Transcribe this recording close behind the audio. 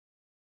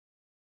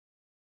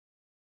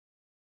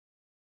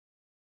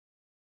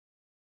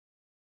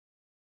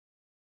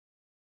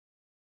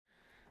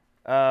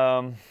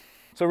Um,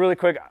 so really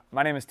quick,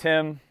 my name is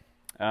Tim.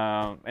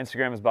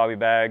 Instagram is Bobby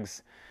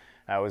Bags.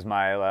 That was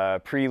my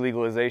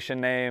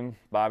pre-legalization name,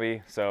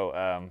 Bobby.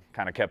 So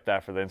kind of kept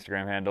that for the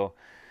Instagram handle.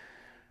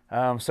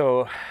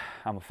 So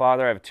I'm a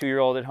father. I have a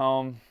 2-year-old at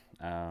home.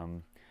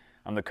 I'm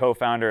the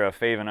co-founder of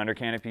Faven Under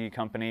Canopy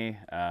Company.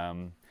 I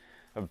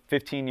have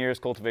 15 years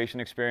cultivation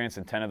experience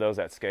and 10 of those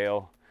at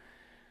scale.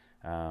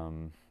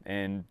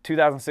 In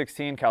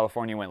 2016,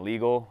 California went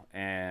legal,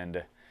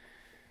 and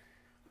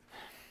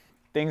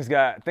things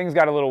got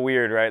a little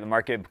weird, right? The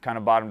market kind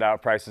of bottomed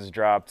out, prices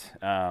dropped.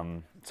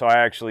 So I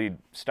actually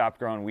stopped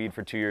growing weed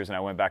for 2 years, and I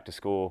went back to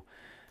school,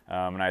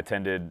 and I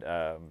attended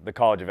the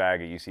College of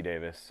Ag at UC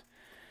Davis.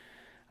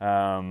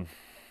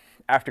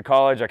 After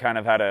college, I kind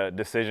of had a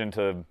decision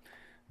to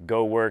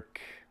go work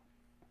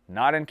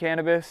not in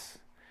cannabis,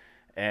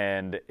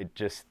 and it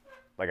just,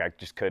 like, I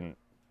couldn't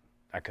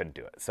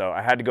do it. So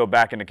I had to go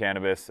back into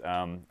cannabis.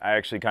 I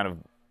actually kind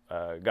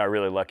of got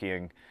really lucky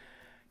and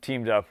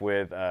teamed up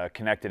with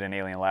Connected and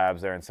Alien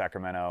Labs there in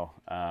Sacramento.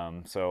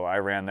 So I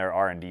ran their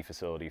R&D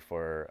facility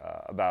for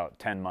about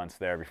 10 months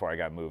there before I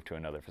got moved to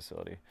another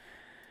facility.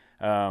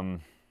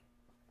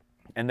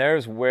 And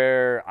there's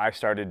where I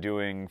started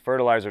doing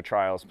fertilizer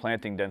trials,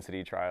 planting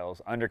density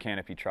trials, under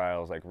canopy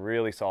trials, like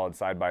really solid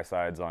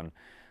side-by-sides on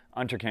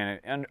under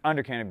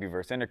canopy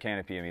versus inner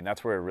canopy. I mean,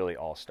 that's where it really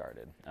all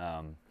started.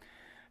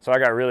 So I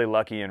got really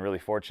lucky and really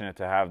fortunate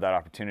to have that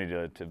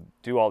opportunity to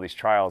do all these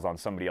trials on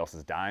somebody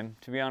else's dime,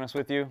 to be honest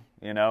with you,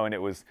 you know, and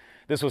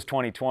this was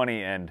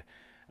 2020, and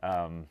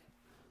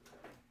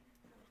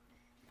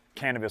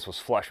cannabis was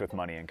flush with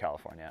money in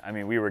California. I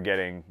mean, we were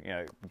getting, you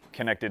know,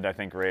 Connected, I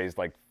think, raised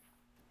like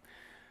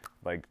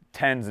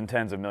tens and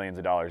tens of millions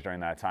of dollars during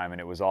that time, and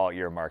it was all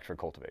earmarked for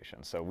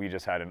cultivation. So we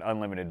just had an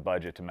unlimited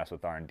budget to mess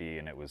with R&D,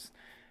 and it was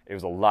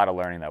a lot of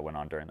learning that went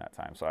on during that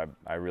time. So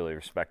I really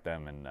respect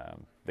them, and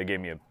they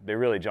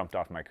really jumped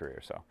off my career.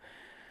 So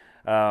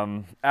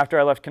after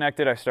I left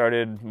Connected, I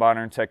started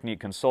Modern Technique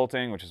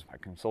Consulting, which is my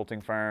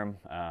consulting firm.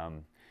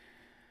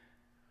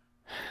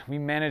 We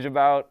manage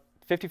about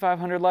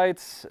 5,500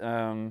 lights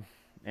in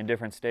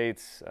different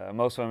states,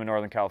 most of them in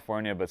Northern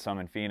California, but some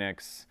in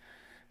Phoenix,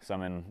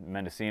 some in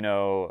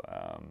Mendocino,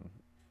 a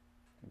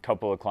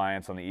couple of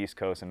clients on the East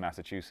Coast in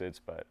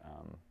Massachusetts, but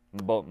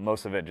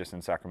most of it just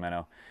in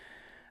Sacramento.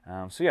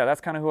 So yeah,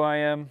 that's kind of who I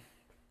am.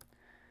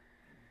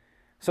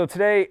 So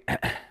today,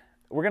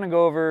 we're going to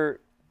go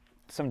over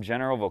some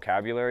general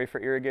vocabulary for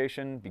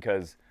irrigation,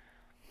 because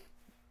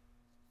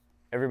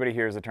everybody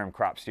hears the term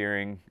crop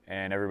steering,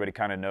 and everybody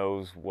kind of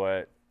knows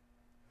what,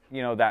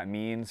 you know, that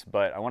means,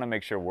 but I want to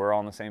make sure we're all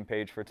on the same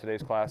page for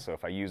today's class. So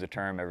if I use a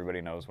term,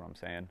 everybody knows what I'm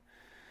saying.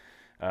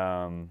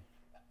 And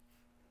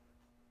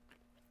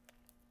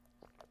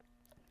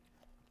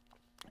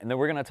then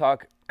we're going to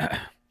talk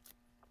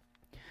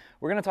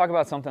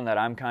about something that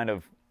I'm kind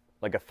of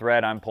like a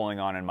thread I'm pulling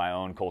on in my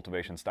own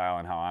cultivation style,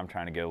 and how I'm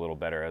trying to get a little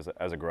better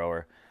as a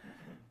grower.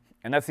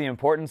 And that's the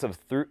importance of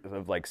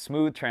like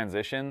smooth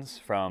transitions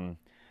from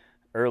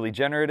early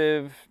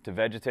generative to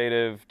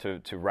vegetative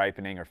to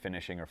ripening or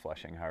finishing or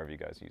flushing, however you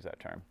guys use that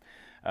term.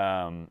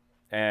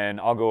 And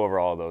I'll go over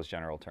all of those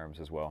general terms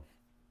as well.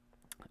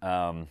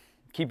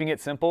 Keeping it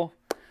simple,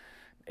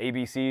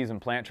 ABCs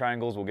and plant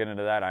triangles, we'll get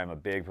into that. I'm a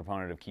big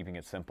proponent of keeping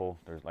it simple.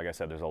 Like I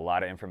said, there's a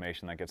lot of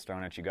information that gets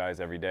thrown at you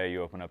guys every day.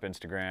 You open up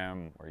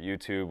Instagram or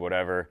YouTube,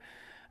 whatever,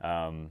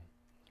 and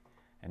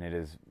it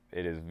is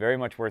very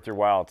much worth your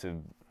while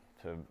to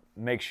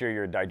make sure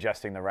you're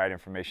digesting the right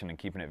information and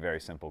keeping it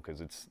very simple, because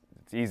it's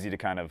easy to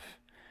kind of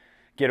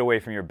get away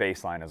from your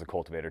baseline as a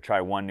cultivator. Try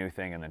one new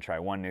thing, and then try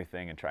one new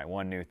thing, and try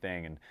one new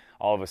thing, and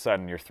all of a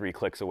sudden you're 3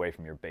 clicks away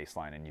from your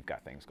baseline and you've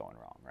got things going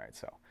wrong, right?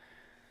 So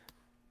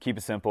keep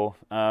it simple.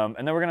 And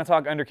then we're going to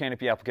talk under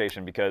canopy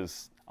application,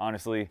 because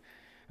honestly,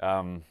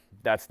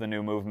 that's the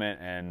new movement,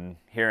 and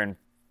here in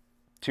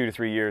 2 to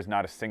 3 years,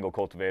 not a single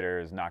cultivator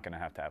is not going to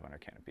have under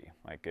canopy.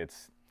 Like it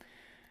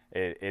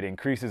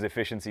increases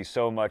efficiency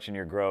so much in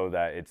your grow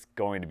that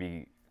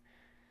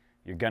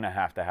you're going to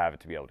have it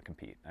to be able to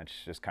compete. That's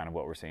just kind of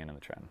what we're seeing in the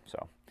trend.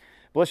 So,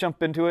 but let's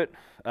jump into it.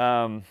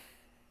 So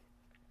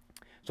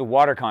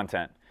water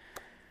content.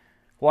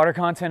 Water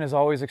content is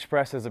always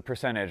expressed as a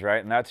percentage,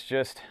 right? And that's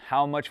just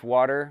how much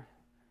water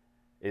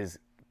is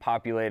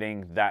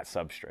populating that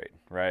substrate,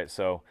 right?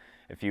 So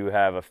if you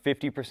have a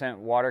 50%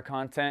 water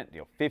content,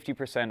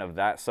 50% of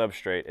that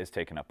substrate is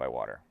taken up by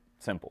water.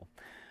 Simple.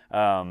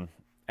 And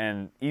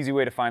easy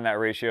way to find that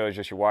ratio is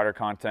just your water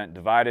content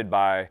divided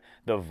by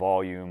the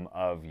volume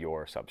of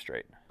your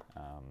substrate.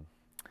 There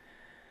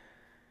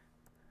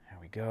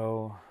we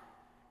go.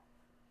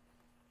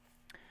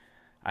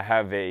 I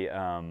have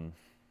an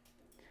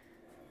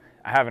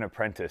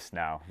apprentice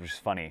now, which is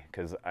funny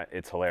because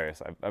it's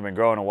hilarious. I've been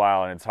growing a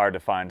while, and it's hard to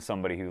find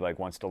somebody who like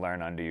wants to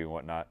learn under you and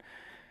whatnot.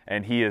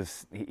 And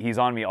he's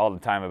on me all the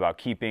time about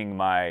keeping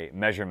my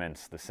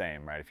measurements the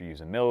same, right? If you're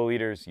using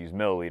milliliters, use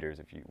milliliters.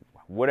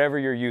 Whatever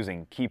you're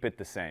using, keep it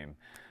the same.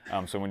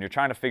 So when you're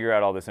trying to figure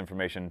out all this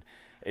information,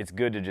 it's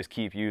good to just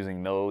keep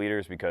using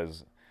milliliters,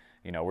 because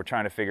You know, we're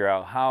trying to figure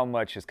out how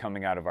much is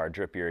coming out of our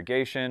drip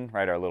irrigation,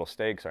 right? Our little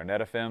stakes, our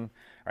netafim,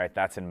 right?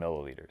 That's in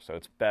milliliters. So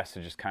it's best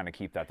to just kind of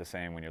keep that the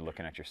same when you're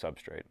looking at your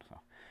substrate.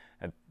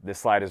 So, this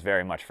slide is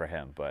very much for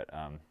him, but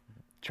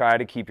try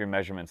to keep your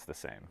measurements the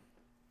same.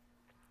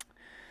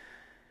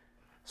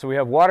 So we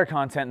have water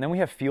content, and then we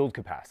have field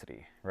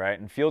capacity, right?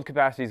 And field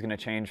capacity is going to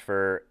change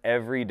for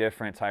every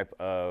different type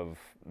of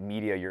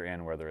media you're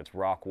in, whether it's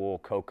rock wool,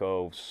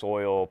 cocoa,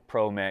 soil,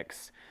 pro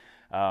mix.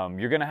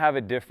 You're going to have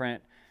a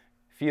different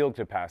field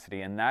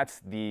capacity, and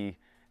that's the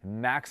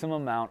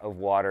maximum amount of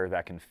water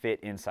that can fit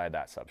inside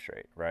that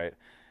substrate, right?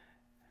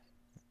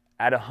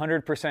 At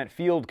 100%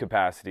 field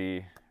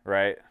capacity,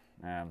 right?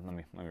 Let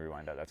me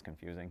rewind that. That's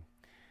confusing.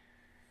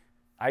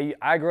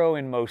 I grow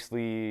in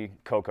mostly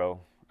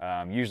cocoa.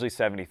 Usually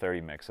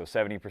 70-30 mix, so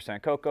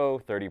 70% cocoa,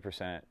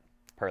 30%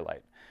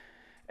 perlite.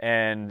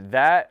 And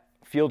that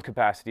field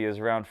capacity is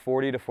around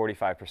 40 to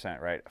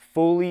 45%, right?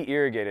 Fully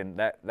irrigated,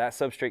 that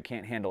substrate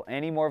can't handle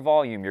any more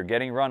volume. You're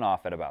getting runoff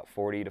at about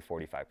 40 to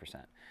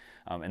 45%.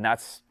 And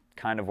that's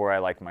kind of where I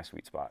like my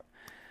sweet spot.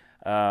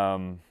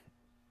 And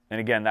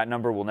again, that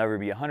number will never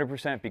be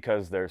 100%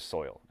 because there's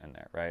soil in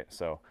there, right?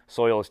 So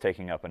soil is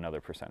taking up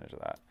another percentage of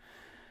that.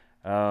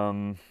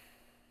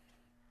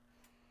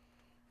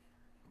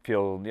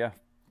 Field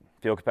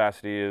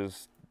capacity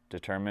is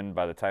determined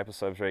by the type of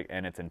substrate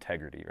and its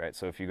integrity, right?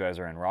 So if you guys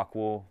are in rock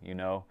wool, you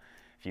know,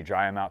 if you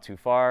dry them out too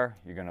far,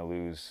 you're going to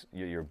lose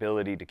your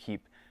ability to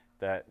keep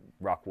that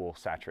rock wool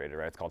saturated,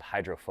 right? It's called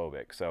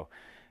hydrophobic. So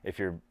if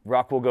your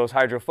rock wool goes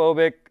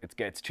hydrophobic, it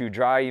gets too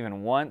dry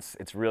even once,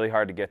 it's really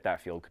hard to get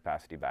that field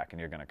capacity back, and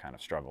you're going to kind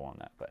of struggle on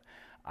that. But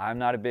I'm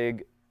not a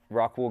big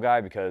rock wool guy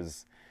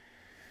because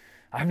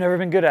I've never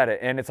been good at it,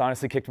 and it's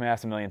honestly kicked my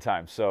ass a million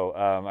times. So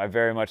I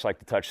very much like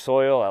to touch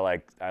soil. I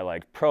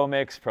like Pro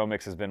Mix. Pro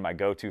Mix has been my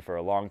go-to for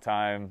a long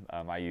time.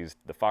 I used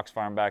the Fox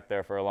Farm back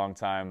there for a long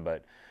time,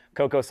 but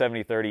Cocoa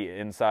 70-30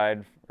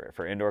 inside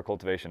for indoor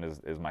cultivation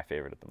is my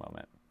favorite at the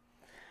moment.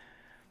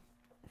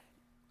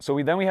 So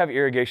then we have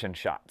irrigation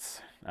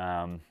shots.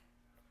 And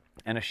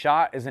a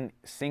shot is a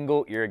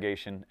single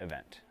irrigation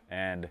event.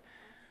 And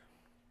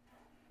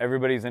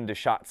everybody's into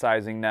shot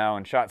sizing now,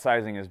 and shot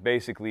sizing is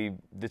basically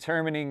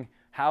determining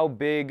how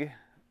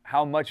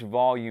much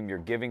volume you're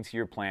giving to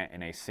your plant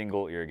in a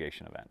single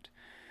irrigation event.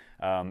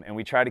 And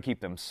we try to keep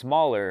them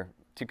smaller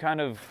to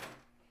kind of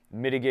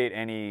mitigate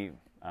any,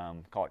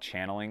 call it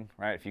channeling,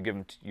 right? If you give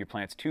your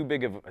plants too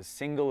big of a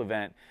single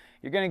event,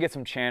 you're going to get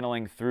some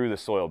channeling through the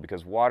soil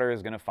because water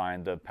is going to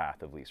find the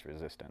path of least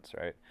resistance,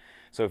 right?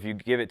 So if you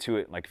give it to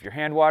it, like if you're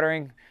hand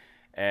watering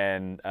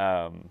and,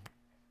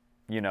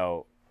 you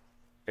know,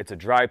 it's a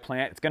dry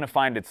plant, it's going to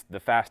find the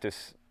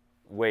fastest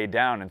way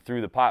down and through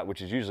the pot,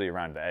 which is usually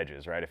around the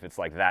edges, right? If it's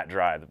like that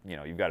dry, you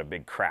know, you've got a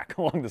big crack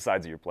along the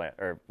sides of your plant,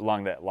 or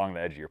along the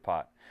edge of your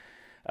pot.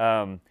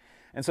 And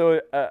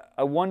so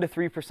a 1 to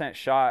 3%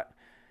 shot,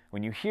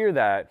 when you hear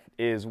that,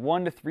 is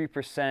 1 to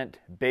 3%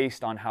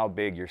 based on how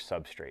big your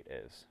substrate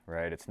is,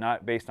 right? It's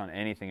not based on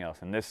anything else.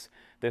 And this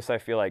I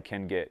feel like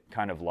can get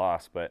kind of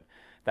lost, but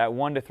that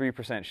 1 to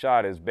 3%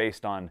 shot is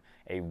based on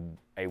a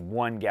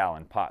 1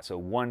 gallon pot,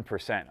 so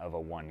 1% of a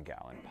 1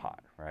 gallon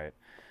pot, right?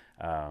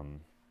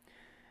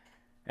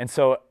 And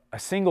so a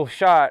single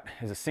shot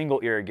is a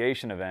single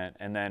irrigation event,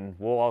 and then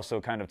we'll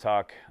also kind of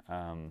talk,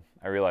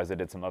 I realized I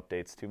did some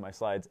updates to my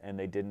slides and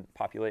they didn't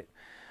populate.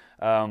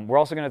 We're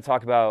also going to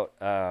talk about,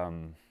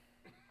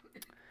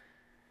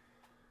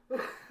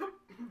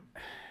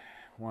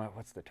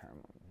 what's the term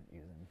I'm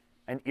using?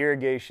 An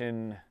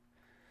irrigation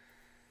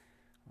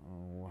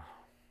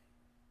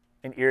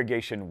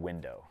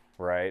window,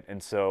 right?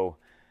 And so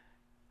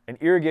an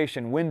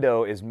irrigation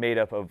window is made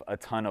up of a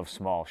ton of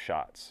small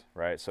shots,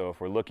 right? So if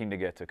we're looking to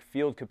get to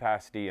field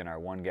capacity in our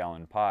 1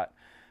 gallon pot,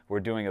 we're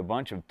doing a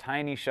bunch of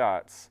tiny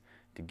shots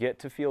to get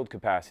to field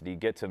capacity,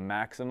 get to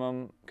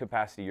maximum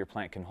capacity your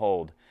plant can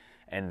hold.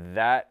 And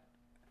that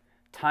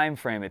time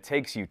frame it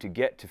takes you to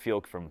get to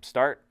field from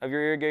start of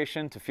your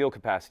irrigation to field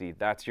capacity,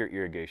 that's your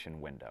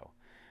irrigation window,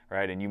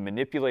 right? And you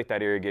manipulate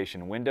that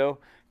irrigation window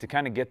to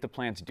kind of get the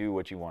plants do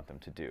what you want them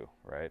to do,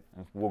 right?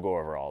 And we'll go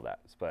over all that,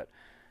 but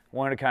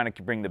wanted to kind of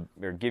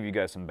give you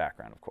guys some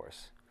background, of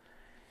course.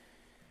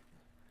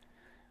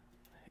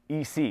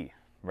 EC,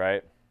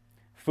 right?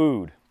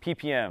 Food,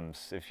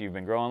 PPMs. If you've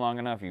been growing long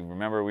enough, you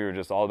remember we were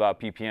just all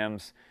about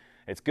PPMs.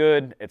 It's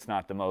good, it's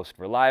not the most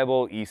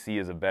reliable. EC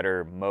is a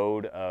better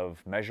mode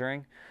of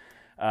measuring.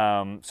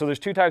 So there's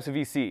two types of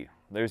EC.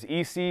 There's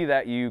EC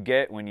that you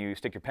get when you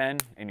stick your pen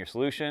in your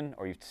solution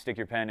or you stick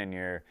your pen in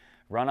your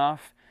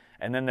runoff.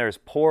 And then there's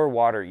pore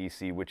water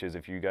EC, which is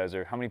if you guys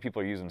are, how many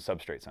people are using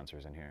substrate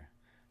sensors in here?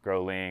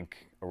 GrowLink,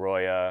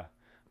 Arroya,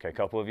 okay, a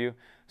couple of you.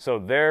 So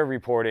they're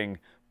reporting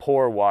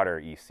pore water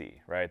EC,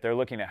 right? They're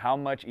looking at how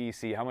much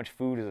EC, how much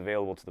food is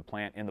available to the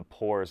plant in the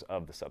pores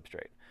of the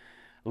substrate.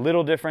 A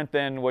little different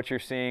than what you're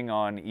seeing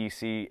on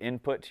EC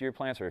input to your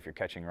plants or if you're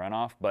catching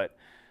runoff, but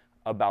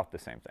about the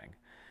same thing.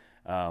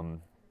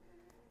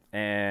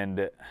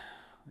 And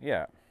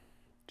yeah.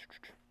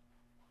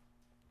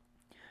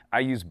 I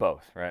use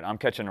both, right? I'm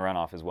catching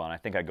runoff as well, and I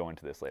think I go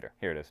into this later.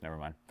 Here it is, never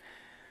mind.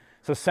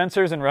 So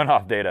sensors and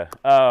runoff data.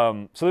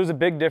 So there's a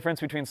big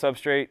difference between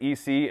substrate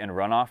EC and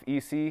runoff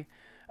EC.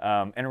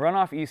 And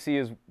runoff EC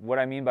is, what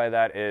I mean by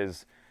that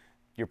is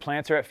your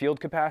plants are at field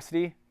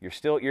capacity, you're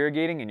still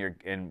irrigating,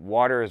 and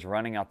water is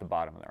running out the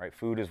bottom of that, right?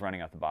 Food is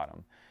running out the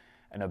bottom.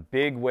 And a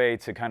big way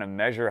to kind of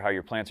measure how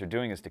your plants are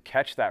doing is to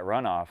catch that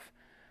runoff.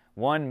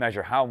 One,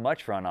 measure how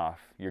much runoff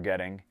you're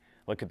getting,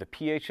 look at the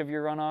pH of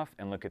your runoff,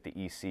 and look at the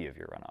EC of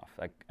your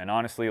runoff. And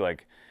honestly,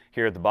 like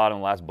here at the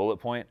bottom, last bullet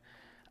point,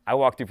 I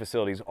walk through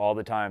facilities all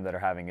the time that are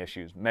having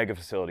issues. Mega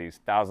facilities,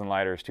 1,000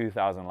 liters,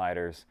 2,000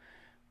 liters.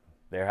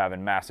 They're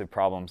having massive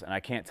problems. And I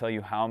can't tell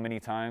you how many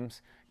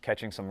times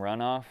catching some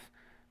runoff,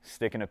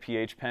 sticking a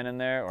pH pen in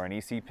there or an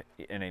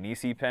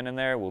EC pen in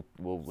there will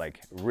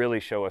like really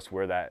show us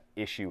where that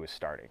issue is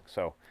starting.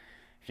 So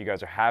if you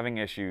guys are having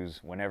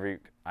issues,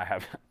 I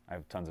have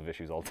tons of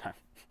issues all the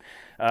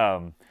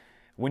time.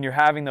 When you're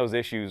having those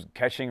issues,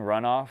 catching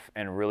runoff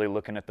and really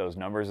looking at those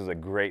numbers is a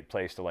great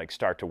place to like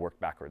start to work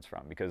backwards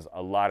from, because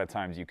a lot of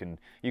times you can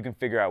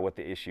figure out what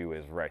the issue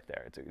is right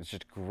there. It's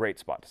just a great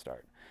spot to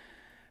start.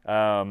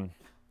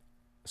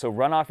 So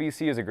runoff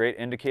EC is a great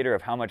indicator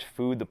of how much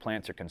food the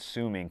plants are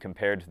consuming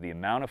compared to the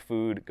amount of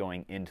food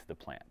going into the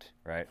plant,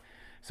 right?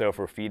 So if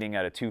we're feeding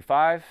at a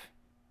 2.5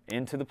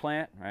 into the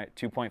plant, right,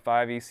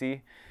 2.5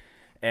 EC,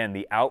 and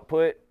the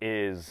output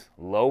is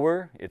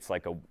lower, it's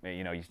like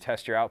you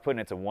test your output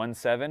and it's a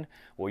 1.7,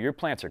 well, your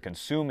plants are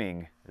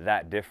consuming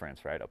that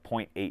difference, right, a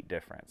 0.8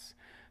 difference.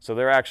 So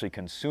they're actually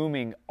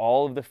consuming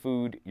all of the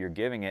food you're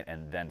giving it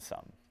and then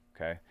some,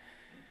 okay?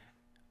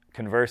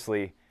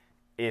 Conversely,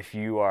 if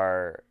you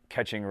are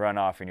catching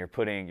runoff and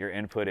your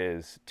input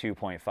is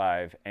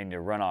 2.5 and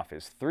your runoff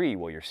is 3,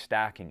 well, you're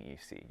stacking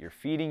EC. You're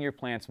feeding your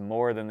plants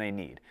more than they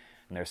need.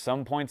 And there's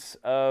some points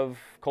of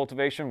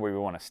cultivation where we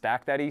want to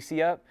stack that EC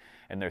up,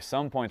 and there's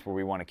some points where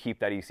we want to keep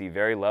that EC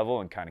very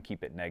level and kind of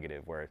keep it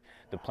negative, where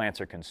the plants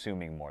are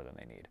consuming more than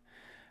they need.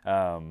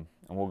 And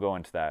we'll go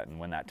into that and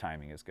when that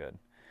timing is good.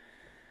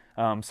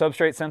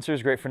 Substrate sensor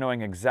is great for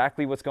knowing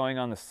exactly what's going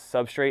on the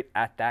substrate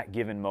at that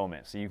given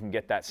moment. So you can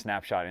get that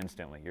snapshot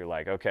instantly. You're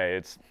like, okay,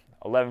 it's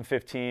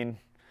 11:15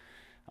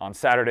 on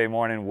Saturday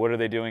morning. What are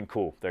they doing?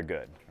 Cool, they're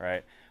good,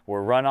 right?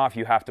 Where runoff,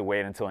 you have to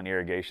wait until an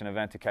irrigation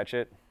event to catch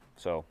it.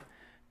 So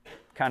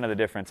kind of the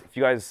difference. If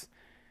you guys,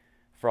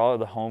 for all of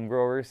the home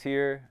growers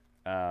here,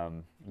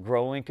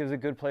 GrowLink is a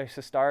good place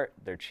to start.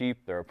 They're cheap,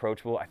 they're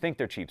approachable. I think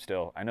they're cheap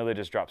still. I know they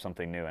just dropped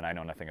something new and I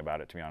know nothing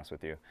about it, to be honest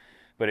with you.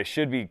 But it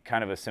should be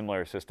kind of a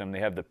similar system. They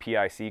have the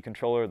PIC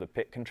controller, the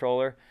PIC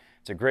controller.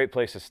 It's a great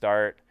place to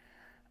start.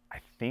 I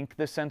think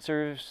the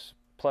sensors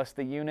plus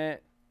the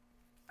unit,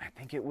 I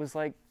think it was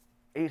like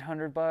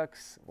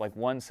 $800, like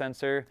one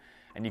sensor,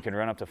 and you can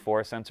run up to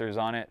 4 sensors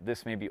on it.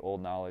 This may be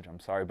old knowledge,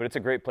 I'm sorry, but it's a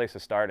great place to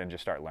start and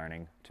just start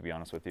learning, to be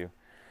honest with you.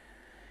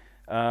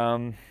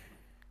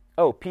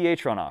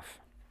 pH runoff.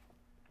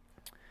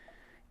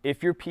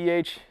 If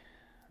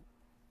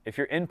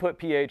your input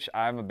pH,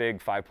 I'm a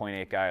big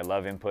 5.8 guy. I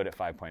love input at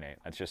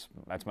 5.8.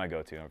 That's my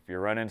go-to. If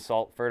you're running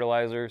salt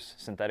fertilizers,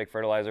 synthetic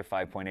fertilizer,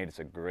 5.8 is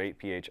a great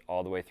pH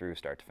all the way through,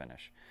 start to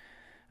finish.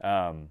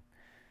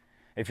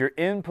 If your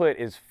input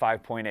is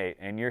 5.8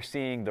 and you're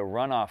seeing the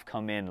runoff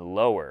come in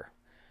lower,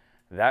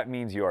 that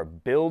means you are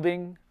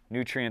building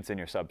nutrients in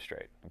your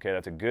substrate. Okay,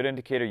 that's a good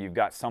indicator you've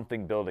got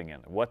something building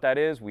in there. What that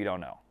is, we don't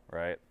know,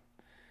 right?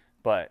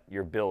 But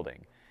you're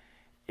building.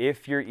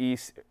 If your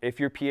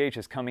pH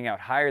is coming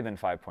out higher than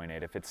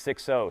 5.8, if it's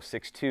 6.0,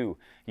 6.2,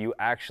 you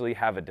actually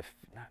have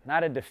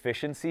not a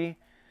deficiency,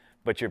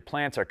 but your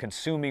plants are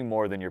consuming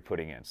more than you're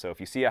putting in. So if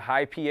you see a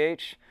high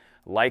pH,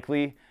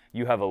 likely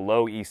you have a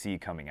low EC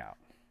coming out,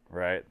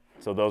 right?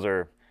 So those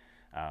are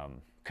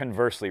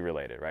conversely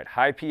related, right?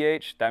 High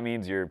pH, that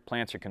means your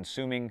plants are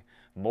consuming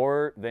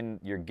more than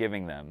you're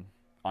giving them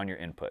on your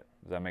input.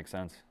 Does that make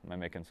sense? Am I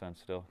making sense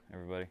still,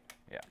 everybody?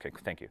 Yeah, okay,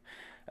 thank you.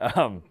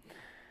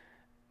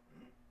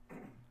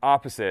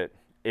 Opposite,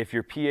 if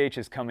your pH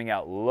is coming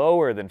out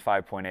lower than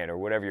 5.8 or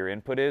whatever your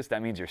input is,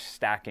 that means you're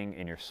stacking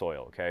in your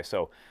soil, okay?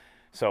 So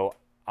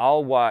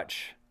I'll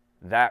watch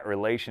that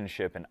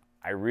relationship, and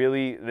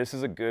this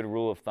is a good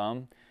rule of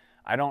thumb.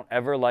 I don't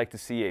ever like to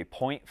see a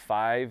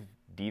 0.5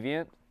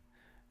 deviant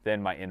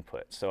than my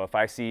input. So if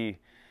I see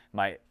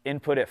my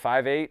input at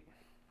 5.8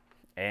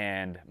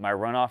 and my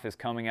runoff is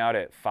coming out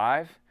at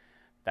 5,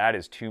 that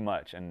is too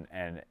much.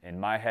 And in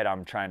my head,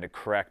 I'm trying to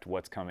correct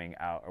what's coming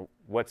out, or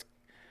what's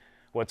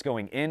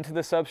going into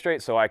the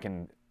substrate, so I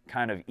can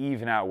kind of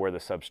even out where the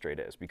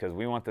substrate is, because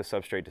we want the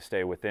substrate to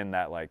stay within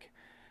that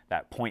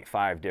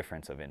 0.5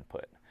 difference of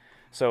input.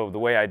 So the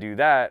way I do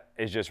that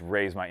is just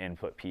raise my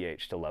input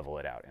pH to level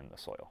it out in the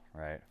soil,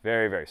 right?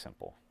 Very, very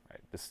simple, right?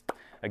 This,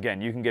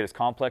 again, you can get as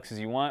complex as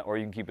you want, or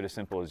you can keep it as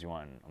simple as you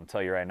want. I'm gonna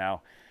tell you right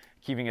now,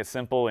 keeping it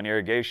simple in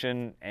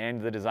irrigation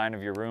and the design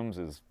of your rooms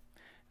is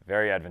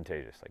very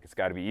advantageous. Like, it's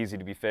gotta be easy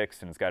to be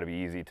fixed, and it's gotta be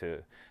easy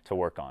to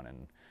work on.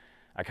 And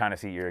I kind of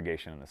see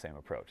irrigation in the same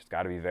approach. It's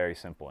got to be very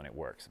simple and it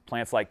works.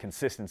 Plants like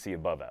consistency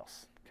above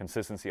else.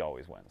 Consistency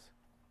always wins.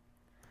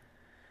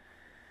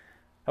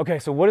 Okay,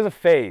 so what is a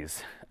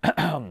phase?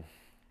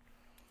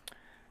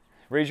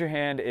 Raise your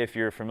hand if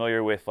you're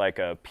familiar with like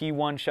a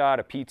P1 shot,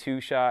 a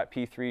P2 shot,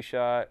 P3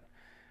 shot.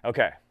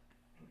 Okay,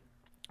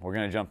 we're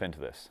going to jump into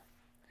this.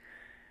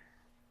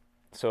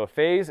 So a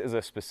phase is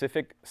a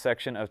specific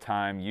section of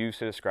time used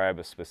to describe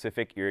a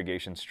specific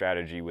irrigation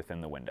strategy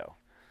within the window.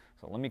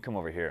 So let me come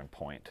over here and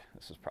point.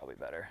 This is probably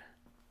better.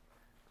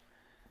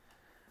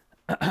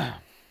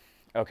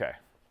 Okay,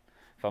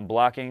 if I'm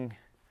blocking,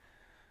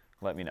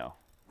 let me know.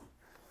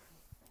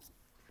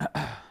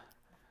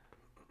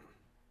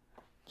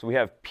 So we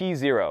have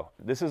P0.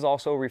 This is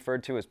also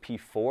referred to as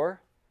P4.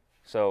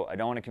 So I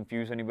don't want to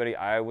confuse anybody.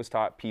 I was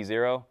taught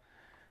P0,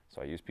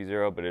 so I use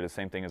P0, but it is the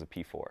same thing as a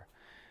P4.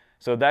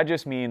 So that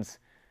just means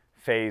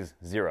phase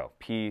 0,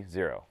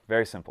 P0.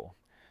 Very simple.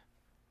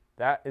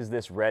 That is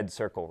this red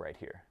circle right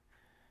here.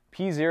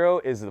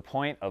 P0 is the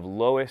point of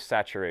lowest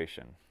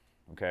saturation.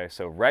 Okay,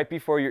 so right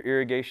before your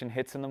irrigation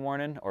hits in the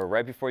morning or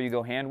right before you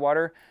go hand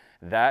water,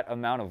 that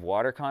amount of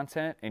water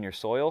content in your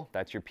soil,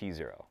 that's your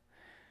P0.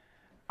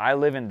 I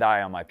live and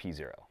die on my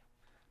P0.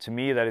 To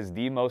me, that is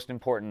the most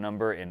important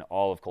number in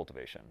all of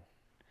cultivation.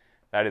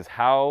 That is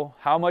how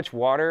much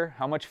water,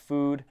 how much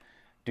food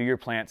do your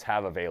plants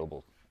have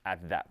available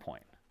at that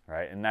point,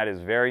 right? And that is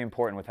very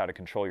important with how to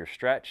control your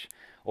stretch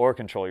or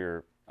control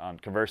your,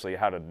 conversely,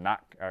 how to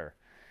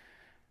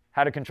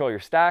control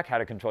your stack, how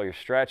to control your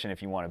stretch, and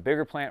if you want a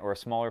bigger plant or a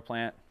smaller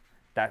plant,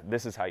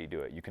 this is how you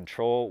do it. You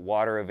control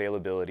water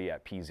availability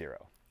at P0.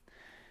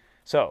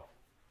 So,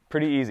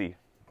 pretty easy.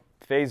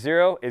 Phase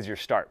 0 is your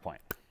start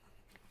point.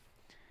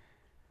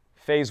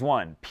 Phase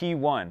 1,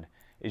 P1,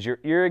 is your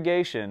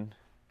irrigation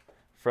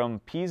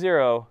from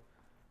P0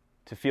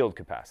 to field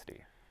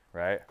capacity,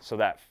 right? So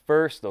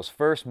those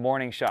first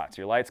morning shots,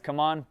 your lights come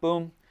on,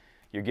 boom,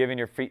 you're giving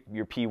your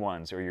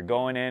P1s, or you're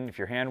going in, if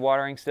you're hand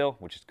watering still,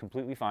 which is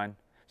completely fine.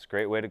 It's a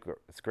great way to grow.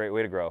 It's a great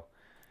way to grow.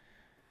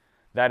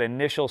 That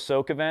initial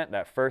soak event,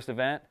 that first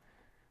event,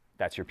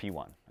 that's your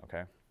P1,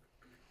 okay?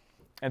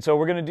 And so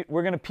we're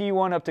gonna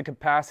P1 up to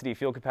capacity,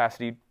 field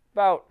capacity,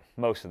 about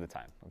most of the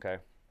time, okay?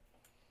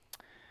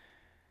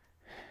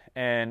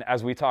 And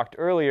as we talked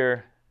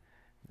earlier,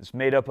 it's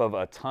made up of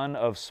a ton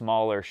of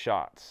smaller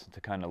shots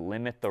to kind of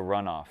limit the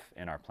runoff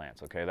in our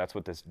plants, okay? That's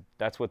what this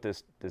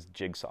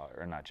jigsaw,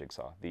 or not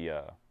jigsaw,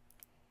 the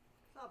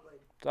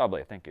saw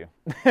blade, thank you.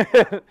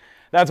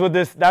 That's what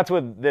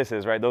this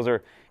is, right? Those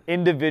are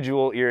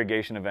individual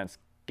irrigation events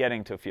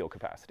getting to field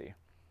capacity.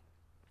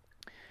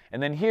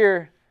 And then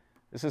here,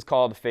 this is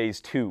called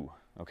phase 2,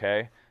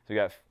 okay? So we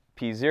got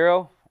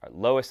P0, our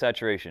lowest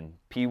saturation.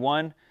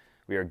 P1,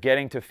 we are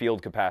getting to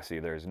field capacity.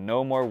 There's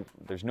no more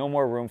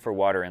room for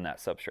water in that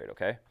substrate,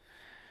 okay?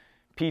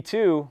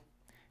 P2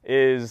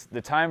 is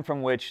the time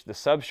from which the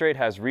substrate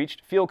has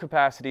reached field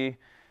capacity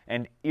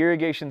and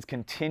irrigations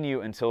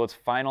continue until its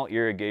final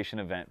irrigation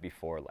event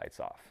before lights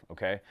off,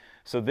 okay?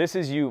 So this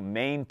is you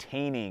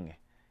maintaining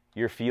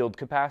your field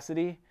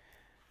capacity.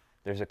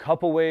 There's a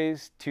couple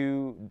ways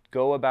to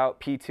go about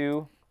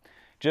P2.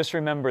 Just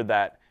remember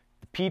that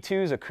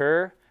P2s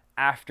occur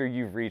after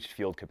you've reached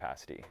field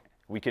capacity.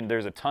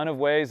 There's a ton of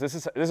ways. This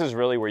is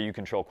really where you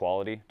control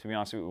quality, to be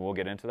honest with you. We'll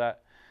get into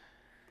that.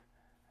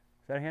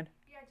 Is that a hand?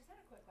 Yeah, I just had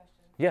a quick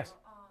question. Yes. So,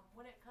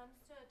 when it comes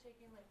to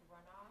taking like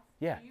runoff,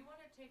 yeah. Do you want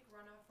to take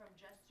runoff from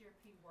just your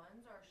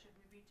P1s, or should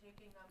we be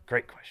taking them?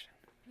 Great question.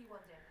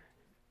 P1s and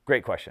P2s.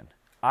 Great question.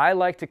 I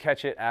like to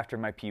catch it after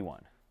my P1.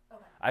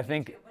 Okay. I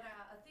think. Too, but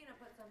Athena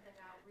put something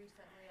out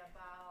recently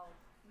about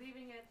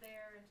leaving it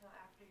there until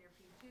after your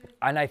P2s.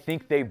 And I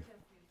think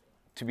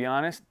to be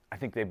honest, I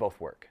think they both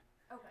work.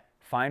 Okay.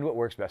 Find what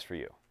works best for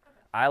you. Okay.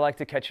 I like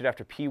to catch it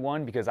after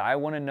P1 because I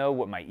want to know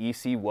what my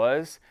EC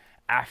was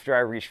after I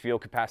reached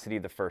field capacity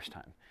the first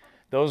time.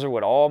 Those are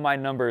what all my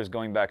numbers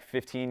going back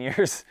 15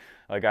 years.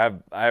 Like I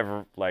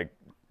have like,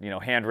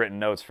 handwritten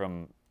notes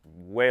from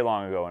way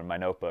long ago in my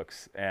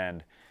notebooks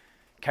and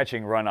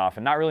catching runoff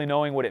and not really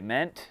knowing what it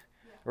meant,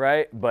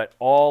 right? But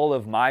all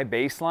of my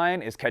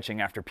baseline is catching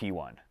after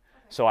P1. Okay.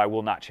 So I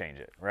will not change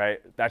it, right?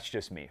 That's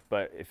just me.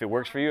 But if it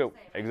works for you,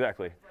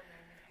 exactly.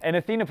 And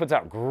Athena puts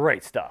out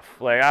great stuff.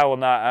 Like I'm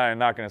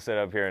not going to sit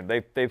up here, and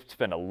they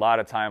spend a lot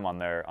of time on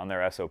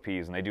their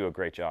SOPs, and they do a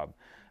great job.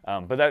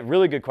 But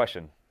really good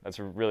question. That's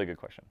a really good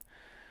question.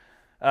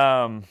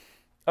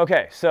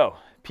 Okay, so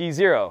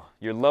P0,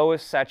 your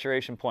lowest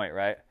saturation point,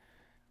 right?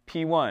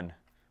 P1,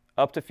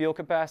 up to field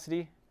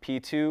capacity.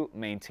 P2,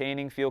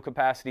 maintaining field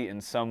capacity in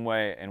some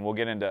way, and we'll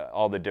get into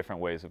all the different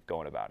ways of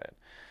going about it.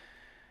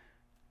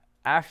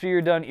 After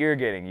you're done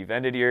irrigating, you've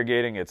ended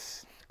irrigating,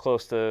 it's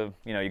close to,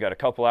 you got a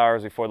couple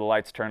hours before the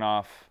lights turn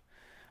off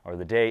or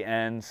the day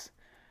ends.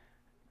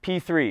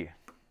 P3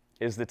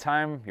 is the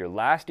time, your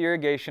last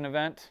irrigation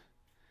event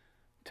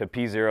to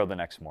P0 the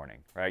next morning,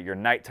 right? Your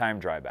nighttime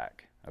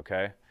dryback,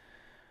 okay?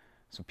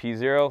 So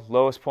P0,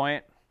 lowest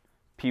point.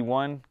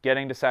 P1,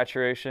 getting to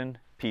saturation.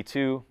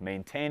 P2,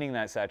 maintaining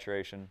that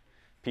saturation.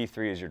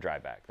 P3 is your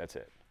dryback. That's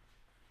it.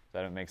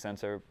 Does that make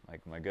sense?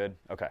 Like, am I good?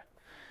 Okay.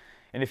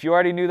 And if you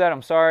already knew that,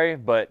 I'm sorry,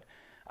 but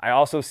I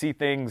also see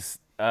things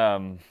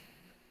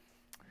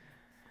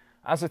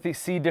I also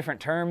see different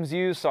terms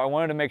used, so I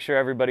wanted to make sure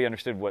everybody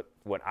understood what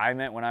I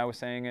meant when I was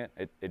saying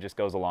it. It just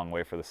goes a long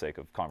way for the sake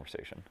of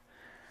conversation.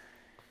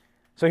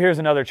 So here's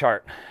another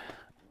chart.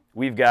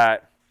 We've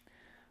got,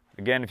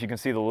 again, if you can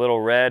see the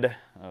little red,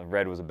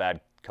 red was a bad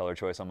color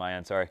choice on my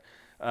end, sorry.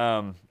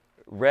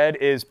 Red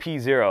is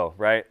P0,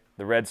 right?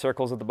 The red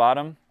circles at the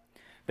bottom.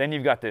 Then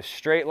you've got this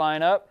straight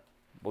line up.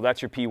 Well,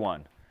 that's your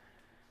P1.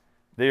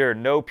 There are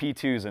no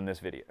P2s in this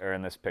video, or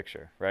in this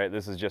picture, right?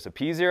 This is just a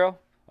P0,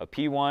 a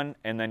P1,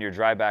 and then your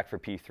dry back for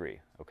P3,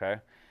 okay?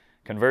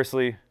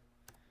 Conversely,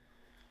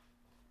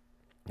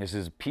 this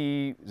is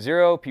P0,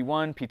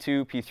 P1,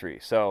 P2,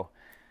 P3. So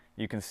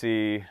you can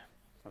see,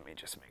 let me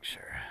just make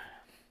sure.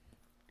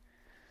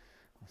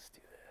 Let's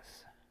do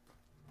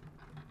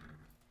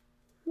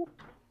this.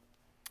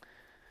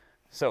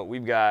 So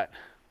we've got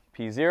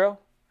P0,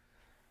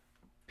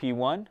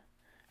 P1,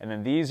 and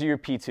then these are your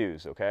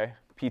P2s, okay?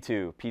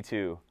 P2,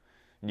 P2.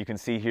 And you can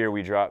see here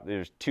we drop,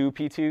 there's 2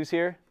 P2s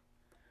here,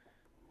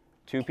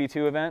 2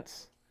 P2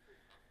 events,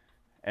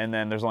 and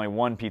then there's only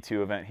 1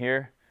 P2 event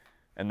here,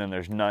 and then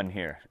there's none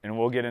here. And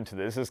we'll get into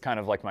this. This is kind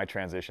of like my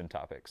transition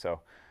topic,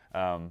 so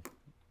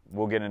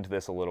we'll get into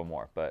this a little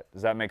more. But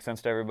does that make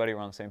sense to everybody?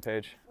 We're on the same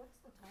page? What's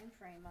the time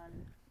frame on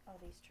all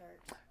these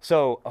charts?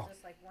 So, Is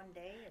this like one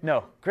day?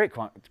 No, great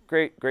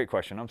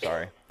question. I'm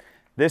sorry.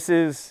 This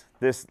is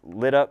this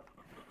lit up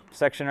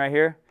section right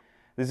here.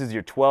 This is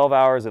your 12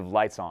 hours of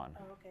lights on.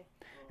 Oh, okay.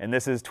 And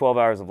this is 12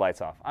 hours of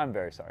lights off. I'm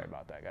very sorry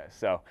about that,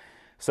 guys.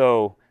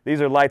 So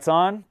these are lights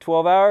on,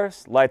 12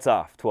 hours, lights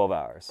off, 12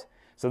 hours.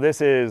 So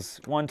this is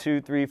 1, 2,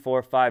 3,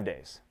 4, 5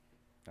 days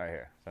right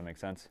here. Does that make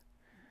sense?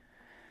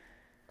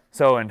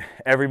 So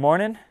every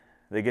morning,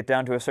 they get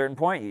down to a certain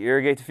point, you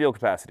irrigate to field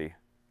capacity.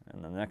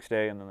 And then the next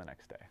day, and then the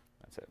next day.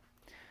 That's it.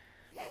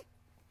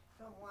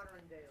 So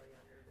watering daily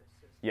under this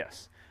system.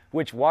 Yes.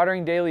 Which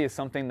watering daily is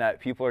something that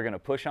people are going to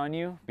push on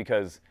you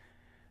because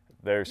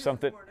there's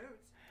something.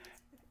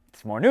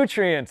 It's more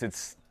nutrients.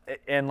 It's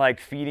and like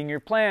feeding your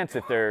plants.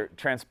 If they're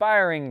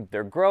transpiring,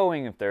 they're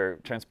growing. If they're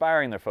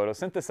transpiring, they're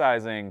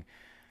photosynthesizing.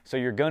 So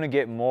you're going to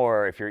get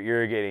more if you're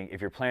irrigating. If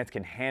your plants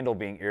can handle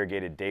being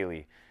irrigated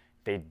daily,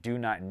 they do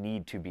not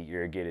need to be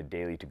irrigated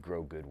daily to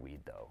grow good weed,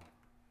 though.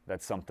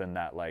 That's something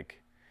that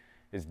like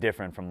is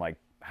different from like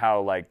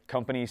how like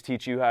companies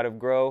teach you how to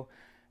grow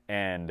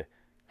and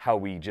how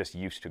we just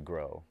used to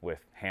grow with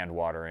hand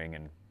watering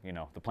and, you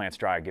know, the plant's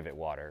dry, give it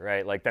water,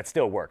 right? Like that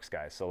still works,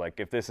 guys. So like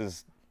if this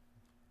is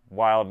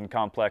wild and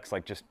complex,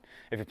 like just,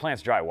 if your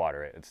plant's dry,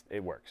 water it.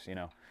 It works, you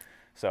know?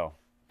 So,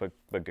 but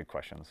good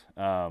questions.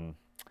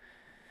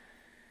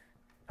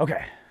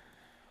 Okay,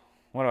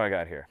 what do I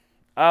got here?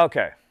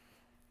 Okay.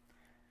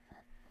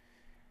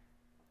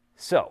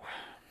 So,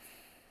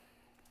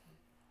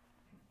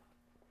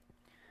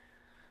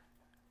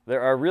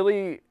 there are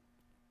really,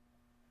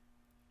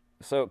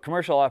 so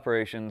commercial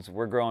operations,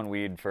 we're growing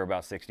weed for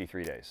about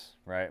 63 days,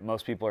 right?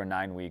 Most people are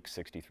 9 weeks,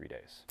 63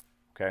 days,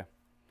 okay?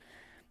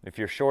 If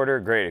you're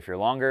shorter, great. If you're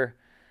longer,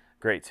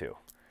 great too.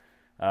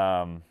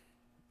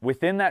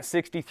 Within that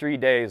 63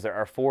 days, there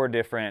are 4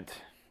 different,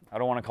 I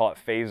don't want to call it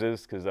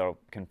phases because that'll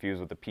confuse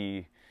with the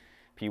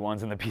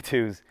P1s and the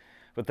P2s,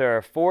 but there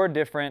are 4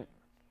 different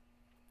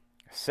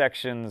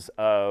sections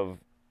of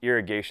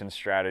irrigation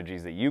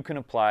strategies that you can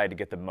apply to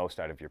get the most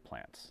out of your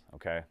plants,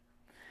 okay?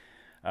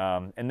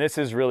 And this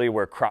is really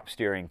where crop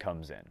steering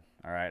comes in,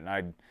 all right?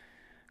 And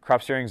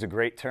crop steering is a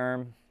great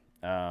term.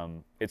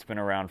 It's been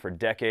around for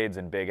decades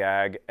in big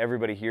ag.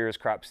 Everybody hears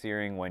crop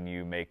steering when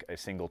you make a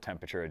single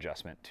temperature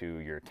adjustment to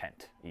your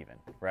tent even,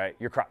 right?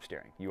 You're crop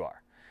steering, you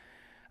are.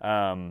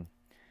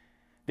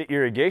 The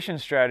irrigation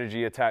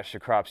strategy attached to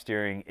crop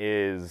steering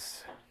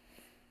is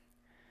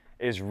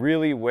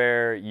really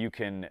where you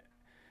can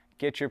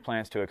get your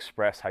plants to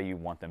express how you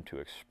want them to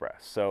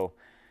express. So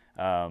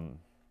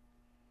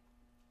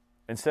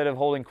instead of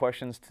holding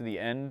questions to the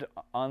end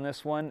on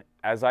this one,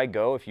 as I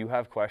go, if you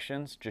have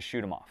questions, just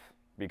shoot them off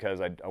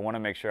because I want to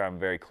make sure I'm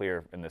very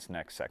clear in this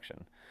next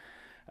section.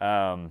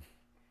 So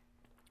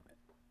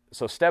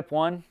step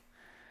 1,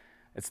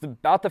 it's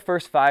about the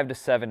first 5 to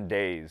 7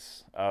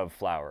 days of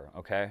flower,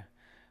 okay?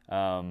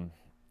 And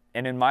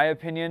in my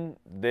opinion,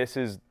 this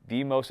is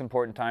the most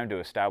important time to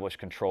establish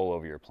control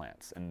over your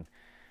plants. And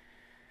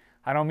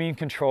I don't mean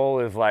control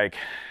as like,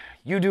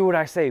 you do what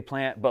I say,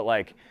 plant, but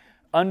like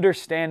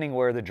understanding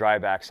where the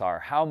drybacks are,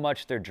 how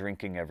much they're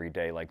drinking every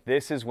day. Like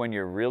this is when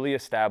you're really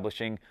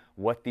establishing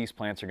what these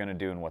plants are going to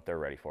do and what they're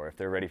ready for. If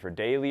they're ready for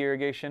daily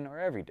irrigation or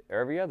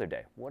every other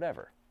day,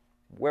 whatever.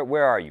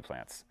 Where are you,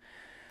 plants?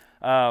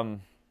 So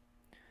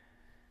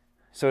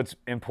it's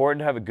important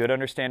to have a good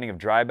understanding of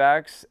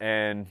drybacks,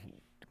 and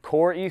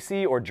core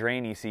EC or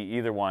drain EC,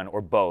 either one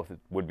or both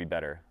would be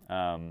better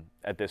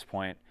at this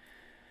point.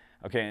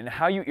 Okay, and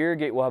how you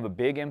irrigate will have a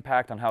big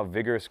impact on how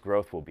vigorous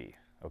growth will be,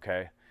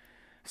 okay?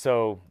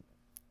 So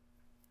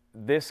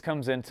this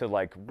comes into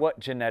like, what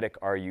genetic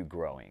are you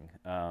growing?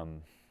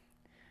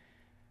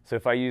 So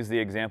if I use the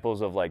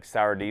examples of like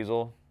sour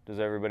diesel, does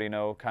everybody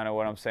know kind of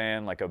what I'm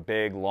saying? Like a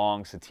big,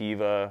 long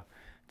sativa,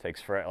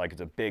 takes for, like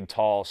it's a big,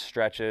 tall,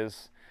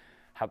 stretches.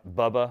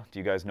 Bubba, do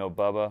you guys know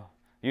Bubba?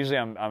 Usually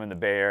I'm in the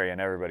Bay Area and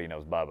everybody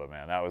knows Bubba,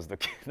 man. That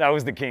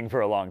was the king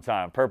for a long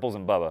time. Purples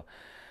and Bubba.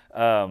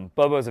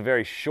 Bubba is a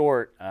very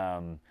short,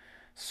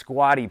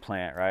 squatty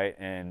plant, right?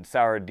 And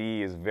Sour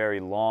D is very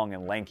long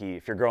and lanky.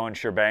 If you're growing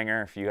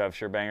Sherbanger, if you have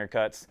Sherbanger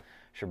cuts,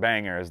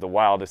 Sherbanger is the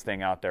wildest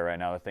thing out there right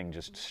now. The thing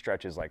just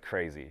stretches like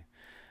crazy.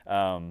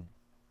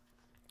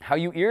 How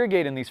you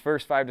irrigate in these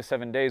first 5 to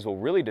 7 days will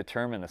really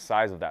determine the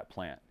size of that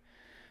plant.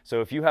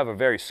 So if you have a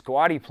very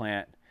squatty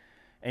plant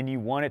and you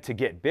want it to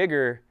get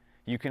bigger,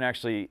 you can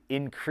actually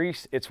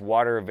increase its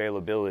water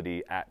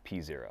availability at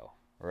P0,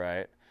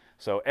 right?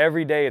 So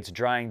every day it's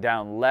drying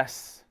down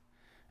less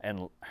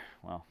and,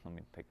 well, let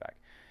me take back.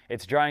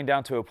 It's drying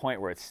down to a point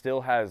where it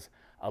still has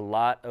a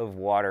lot of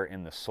water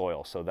in the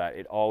soil so that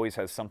it always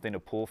has something to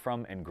pull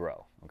from and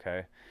grow,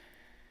 okay?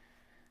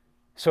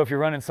 So if you're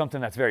running something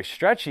that's very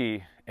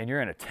stretchy and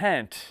you're in a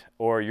tent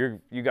or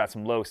you got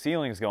some low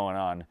ceilings going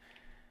on,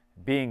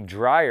 being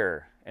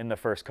drier in the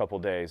first couple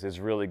days is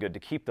really good to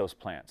keep those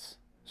plants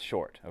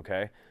short,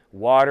 okay?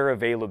 Water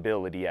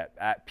availability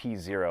at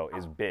P0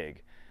 is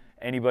big.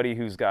 Anybody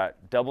who's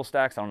got double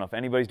stacks, I don't know if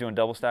anybody's doing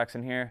double stacks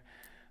in here,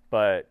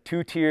 but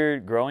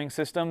 2-tiered growing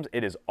systems,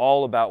 it is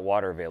all about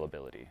water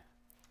availability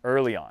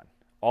early on,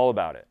 all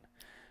about it.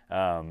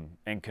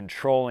 And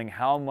controlling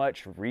how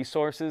much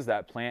resources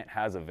that plant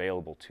has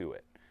available to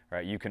it,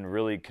 right? You can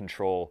really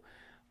control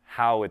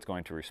how it's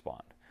going to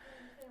respond.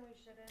 And we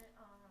shouldn't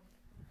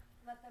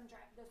let them dry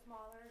the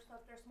smaller. So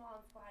if they're small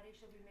and squatty,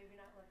 should we maybe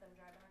not let them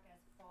dry back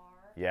as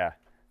far? Yeah.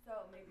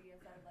 So maybe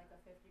instead of like a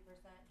 50%,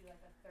 do like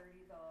a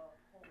 30 the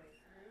whole way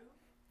through.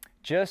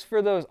 Just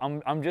for those,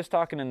 I'm just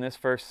talking in this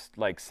first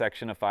like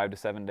section of 5 to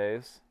 7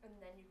 days. And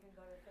then you can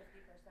go to 50%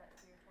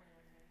 for your 21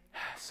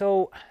 days.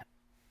 So,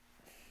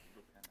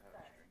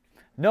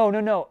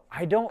 no.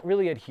 I don't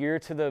really adhere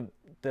to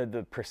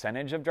the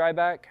percentage of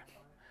dryback.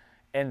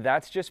 And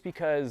that's just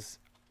because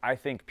I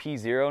think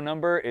P0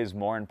 number is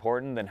more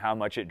important than how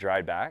much it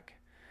dried back.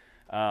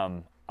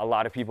 A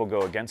lot of people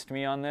go against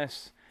me on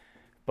this,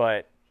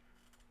 but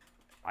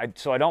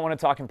so I don't want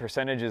to talk in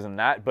percentages and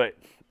that, but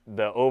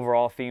the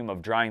overall theme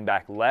of drying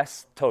back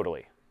less,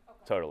 totally.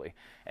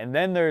 And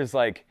then there's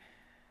like,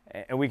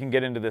 and we can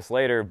get into this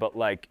later, but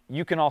like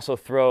you can also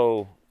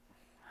throw,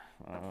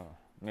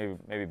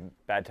 maybe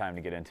bad time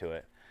to get into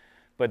it,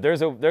 but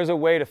there's a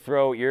way to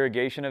throw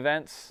irrigation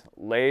events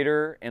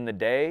later in the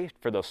day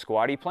for those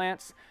squatty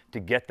plants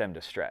to get them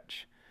to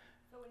stretch.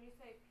 So when you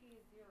say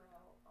P0,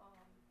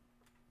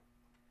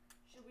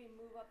 should we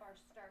move up our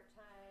start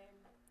time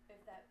if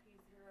that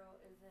P0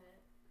 isn't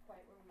quite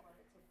where we want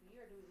it to be,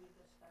 or do we leave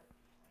the start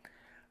time?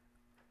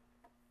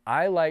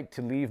 I like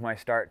to leave my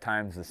start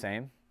times the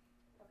same.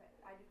 Okay,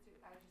 I do too.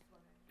 I just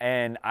wondering.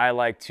 And I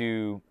like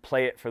to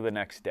play it for the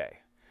next day.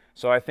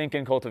 So I think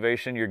in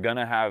cultivation, you're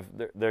gonna have,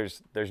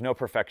 there's no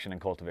perfection in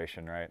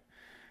cultivation, right?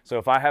 So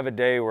if I have a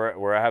day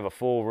where I have a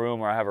full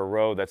room or I have a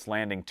row that's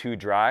landing too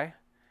dry,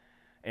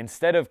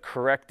 instead of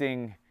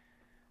correcting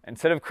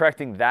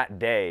that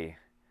day,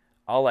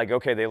 I'll like,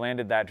 okay, they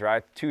landed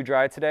too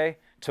dry today.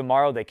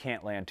 Tomorrow they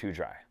can't land too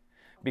dry.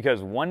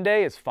 Because one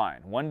day is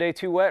fine. One day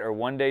too wet or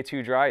one day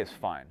too dry is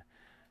fine.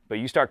 But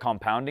you start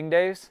compounding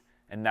days,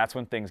 and that's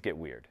when things get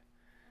weird.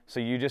 So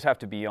you just have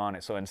to be on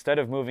it. So instead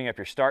of moving up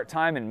your start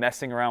time and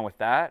messing around with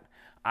that,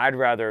 I'd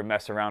rather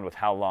mess around with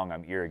how long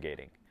I'm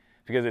irrigating,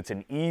 because it's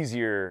an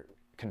easier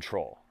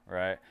control,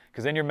 right?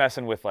 Because then you're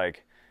messing with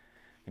like,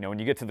 when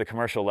you get to the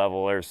commercial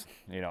level, there's,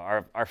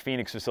 our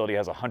Phoenix facility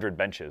has 100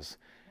 benches.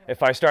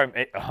 If I start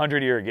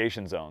 100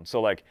 irrigation zones. So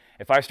like,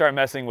 if I start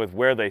messing with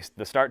where the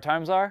start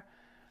times are,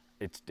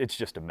 it's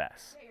just a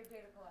mess. Yeah, your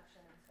data collection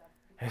and stuff.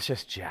 It's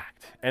just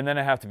jacked. And then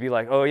I have to be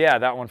like, oh yeah,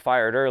 that one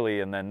fired early,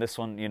 and then this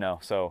one,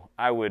 so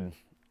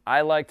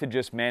I like to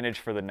just manage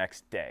for the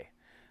next day.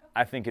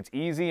 I think it's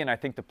easy, and I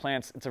think the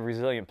plant's, it's a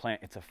resilient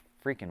plant. It's a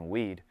freaking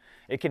weed.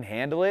 It can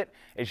handle it.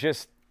 It's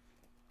just,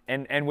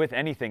 and with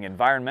anything,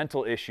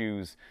 environmental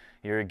issues,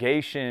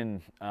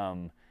 irrigation,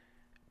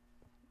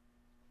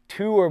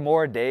 2 or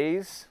more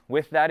days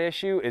with that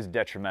issue is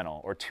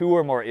detrimental, or 2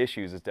 or more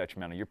issues is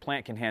detrimental. Your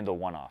plant can handle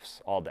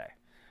one-offs all day.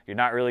 You're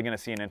not really going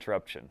to see an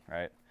interruption,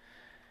 right?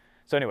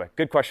 So anyway,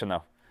 good question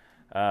though.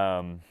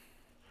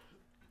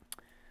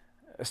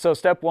 So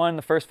step 1,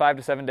 the first 5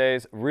 to 7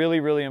 days, really,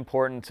 really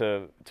important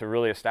to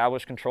really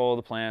establish control of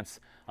the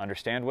plants,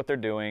 understand what they're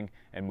doing,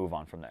 and move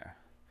on from there.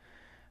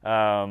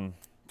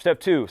 Step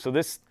 2, so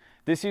this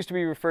used to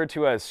be referred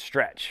to as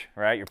stretch,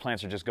 right? Your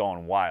plants are just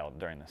going wild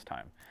during this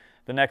time.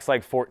 The next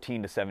like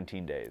 14 to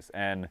 17 days.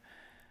 And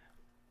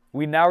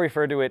we now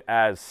refer to it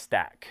as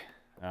stack,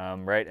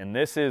 right? And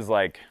this is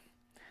like,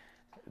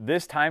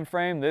 this time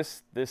frame,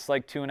 this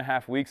like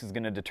 2.5 weeks is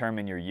going to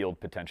determine your yield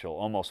potential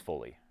almost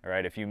fully, all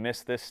right? If you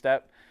miss this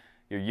step,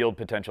 your yield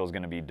potential is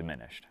going to be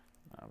diminished.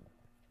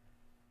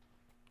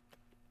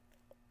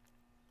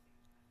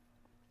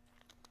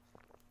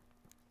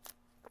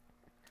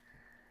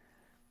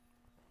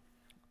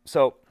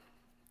 So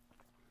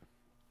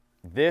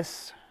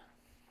this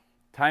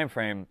time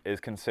frame is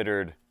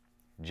considered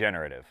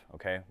generative,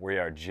 okay? We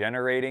are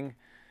generating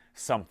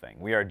something.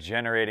 We are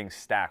generating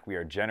stack. We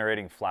are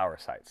generating flower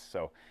sites.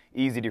 So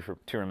easy to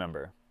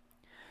remember.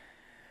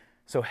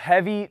 So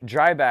heavy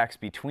drybacks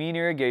between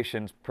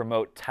irrigations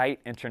promote tight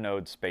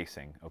internode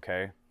spacing,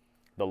 okay?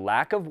 The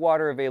lack of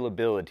water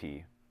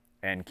availability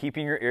and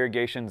keeping your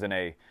irrigations in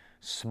a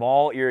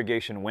small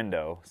irrigation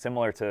window,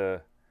 similar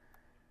to...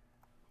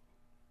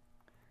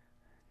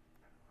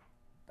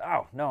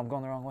 Oh, no, I'm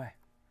going the wrong way.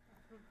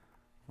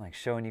 I'm like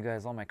showing you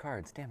guys all my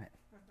cards, damn it.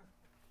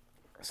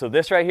 So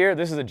this right here,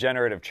 this is a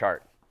generative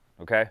chart,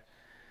 okay?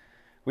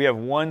 We have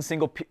one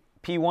single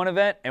P1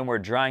 event and we're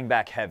drying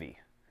back heavy,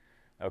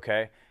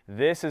 okay?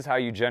 This is how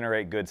you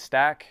generate good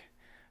stack.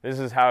 This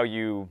is how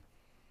you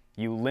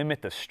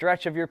limit the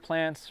stretch of your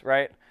plants,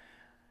 right?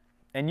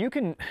 And you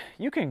can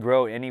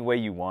grow any way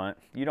you want.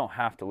 You don't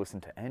have to listen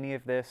to any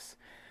of this,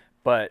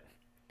 but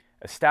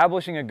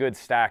establishing a good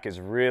stack is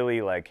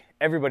really like,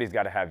 everybody's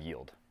got to have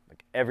yield.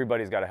 Like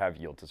everybody's got to have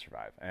yield to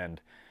survive.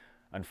 And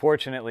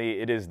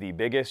unfortunately, it is the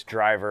biggest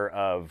driver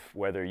of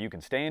whether you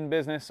can stay in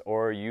business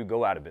or you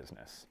go out of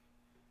business.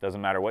 Doesn't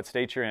matter what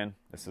state you're in,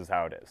 this is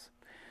how it is.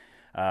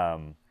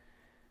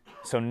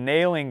 So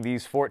nailing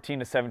these 14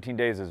 to 17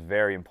 days is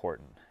very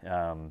important.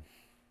 And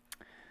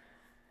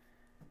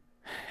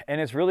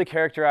it's really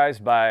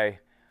characterized by,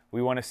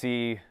 we want to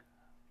see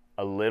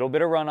a little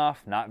bit of runoff,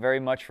 not very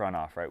much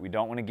runoff, right? We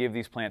don't want to give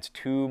these plants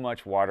too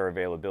much water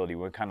availability.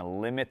 We kind of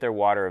limit their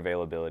water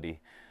availability.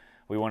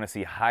 We want to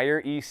see higher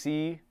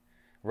EC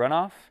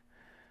runoff,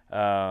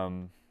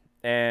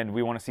 and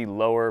we want to see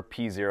lower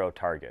P0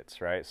 targets,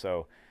 right?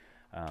 So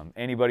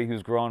anybody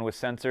who's growing with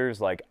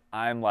sensors, like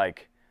I'm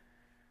like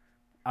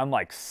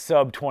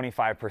sub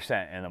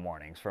 25% in the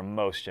mornings for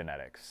most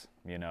genetics,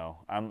 you know.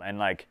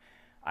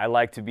 I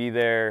like to be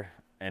there,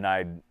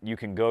 and you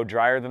can go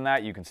drier than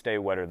that, you can stay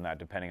wetter than that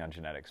depending on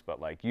genetics, but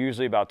like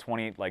usually about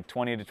 20 to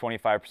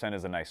 25%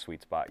 is a nice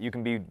sweet spot. You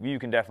can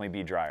definitely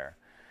be drier.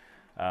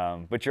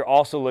 But you're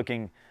also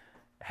looking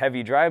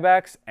heavy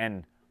drybacks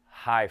and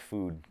high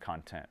food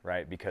content,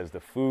 right? Because the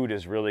food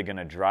is really going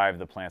to drive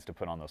the plants to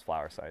put on those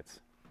flower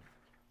sites.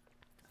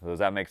 So does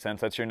that make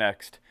sense? That's your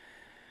next.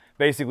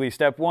 Basically,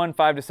 step 1,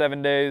 5 to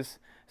 7 days.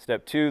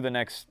 Step 2, the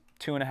next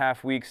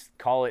 2.5 weeks.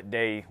 Call it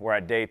we're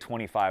at day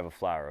 25 of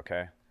flower,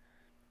 okay?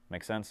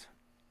 Make sense?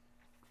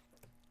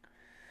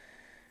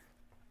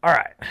 All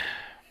right.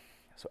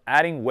 So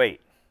adding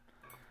weight.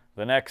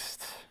 The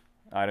next,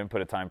 I didn't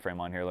put a time frame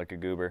on here like a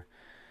goober.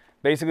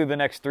 Basically, the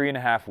next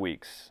 3.5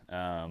 weeks.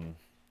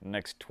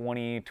 Next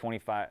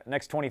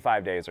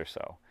 25 days or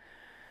so.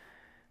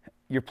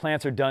 Your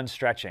plants are done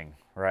stretching,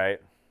 right?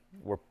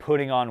 We're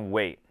putting on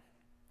weight.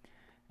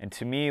 And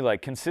to me,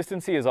 like,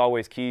 consistency is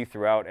always key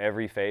throughout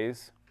every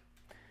phase,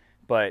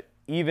 but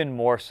even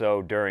more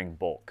so during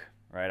bulk,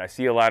 right? I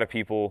see a lot of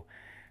people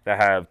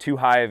that have too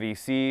high of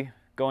EC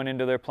going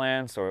into their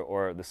plants,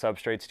 or the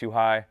substrate's too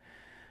high.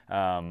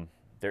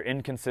 They're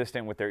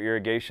inconsistent with their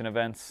irrigation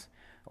events,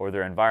 or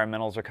their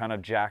environmentals are kind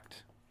of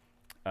jacked.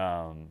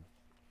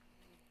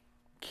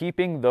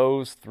 Keeping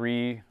those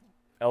 3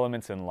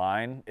 elements in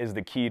line is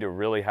the key to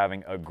really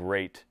having a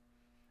great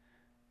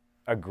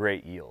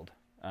yield.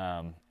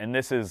 And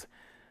this is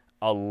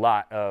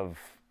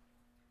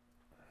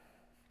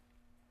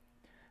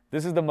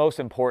this is the most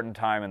important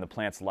time in the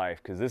plant's life,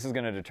 because this is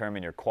going to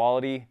determine your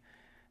quality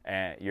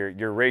and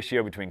your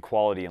ratio between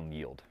quality and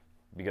yield.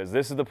 Because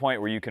this is the point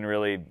where you can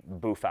really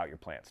boof out your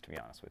plants, to be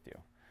honest with you.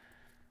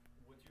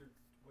 What's your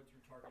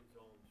target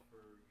zones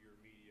for your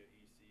media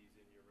ECs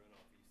and your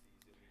runoff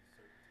ECs in these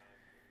certain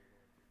times that you're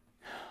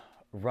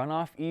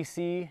going through?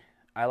 Runoff EC,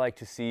 I like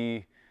to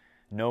see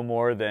no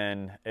more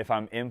than, if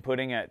I'm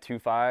inputting at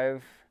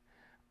 2.5,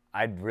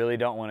 I really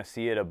don't want to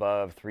see it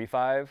above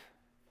 3.5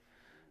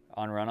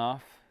 on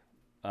runoff.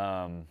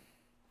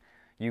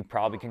 You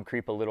probably can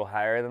creep a little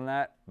higher than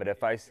that, but if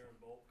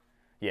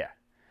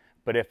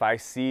but if I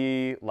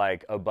see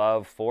like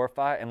above 4 or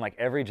 5, and like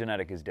every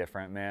genetic is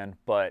different, man,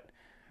 but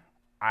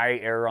I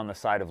err on the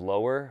side of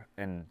lower,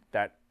 and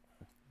that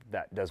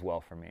does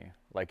well for me.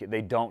 Like,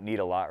 they don't need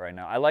a lot right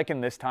now. I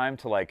liken this time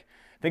to, like,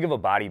 think of a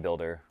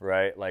bodybuilder,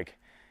 right? Like,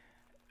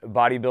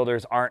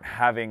 bodybuilders aren't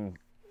having,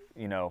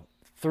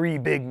 3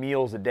 big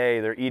meals a day.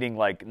 They're eating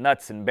like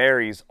nuts and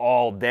berries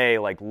all day,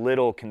 like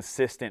little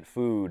consistent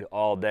food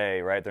all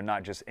day, right? They're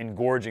not just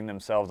engorging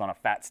themselves on a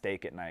fat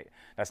steak at night.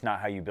 That's not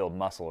how you build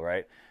muscle,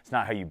 right? It's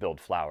not how you build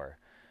flower.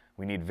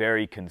 We need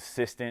very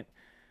consistent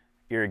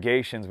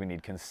irrigations. We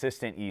need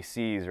consistent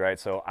ECs, right?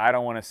 So I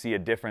don't want to see a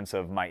difference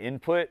of my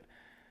input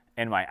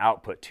and my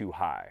output too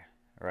high,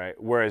 right?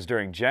 Whereas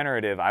during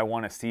generative, I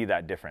want to see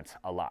that difference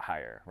a lot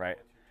higher, right?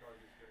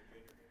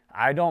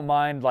 I don't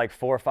mind like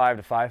 4.5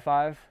 to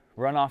 5.5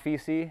 runoff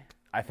EC.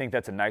 I think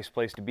that's a nice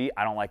place to be.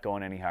 I don't like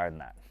going any higher than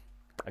that.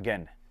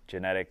 Again,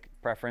 genetic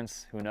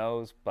preference, who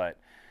knows? But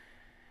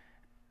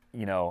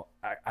I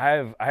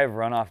have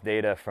runoff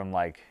data from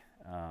like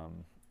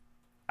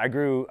I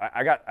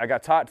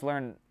got taught to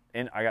learn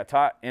I got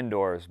taught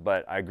indoors,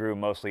 but I grew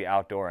mostly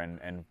outdoor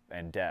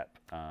and dep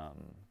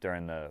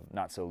during the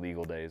not so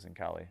legal days in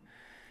Cali.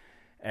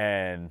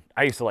 And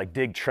I used to like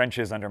dig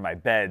trenches under my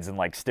beds and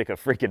like stick a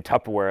freaking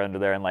Tupperware under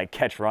there and like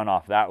catch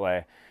runoff that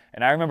way.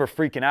 And I remember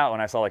freaking out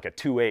when I saw like a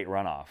 2.8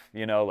 runoff.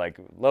 You know, like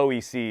low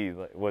EC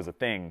was a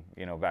thing,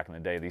 you know, back in the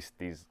day. These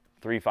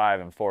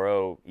 3.5 and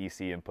 4.0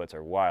 EC inputs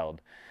are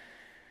wild.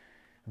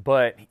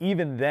 But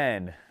even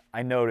then,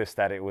 I noticed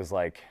that it was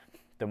like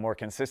the more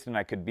consistent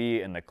I could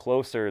be and the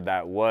closer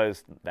that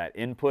was, that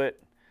input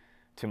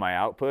to my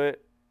output,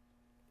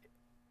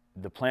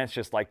 the plants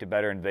just liked it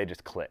better and they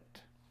just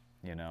clicked,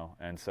 you know?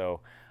 And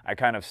so I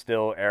kind of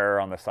still err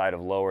on the side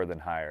of lower than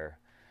higher.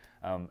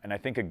 And I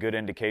think a good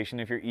indication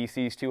if your EC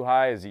is too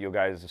high is you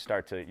guys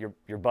start to,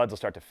 your buds will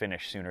start to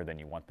finish sooner than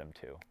you want them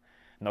to.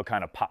 And they'll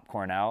kind of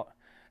popcorn out.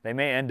 They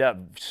may end up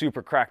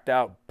super cracked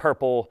out,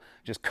 purple,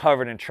 just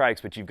covered in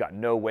trikes, but you've got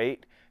no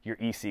weight. Your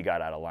EC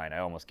got out of line. I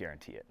almost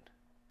guarantee it.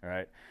 All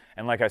right.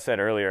 And like I said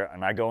earlier,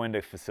 when I go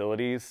into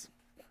facilities,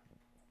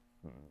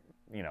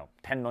 you know,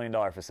 $10 million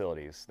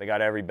facilities, they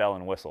got every bell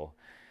and whistle.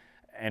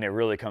 And it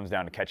really comes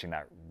down to catching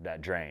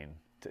that drain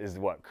is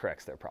what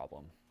corrects their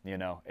problem. You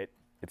know,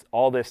 it's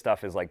all this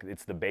stuff is like,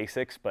 it's the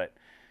basics, but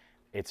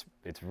it's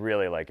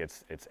really like,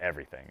 it's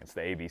everything. It's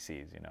the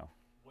ABCs, you know.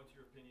 What's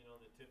your opinion on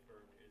the tip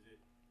burn? Is it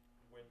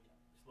when,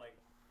 it's like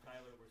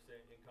Tyler was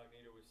saying,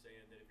 Incognito was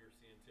saying that if you're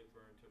seeing tip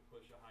burn to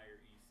push a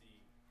higher EC,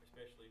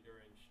 especially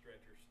during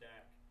stretch or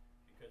stack,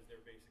 because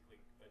they're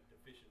basically a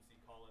deficiency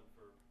calling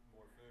for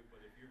more food.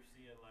 But if you're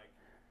seeing like,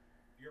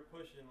 if you're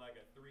pushing like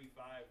a 3.5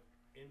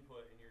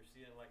 input and you're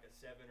seeing like a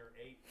 7 or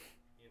 8,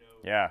 you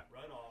know, Yeah.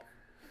 runoff,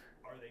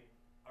 are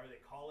they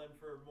calling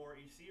for more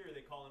EC or are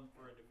they calling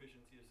for a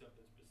deficiency of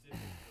something specific?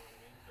 You know what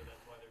I mean? So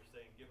that's why they're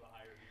saying give a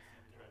higher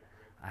EC to try to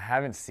correct it. I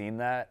haven't seen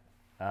that.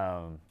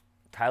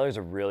 Tyler's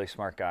a really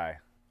smart guy.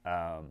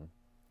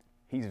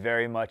 He's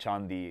very much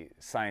on the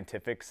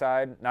scientific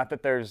side. Not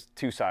that there's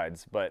two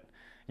sides, but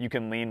you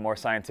can lean more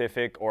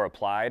scientific or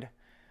applied.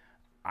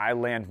 I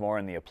land more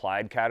in the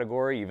applied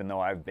category, even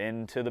though I've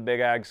been to the big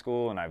ag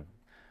school and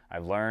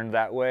I've learned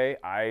that way.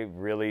 I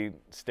really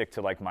stick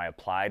to like my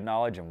applied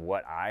knowledge and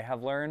what I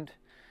have learned.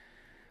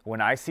 When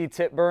I see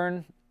tip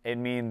burn, it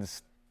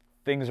means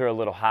things are a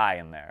little high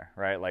in there,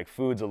 right? Like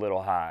food's a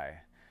little high.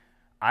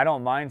 I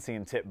don't mind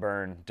seeing tip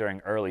burn during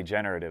early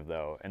generative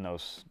though, in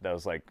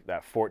those like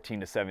that 14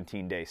 to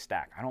 17 day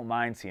stack. I don't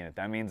mind seeing it.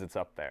 That means it's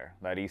up there.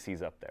 That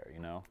EC's up there,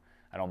 you know?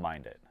 I don't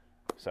mind it.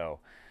 So,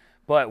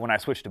 but when I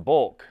switch to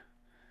bulk,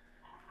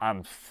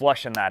 I'm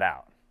flushing that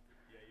out.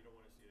 Yeah, you don't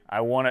want to see it.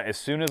 I want to, as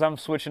soon as I'm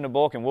switching to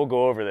bulk, and we'll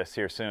go over this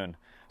here soon.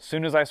 As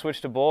soon as I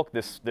switch to bulk,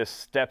 this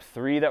step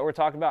 3 that we're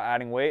talking about,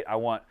 adding weight,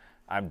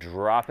 I'm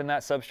dropping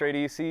that substrate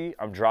EC,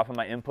 I'm dropping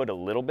my input a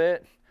little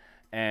bit,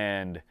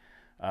 and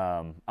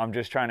I'm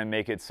just trying to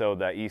make it so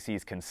that EC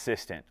is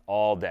consistent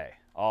all day,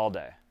 all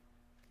day.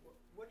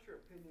 What's your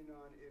opinion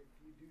on if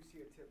you do see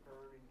a tip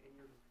burn and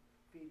you're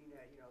feeding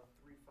at,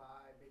 3.5,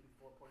 maybe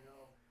 4.0,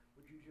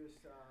 would you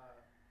just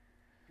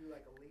do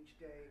like a leach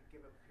day,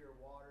 give it pure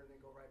water, and then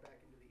go right back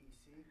into the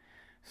EC?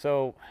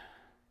 So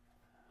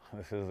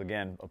this is,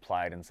 again,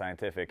 applied and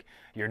scientific.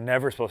 You're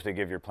never supposed to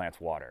give your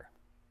plants water,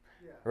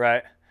 Yeah.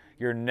 right?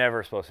 You're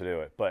never supposed to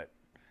do it, but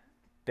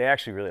they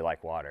actually really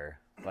like water.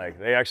 Like,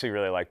 they actually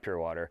really like pure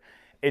water.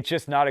 It's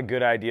just not a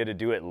good idea to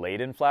do it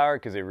late in flower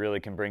because it really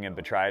can bring in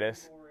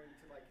botrytis. More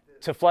into like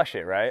the, To flush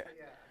it, right?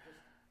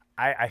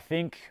 Yeah, I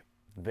think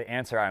the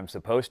answer I'm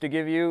supposed to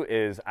give you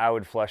is I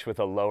would flush with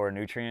a lower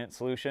nutrient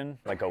solution,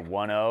 like a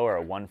 1.0 or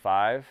a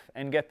 1.5,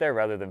 and get there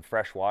rather than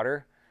fresh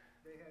water.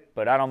 they had,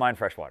 But I don't mind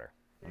fresh water,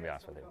 they I'll be had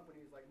honest some with you.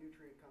 companies, like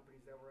nutrient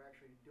companies, that were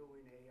actually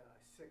doing a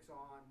 6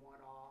 on,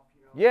 1 off,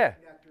 Yeah.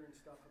 nectar and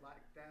stuff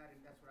like that,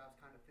 and that's what I was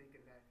kind of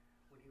thinking that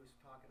when he was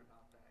talking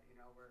about that,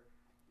 where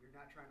you're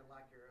not trying to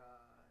lock your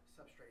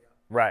substrate up.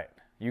 Right.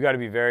 You got to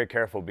be very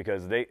careful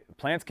because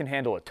plants can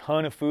handle a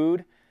ton of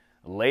food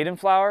late in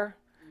flower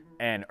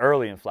and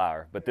early in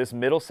flower. But this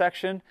middle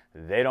section,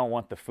 they don't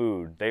want the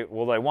food. They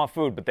want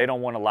food, but they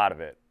don't want a lot of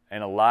it.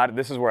 And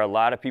this is where a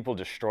lot of people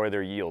destroy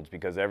their yields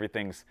because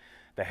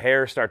the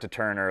hairs start to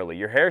turn early.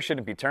 Your hair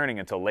shouldn't be turning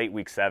until late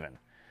week 7.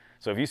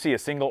 So if you see a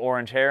single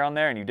orange hair on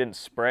there and you didn't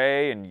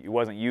spray and it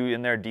wasn't you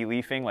in there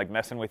de-leafing, like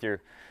messing with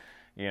your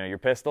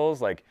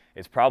pistils, like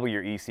it's probably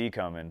your EC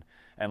coming.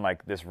 And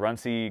like this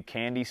runcy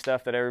candy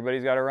stuff that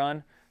everybody's got to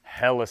run,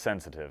 hella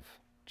sensitive,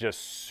 just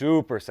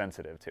super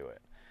sensitive to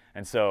it.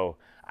 And so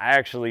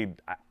I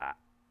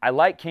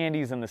like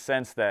candies in the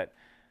sense that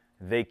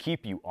they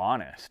keep you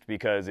honest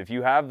because if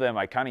you have them,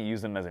 I kind of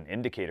use them as an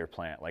indicator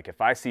plant. Like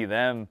if I see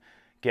them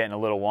getting a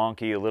little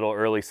wonky, a little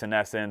early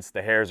senescence,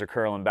 the hairs are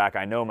curling back,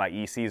 I know my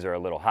ECs are a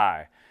little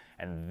high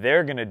and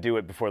they're going to do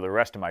it before the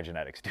rest of my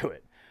genetics do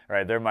it.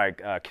 Right? They're my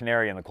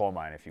canary in the coal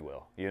mine, if you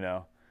will,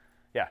 Yeah.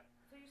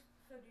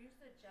 So do you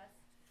suggest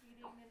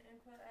feeding an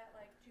input at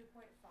like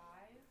 2.5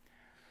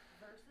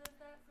 versus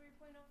that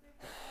 3.0,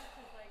 3.5?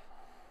 Because like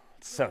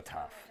It's so there's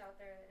tough. much out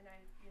there, and I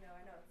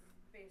know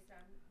it's based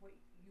on what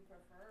you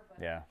prefer,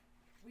 but Yeah.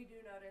 we do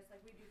notice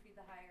like we do feed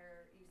the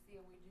higher EC,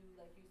 and we do,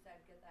 like you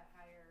said, get that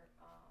higher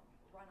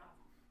runoff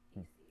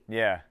EC.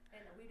 Yeah.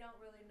 And we don't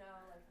really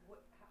know like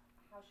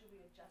how should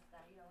we adjust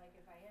that? Like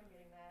if I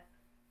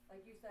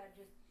said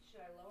just,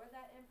 should I lower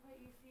that input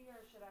EC,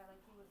 or should I,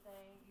 like he was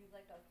saying, use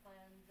like a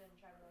cleanse and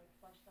try to like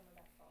flush some of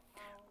that salt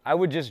out? I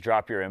would just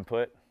drop your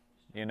input,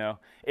 you know.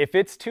 If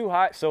it's too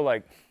high, so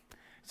like,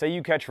 say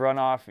you catch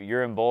runoff,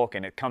 you're in bulk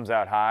and it comes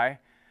out high,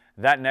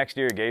 that next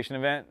irrigation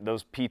event,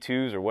 those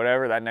P2s or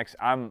whatever, that next,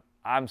 I'm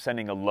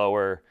sending a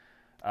lower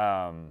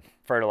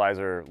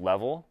fertilizer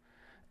level,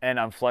 and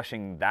I'm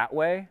flushing that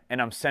way,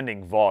 and I'm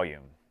sending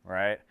volume,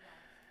 right?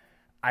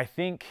 I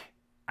think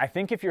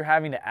if you're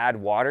having to add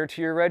water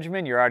to your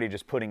regimen, you're already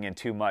just putting in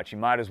too much. You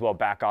might as well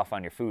back off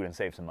on your food and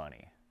save some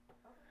money.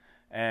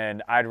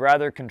 And I'd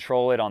rather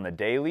control it on the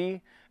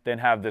daily than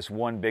have this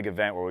one big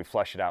event where we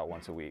flush it out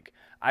once a week.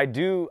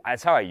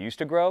 That's how I used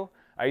to grow.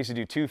 I used to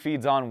do 2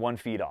 feeds on, 1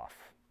 feed off,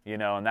 you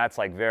know, and that's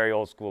like very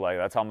old school. Like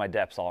that's how my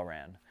deps all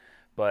ran.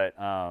 But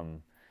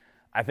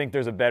I think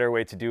there's a better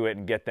way to do it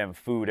and get them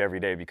food every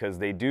day, because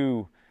they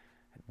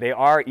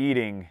are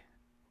eating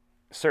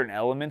certain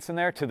elements in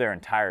there to their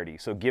entirety.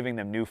 So giving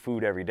them new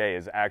food every day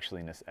is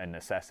actually a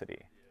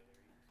necessity.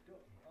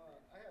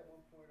 I had one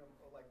point of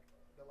like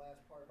the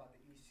last part about the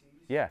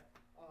ECs. Yeah.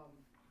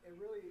 And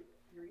really,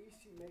 your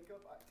EC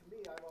makeup, to me,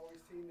 I've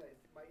always seen that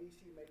my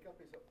EC makeup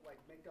is like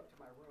make up to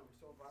my room.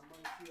 So if I'm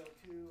running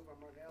CO2, if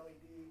I'm running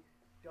LED,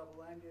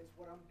 double-ended,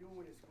 what I'm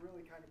doing is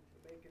really kind of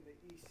making the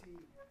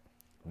EC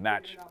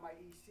Match. on my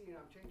EC, and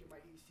I'm changing my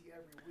EC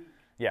every week.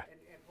 Yeah.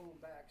 And pulling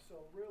back.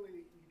 So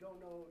really, you don't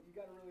know. You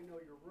got to really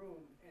know your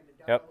room and the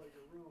Yep. dial of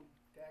your room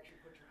to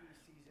actually put your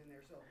ECs in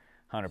there. So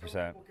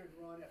 100%. some people could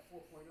run at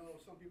 4.0.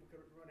 Some people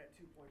could run at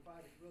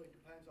 2.5. It really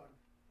depends on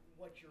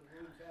what your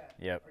room's at.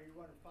 Yep. Are you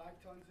running 5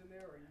 tons in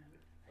there, or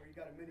you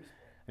got a mini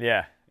split?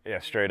 Yeah.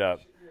 Yeah. Straight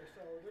up. Yeah.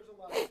 So there's a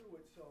lot to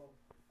it. So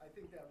I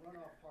think that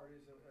runoff part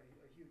is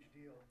a huge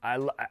deal.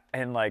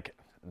 And like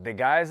the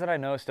guys that I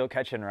know still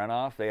catching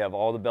runoff, they have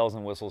all the bells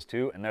and whistles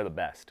too, and they're the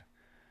best.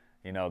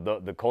 You know,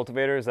 the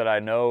cultivators that I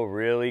know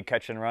really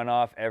catching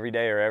runoff every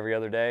day or every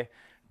other day,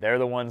 they're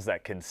the ones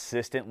that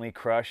consistently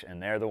crush, and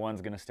they're the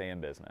ones going to stay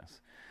in business.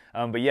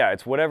 But yeah,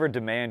 it's whatever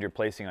demand you're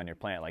placing on your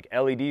plant. Like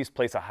LEDs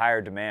place a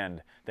higher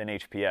demand than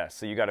HPS,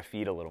 so you got to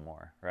feed a little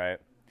more, right?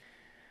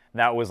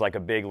 That was like a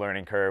big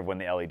learning curve when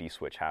the LED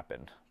switch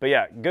happened. But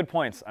yeah, good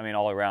points. I mean,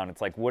 all around,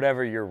 it's like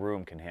whatever your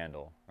room can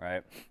handle,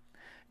 right?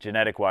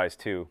 Genetic-wise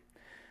too.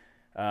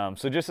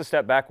 So just to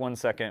step back 1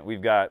 second,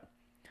 we've got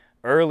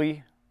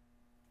early.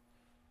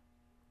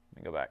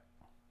 Let me go back.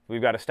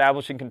 We've got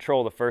establishing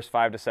control the first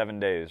 5 to 7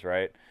 days,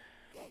 right?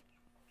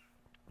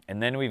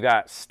 And then we've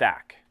got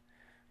stack.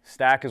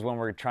 Stack is when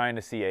we're trying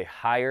to see a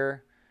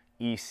higher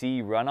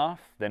EC runoff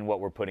than what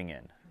we're putting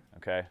in,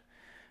 okay?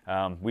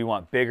 We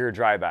want bigger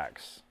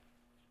drybacks.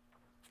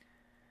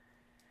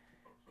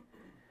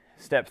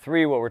 Step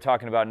 3, what we're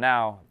talking about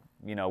now,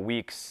 you know,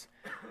 weeks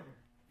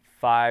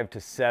 5 to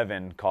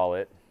 7, call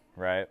it,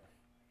 right?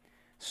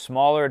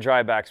 Smaller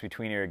drybacks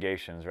between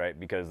irrigations, right?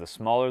 Because the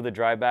smaller the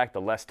dryback,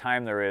 the less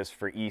time there is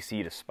for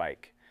EC to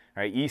spike,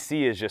 right? EC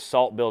is just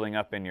salt building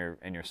up in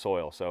your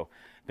soil. So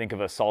think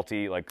of a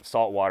salty, like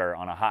salt water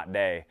on a hot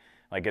day.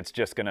 Like it's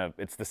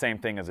the same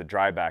thing as a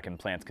dryback, and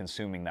plants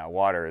consuming that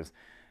water.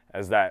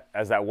 As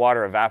that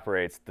water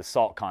evaporates, the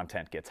salt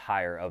content gets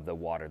higher of the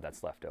water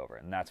that's left over.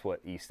 And that's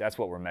what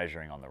we're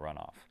measuring on the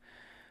runoff.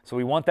 So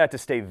we want that to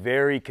stay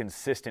very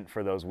consistent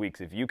for those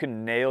weeks. If you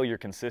can nail your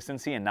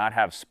consistency and not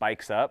have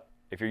spikes up,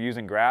 if you're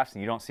using graphs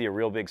and you don't see a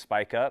real big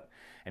spike up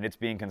and it's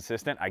being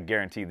consistent, I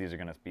guarantee these are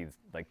going to be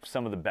like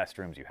some of the best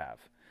rooms you have.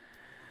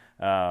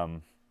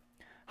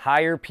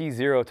 Higher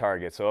P0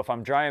 targets. So if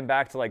I'm drying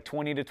back to like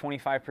 20 to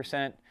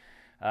 25%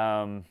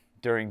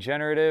 during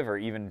generative, or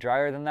even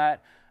drier than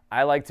that,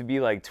 I like to be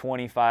like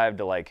 25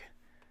 to like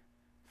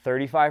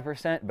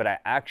 35%, but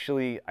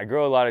I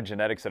grow a lot of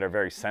genetics that are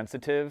very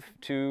sensitive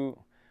to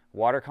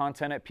water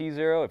content at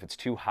P0. If it's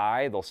too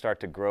high, they'll start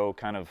to grow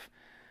kind of,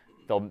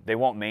 they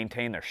won't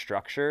maintain their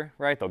structure,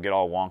 right? They'll get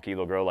all wonky.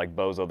 They'll grow like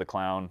Bozo the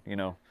Clown, you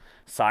know,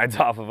 sides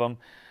off of them.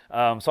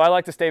 So I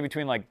like to stay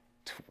between like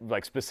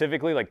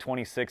specifically like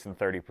 26 and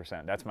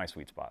 30%. That's my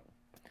sweet spot.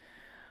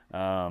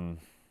 And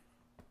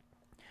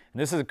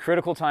this is a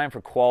critical time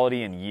for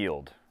quality and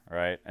yield,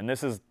 right? And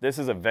this is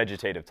a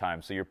vegetative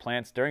time. So your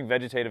plants, during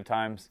vegetative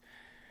times,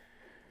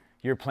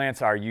 your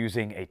plants are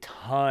using a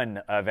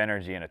ton of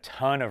energy and a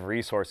ton of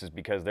resources,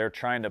 because they're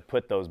trying to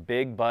put those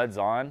big buds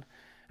on,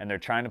 and they're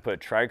trying to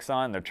put trikes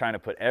on, they're trying to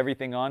put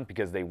everything on,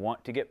 because they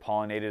want to get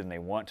pollinated and they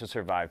want to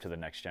survive to the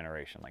next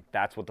generation. Like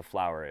that's what the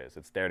flower is.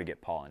 It's there to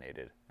get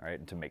pollinated, right?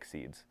 And to make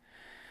seeds.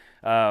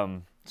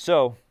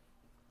 So,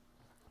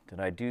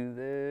 did I do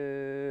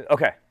this?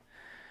 Okay.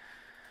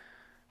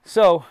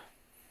 So,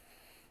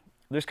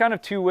 there's kind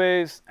of 2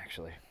 ways,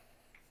 actually.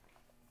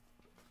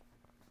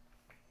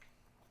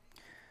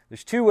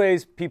 There's 2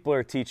 ways people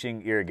are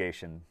teaching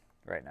irrigation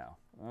right now.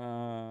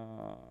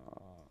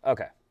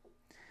 Okay.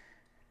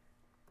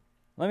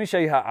 Let me show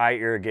you how I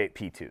irrigate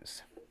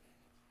P2s.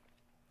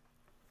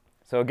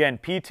 So again,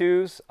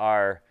 P2s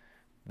are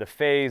the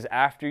phase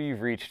after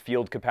you've reached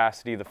field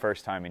capacity the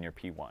first time in your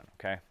P1,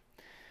 okay?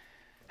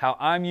 How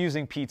I'm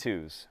using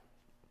P2s.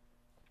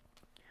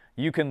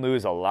 you can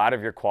lose a lot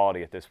of your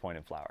quality at this point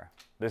in flower.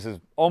 This is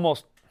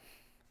almost,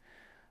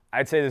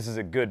 I'd say this is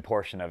a good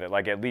portion of it,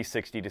 like at least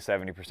 60 to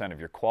 70% of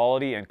your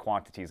quality and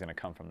quantity is going to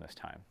come from this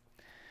time.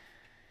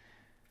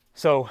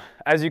 So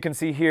as you can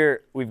see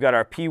here, we've got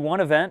our P1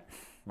 event,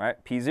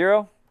 right?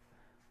 P0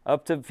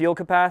 up to field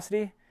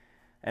capacity.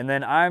 And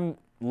then I'm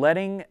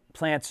letting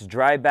plants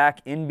dry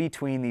back in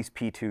between these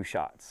P2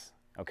 shots,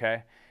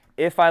 okay?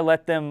 If I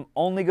let them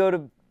only do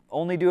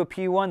a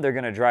P1, they're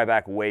going to dry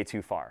back way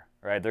too far,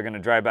 right? They're going to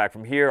dry back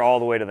from here all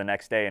the way to the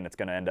next day, and it's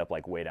going to end up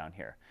like way down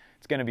here.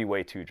 It's going to be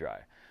way too dry.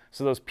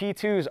 So those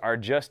P2s are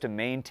just to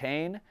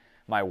maintain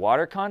my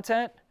water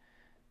content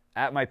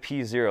at my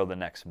P0 the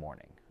next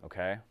morning,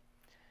 okay?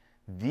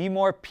 The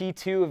more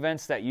P2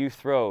 events that you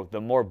throw,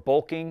 the more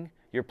bulking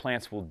your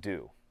plants will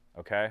do,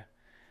 okay?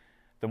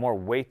 The more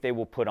weight they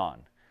will put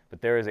on.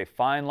 But there is a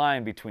fine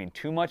line between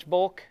too much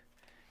bulk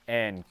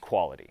and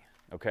quality,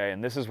 okay?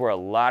 And this is where a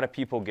lot of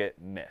people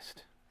get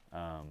missed.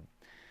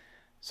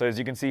 So as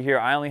you can see here,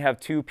 I only have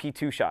 2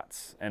 P2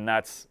 shots, and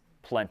that's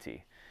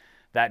plenty.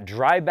 That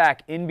dry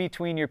back in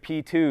between your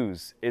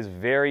P2s is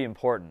very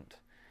important.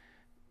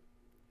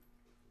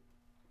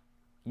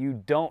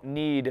 You don't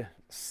need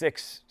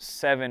 6,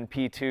 7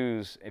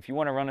 P2s. If you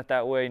want to run it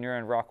that way and you're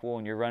in rock wool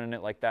and you're running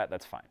it like that,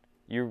 that's fine.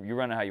 You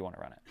run it how you want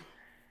to run it.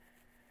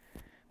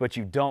 But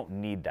you don't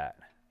need that.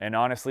 And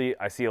honestly,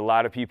 I see a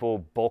lot of people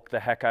bulk the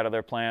heck out of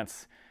their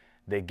plants.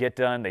 They get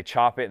done, they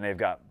chop it, and they've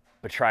got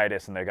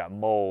botrytis and they've got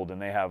mold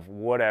and they have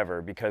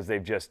whatever because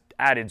they've just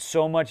added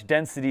so much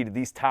density to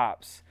these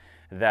tops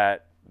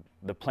that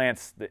the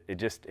plants, it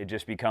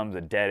just becomes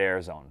a dead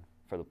air zone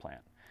for the plant.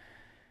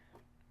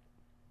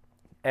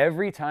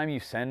 Every time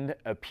you send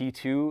a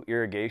P2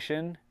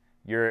 irrigation,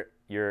 you're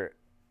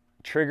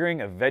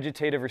triggering a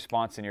vegetative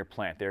response in your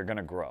plant. They're going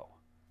to grow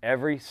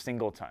every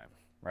single time,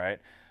 right?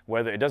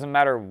 Whether it doesn't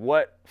matter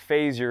what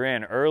phase you're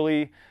in,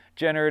 early,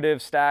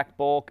 generative, stack,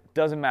 bulk,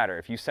 doesn't matter.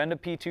 If you send a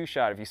P2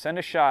 shot, if you send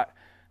a shot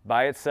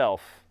by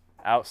itself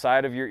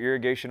outside of your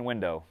irrigation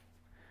window,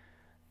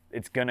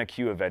 it's going to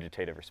cue a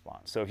vegetative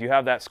response. So if you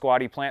have that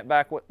squatty plant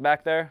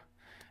back there,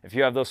 if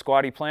you have those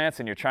squatty plants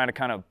and you're trying to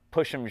kind of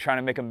push them, you're trying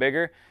to make them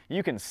bigger,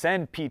 you can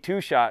send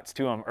P2 shots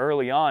to them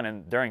early on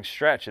and during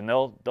stretch, and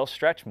they'll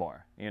stretch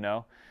more, you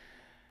know.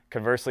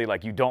 Conversely,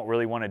 like you don't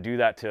really want to do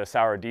that to a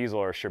sour diesel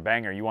or a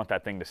shebanger. You want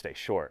that thing to stay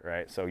short,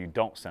 right? So you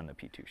don't send the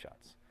P2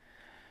 shots.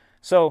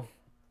 So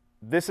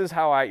this is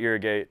how I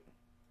irrigate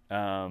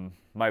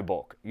my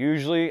bulk.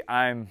 Usually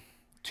I'm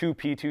 2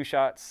 P2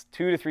 shots,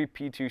 2 to 3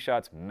 P2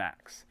 shots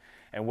max.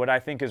 And what I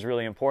think is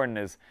really important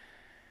is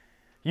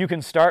you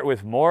can start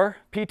with more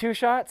P2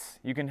 shots.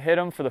 You can hit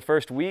them for the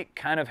first week,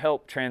 kind of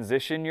help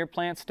transition your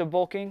plants to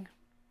bulking.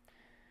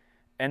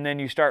 And then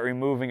you start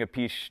removing a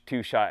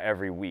P2 shot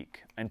every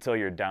week until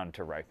you're down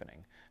to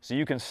ripening. So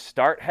you can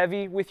start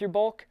heavy with your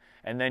bulk,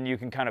 and then you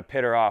can kind of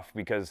pitter off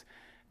because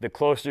the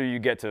closer you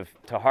get to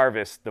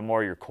harvest, the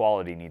more your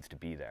quality needs to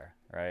be there,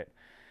 right?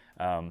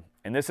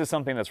 And this is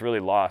something that's really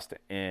lost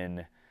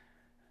in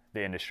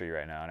the industry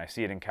right now. And I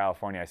see it in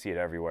California, I see it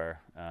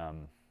everywhere.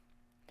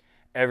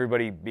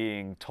 Everybody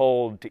being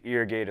told to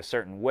irrigate a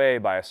certain way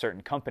by a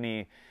certain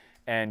company.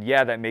 And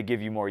yeah, that may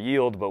give you more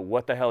yield, but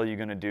what the hell are you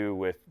going to do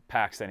with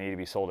packs that need to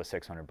be sold at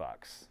 $600?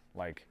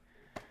 Like,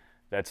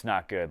 that's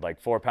not good. Like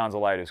 4 pounds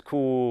of light is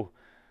cool,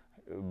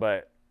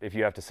 but if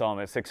you have to sell them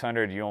at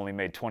 $600, you only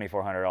made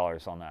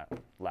 $2,400 on that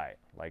light.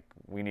 Like,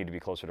 we need to be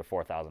closer to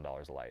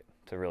 $4,000 a light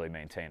to really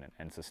maintain it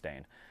and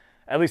sustain.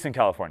 At least in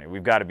California,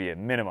 we've got to be at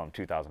minimum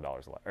 $2,000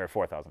 light or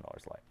 $4,000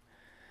 light.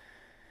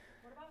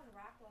 What about in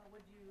Rockwell?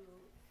 Would you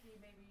see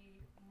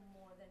maybe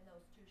more than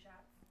those 2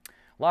 shots?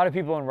 A lot of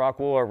people in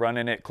Rockwool are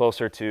running it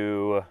closer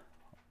to,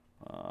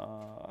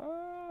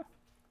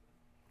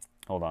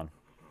 hold on,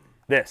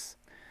 this.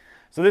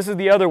 So this is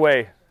the other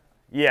way.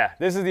 Yeah,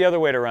 this is the other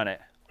way to run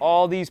it.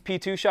 All these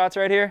P2 shots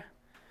right here,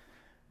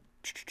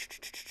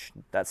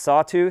 that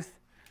sawtooth,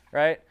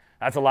 right?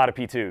 That's a lot of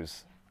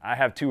P2s. I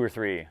have 2 or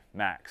 3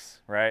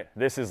 max, right?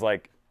 This is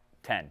like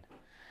 10.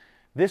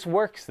 This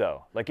works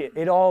though. Like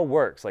it all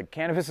works. Like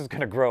cannabis is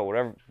gonna grow,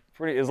 whatever,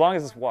 as long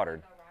as it's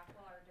watered.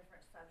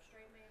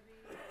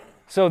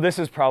 So this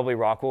is probably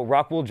Rockwool.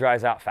 Rockwool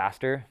dries out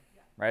faster,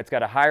 right? It's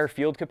got a higher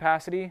field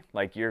capacity.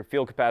 Like your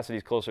field capacity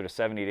is closer to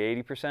 70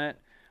 to 80%,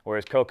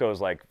 whereas cocoa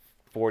is like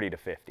 40 to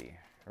 50,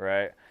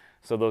 right?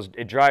 So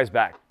it dries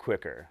back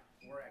quicker.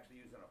 We're actually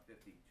using a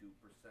 52%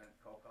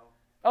 cocoa.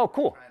 Oh,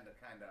 cool. Trying to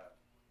kind of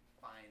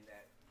find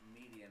that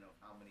median of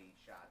how many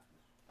shots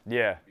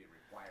Yeah. would be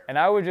required. And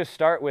I would just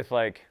start with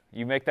like,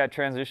 you make that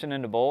transition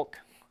into bulk.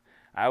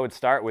 I would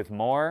start with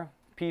more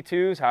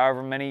P2s,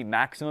 however many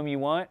maximum you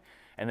want,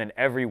 and then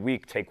every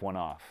week take one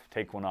off.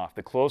 Take one off.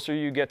 The closer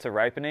you get to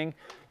ripening,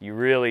 you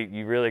really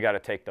got to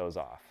take those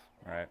off,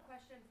 right?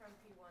 Question from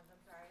P1s,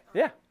 I'm sorry.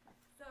 Yeah.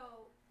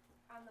 So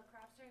on the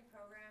crop steering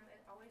program, it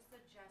always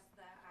suggests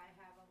that I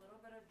have a little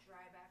bit of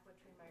dry back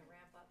between my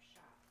ramp up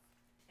shots.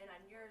 And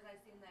on yours,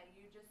 I've seen that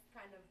you just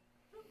kind of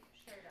whoop,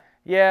 straight up.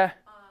 Yeah.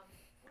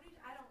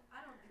 I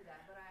don't do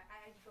that, but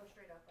I go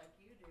straight up like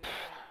you do.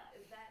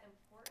 Is that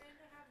important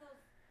to have those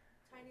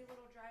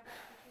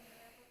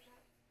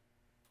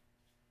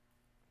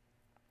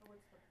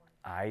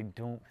I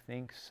don't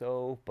think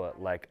so,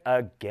 but like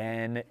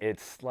again,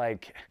 it's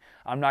like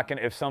I'm not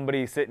gonna. If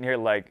somebody's sitting here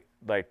like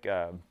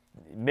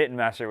Mitten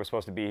Master was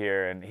supposed to be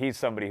here, and he's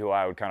somebody who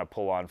I would kind of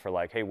pull on for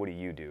like, hey, what do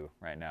you do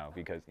right now?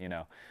 Because you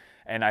know,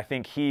 and I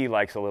think he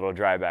likes a little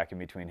dry back in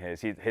between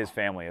his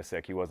family is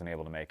sick. He wasn't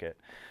able to make it,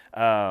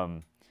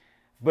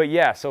 but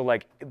yeah, so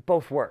like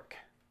both work.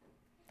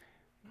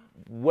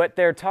 What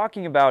they're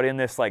talking about in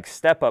this like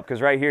step up,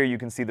 because right here you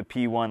can see the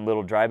P1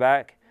 little dry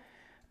back,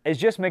 is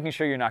just making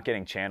sure you're not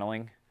getting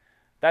channeling.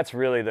 That's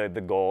really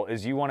the goal,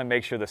 is you want to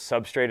make sure the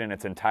substrate in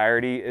its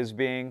entirety is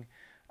being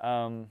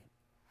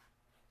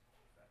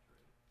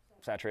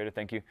saturated,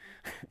 thank you.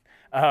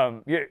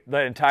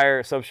 The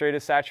entire substrate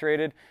is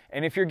saturated.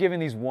 And if you're giving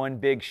these one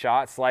big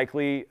shots,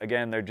 likely,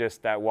 again, they're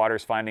just that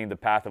water's finding the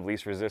path of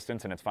least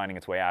resistance and it's finding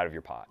its way out of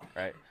your pot,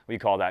 right? We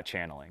call that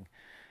channeling.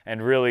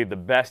 And really, the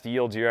best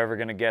yields you're ever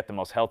going to get, the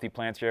most healthy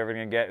plants you're ever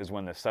going to get, is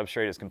when the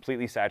substrate is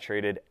completely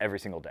saturated every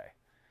single day.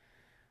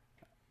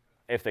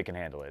 If they can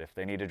handle it. If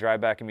they need to dry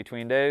back in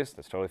between days,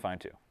 that's totally fine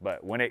too.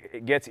 But when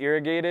it gets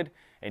irrigated,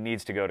 it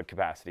needs to go to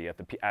capacity at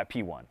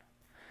P1.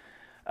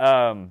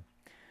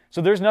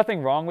 So there's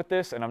nothing wrong with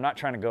this, and I'm not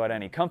trying to go at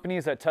any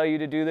companies that tell you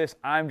to do this.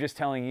 I'm just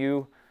telling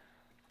you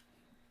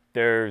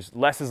there's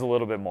less is a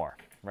little bit more,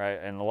 right?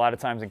 And a lot of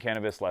times in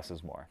cannabis, less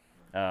is more.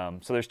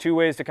 So there's two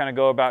ways to kind of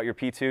go about your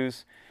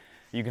P2s.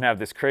 You can have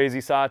this crazy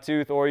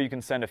sawtooth, or you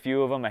can send a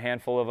few of them, a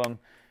handful of them,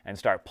 and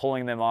start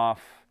pulling them off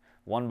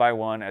one by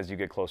one as you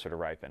get closer to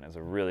ripen. Is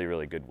a really,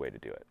 really good way to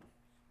do it.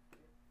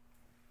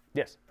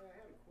 Yes? I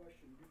had a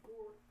question.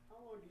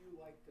 How long do you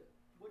like to,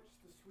 what's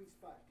the sweet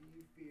spot do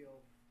you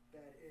feel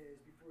that is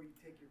before you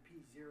take your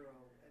P0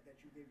 that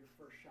you gave your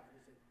first shot?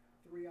 Is it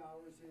 3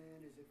 hours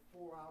in? Is it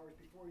 4 hours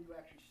before you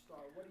actually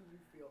start? What do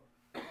you feel?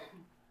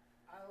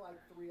 I like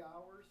 3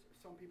 hours.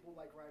 Some people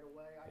like right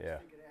away. I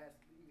just think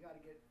you got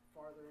to get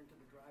farther into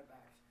the dry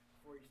backs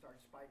before you start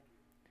spiking,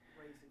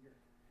 raising your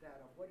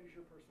data. What is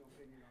your personal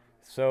opinion on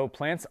that? So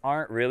plants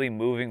aren't really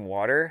moving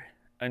water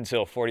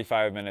until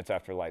 45 minutes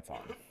after lights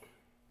on.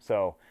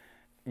 So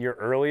your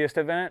earliest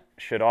event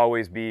should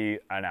always be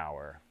an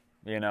hour,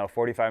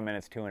 45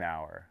 minutes to an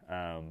hour.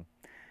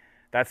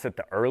 That's at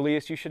the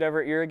earliest you should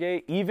ever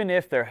irrigate, even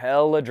if they're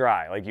hella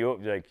dry.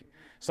 Like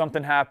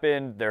something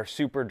happened, they're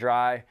super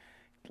dry.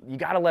 You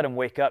got to let them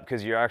wake up,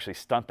 because you actually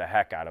stunt the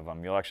heck out of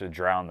them. You'll actually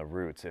drown the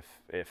roots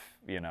if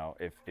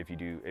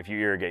you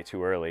irrigate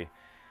too early.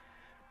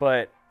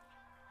 But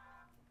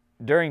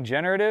during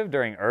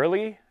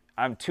early,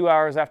 I'm 2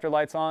 hours after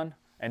lights on,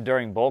 and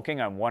during bulking,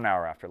 I'm 1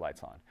 hour after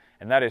lights on.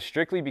 And that is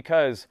strictly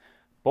because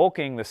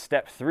bulking, the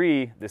step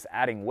 3, this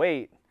adding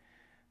weight,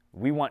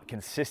 we want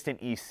consistent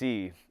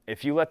EC.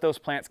 If you let those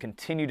plants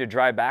continue to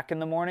dry back in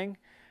the morning,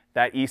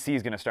 that EC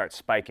is going to start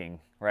spiking,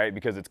 right?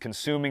 Because it's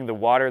consuming the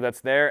water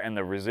that's there, and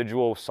the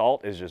residual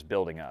salt is just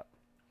building up.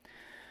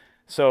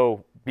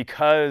 So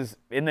because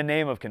in the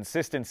name of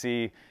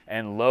consistency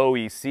and low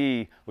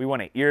EC, we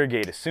want to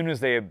irrigate as soon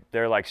as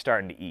they're like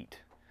starting to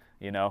eat,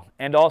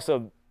 And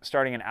also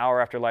starting an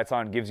hour after lights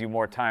on gives you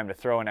more time to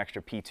throw an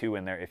extra P2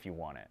 in there if you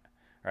want it,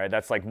 right?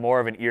 That's like more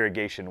of an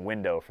irrigation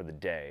window for the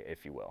day,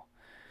 if you will.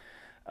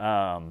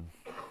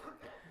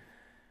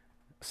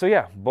 So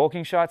yeah,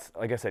 bulking shots,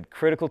 like I said,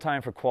 critical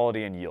time for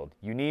quality and yield.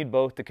 You need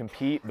both to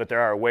compete, but there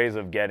are ways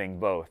of getting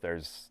both.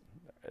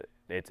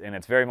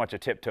 It's very much a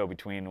tiptoe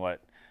between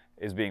what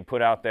is being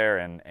put out there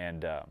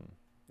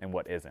and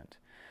what isn't.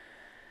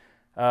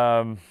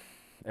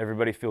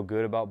 Everybody feel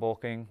good about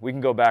bulking? We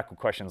can go back with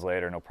questions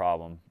later, no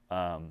problem.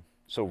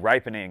 So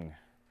ripening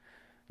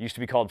used to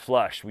be called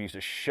flush. We used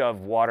to shove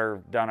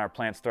water down our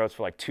plants' throats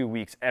for like 2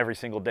 weeks every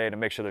single day to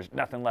make sure there's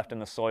nothing left in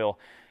the soil,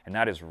 and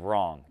that is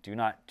wrong. Do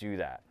not do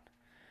that.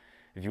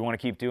 If you want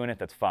to keep doing it,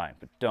 that's fine,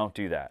 but don't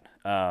do that.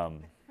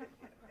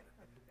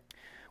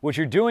 What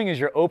you're doing is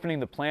you're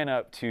opening the plant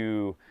up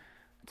to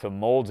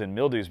molds and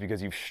mildews,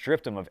 because you've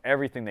stripped them of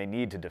everything they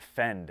need to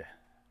defend,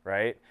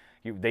 right?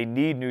 They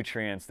need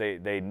nutrients.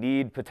 They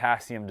need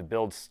potassium to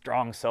build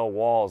strong cell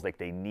walls. Like,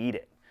 they need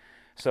it.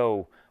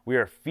 So we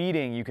are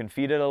feeding. You can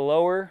feed it a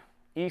lower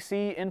EC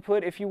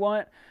input if you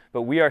want,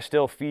 but we are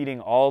still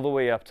feeding all the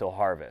way up till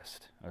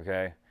harvest,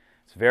 okay?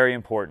 It's very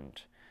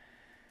important.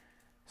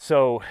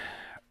 So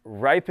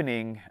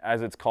ripening,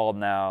 as it's called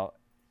now,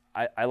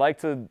 I like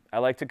to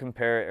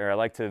compare it, or I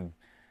like to,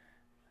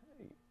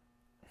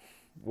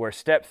 where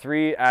step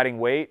 3, adding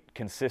weight,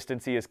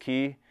 consistency is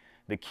key.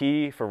 The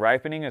key for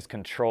ripening is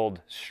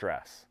controlled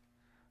stress,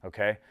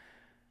 okay?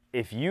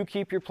 If you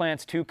keep your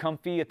plants too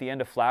comfy at the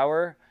end of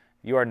flower,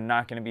 you are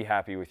not going to be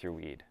happy with your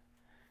weed.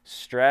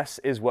 Stress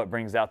is what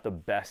brings out the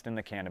best in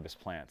the cannabis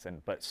plants,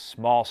 but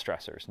small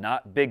stressors,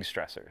 not big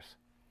stressors.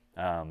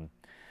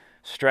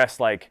 Stress,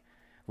 like,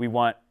 we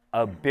want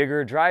a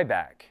bigger dry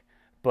back,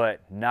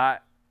 but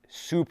not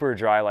super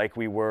dry like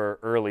we were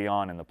early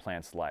on in the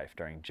plant's life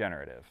during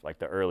generative, like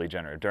the early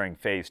generative, during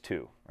phase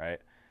 2, right?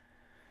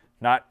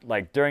 Not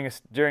like during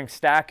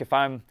stack, if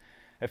I'm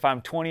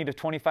 20 to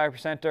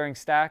 25% during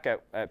stack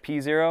at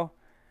P0,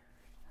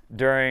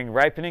 During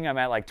ripening, I'm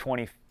at like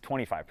 25%,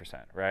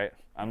 right?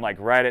 I'm like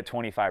right at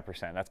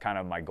 25%. That's kind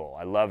of my goal.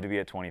 I love to be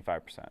at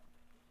 25%.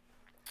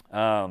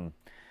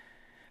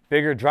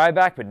 Bigger dry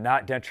back, but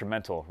not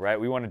detrimental, right?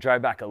 We want to dry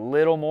back a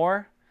little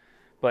more,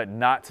 but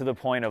not to the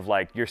point of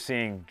like you're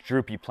seeing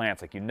droopy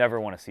plants. Like you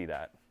never want to see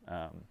that.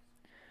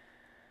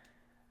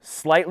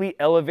 Slightly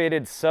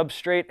elevated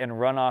substrate and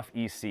runoff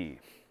EC.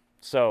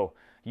 So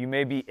you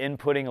may be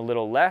inputting a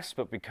little less,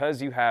 but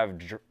because you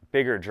have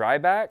bigger dry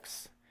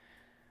backs,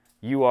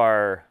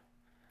 you're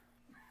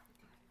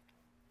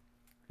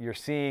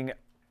seeing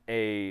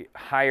a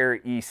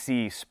higher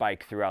EC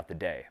spike throughout the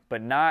day,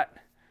 but not,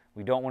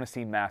 we don't want to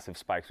see massive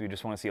spikes. We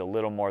just want to see a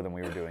little more than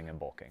we were doing in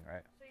bulking,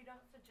 right? So you don't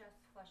suggest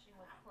flushing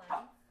with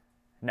cleanse?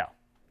 No.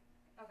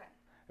 Okay.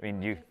 I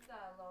mean, you, Just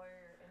lower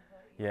your input.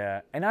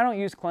 yeah, and I don't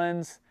use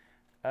cleanse.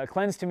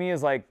 Cleanse to me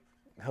is like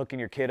hooking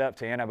your kid up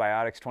to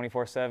antibiotics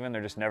 24/7.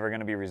 They're just never going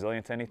to be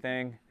resilient to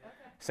anything. Okay.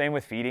 Same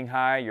with feeding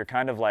high. You're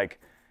kind of like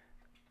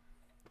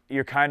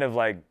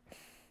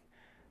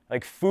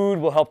food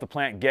will help the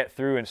plant get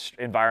through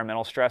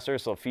environmental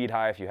stressors. So feed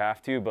high if you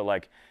have to, but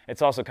like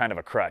it's also kind of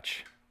a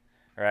crutch,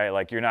 right?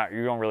 Like you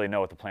don't really know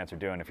what the plants are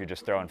doing if you're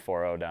just throwing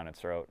 4-0 down its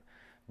throat.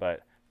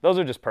 But those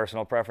are just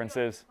personal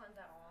preferences. Cleanse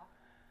at all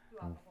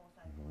throughout the whole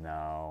cycle?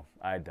 No,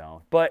 I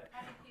don't. But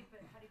How do you keep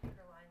your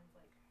lines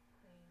like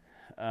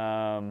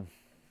clean?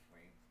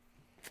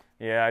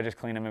 yeah, I just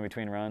clean them in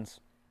between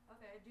runs.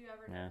 Okay. Do you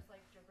ever Yeah. notice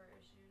like dripper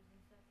issues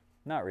and stuff?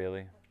 Not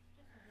really.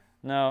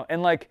 No,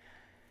 and like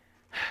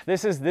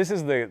this is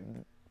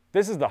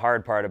the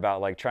hard part about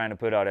like trying to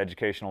put out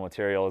educational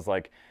material is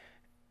like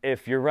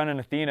if you're running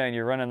Athena and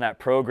you're running that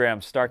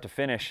program start to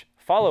finish,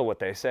 follow what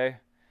they say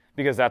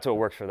because that's what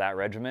works for that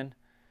regimen. Okay.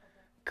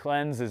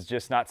 Cleanse is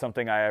just not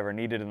something I ever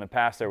needed in the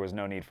past. There was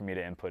no need for me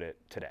to input it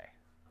today,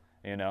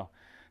 you know?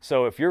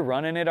 So if you're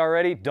running it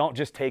already, don't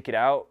just take it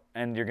out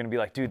and you're going to be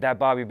like, dude, that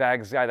Bobby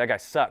Bags guy, that guy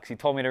sucks. He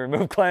told me to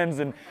remove cleanse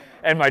and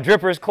my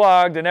dripper's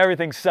clogged and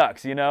everything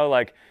sucks, you know?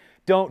 Like,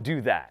 don't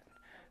do that.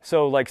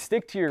 So like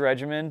stick to your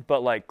regimen,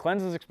 but like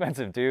cleanse is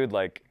expensive, dude.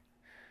 Like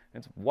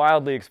it's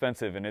wildly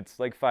expensive and it's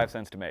like 5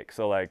 cents to make.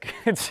 So like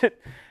it's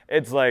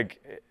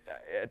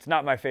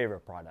not my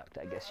favorite product,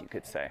 I guess you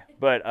could say.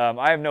 But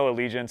I have no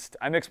allegiance.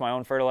 I mix my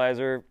own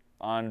fertilizer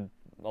on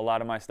a lot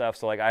of my stuff.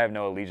 So like I have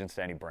no allegiance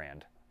to any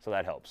brand. So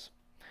that helps.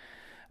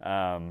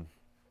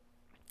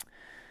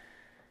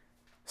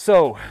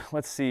 So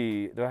let's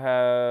see, do I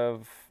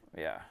have,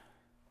 yeah.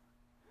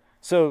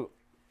 So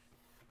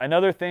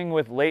another thing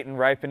with latent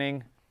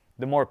ripening,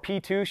 the more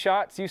P2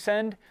 shots you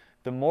send,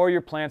 the more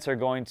your plants are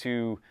going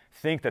to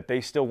think that they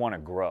still want to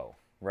grow,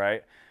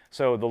 right?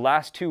 So the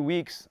last 2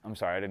 weeks, I'm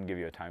sorry, I didn't give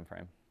you a time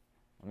frame.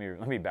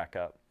 Let me back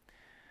up.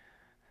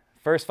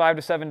 First 5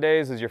 to 7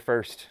 days is your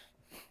first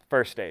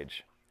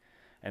stage.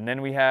 And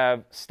then we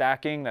have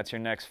stacking, that's your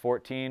next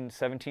 14,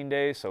 17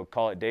 days, so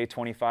call it day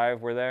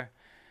 25, we're there.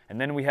 And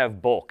then we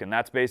have bulk, and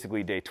that's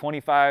basically day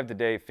 25 to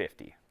day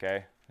 50,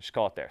 okay? Just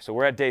call it there. So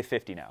we're at day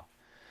 50 now.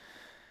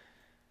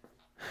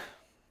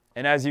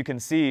 And as you can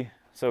see,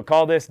 so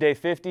call this day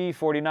 50,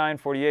 49,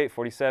 48,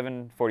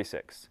 47,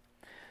 46.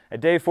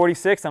 At day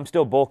 46, I'm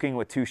still bulking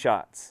with 2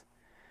 shots.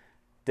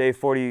 Day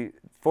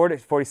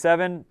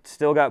 47,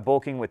 still got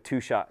bulking with 2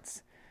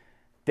 shots.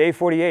 Day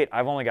 48,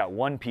 I've only got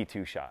 1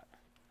 P2 shot,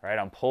 right?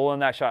 I'm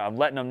pulling that shot. I'm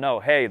letting them know,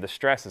 hey, the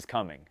stress is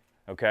coming,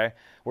 okay?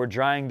 We're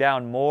drying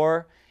down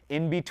more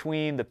in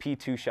between the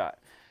P2 shot.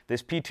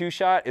 This P2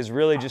 shot is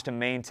really just to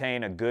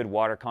maintain a good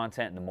water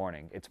content in the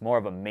morning. It's more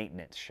of a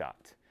maintenance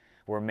shot.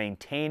 We're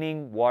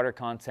maintaining water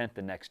content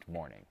the next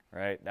morning,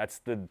 right?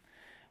 It's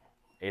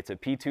a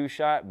P2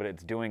 shot, but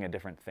it's doing a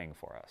different thing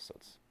for us. So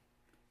it's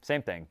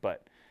same thing,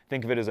 but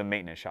think of it as a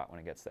maintenance shot when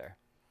it gets there.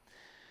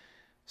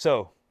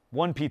 So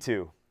 1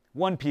 P2,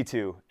 1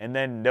 P2, and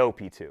then no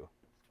P2.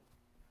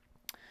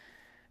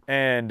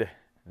 And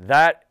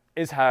that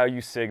is how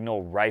you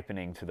signal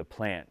ripening to the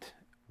plant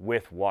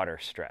with water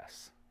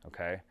stress,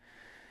 okay?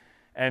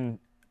 And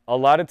a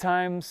lot of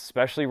times,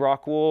 especially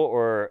rock wool,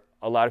 or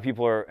a lot of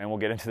people are, and we'll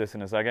get into this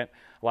in a second,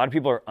 a lot of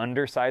people are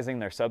undersizing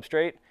their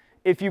substrate.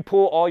 If you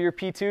pull all your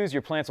P2s,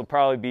 your plants will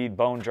probably be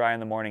bone dry in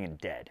the morning and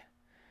dead.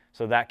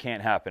 So that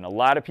can't happen. A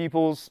lot of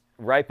people's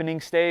ripening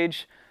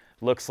stage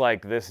looks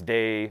like this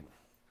day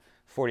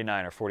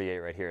 49 or 48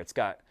 right here. It's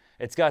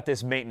got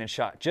this maintenance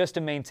shot just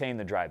to maintain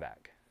the dry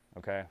back,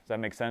 okay? Does that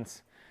make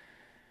sense?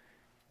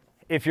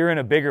 If you're in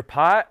a bigger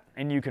pot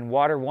and you can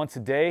water once a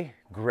day,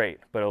 great.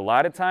 But a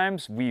lot of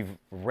times we've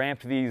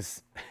ramped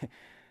these,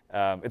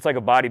 it's like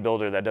a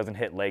bodybuilder that doesn't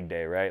hit leg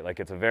day, right? Like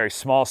it's a very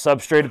small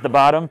substrate at the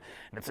bottom,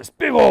 and it's this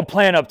big old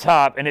plant up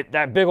top, and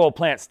that big old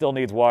plant still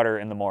needs water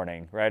in the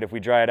morning, right? If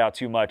we dry it out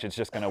too much, it's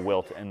just gonna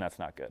wilt, and that's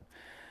not good.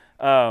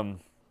 There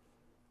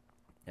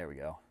we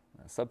go.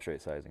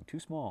 Substrate sizing, too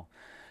small.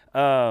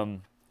 So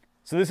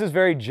this is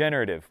very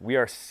generative. We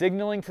are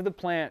signaling to the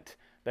plant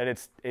that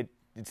it's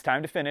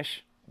time to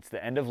finish. It's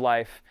the end of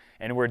life,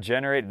 and we're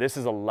generating, this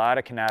is a lot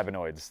of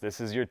cannabinoids. This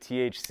is your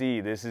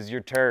THC, this is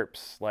your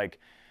terps. Like,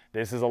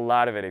 This is a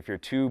lot of it. If you're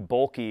too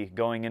bulky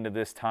going into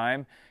this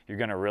time, you're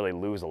going to really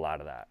lose a lot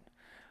of that.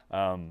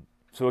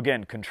 So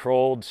again,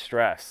 controlled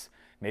stress.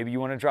 Maybe you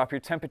want to drop your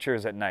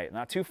temperatures at night.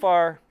 Not too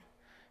far,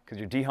 because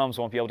your dehums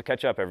won't be able to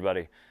catch up,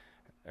 everybody,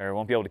 or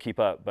won't be able to keep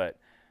up. But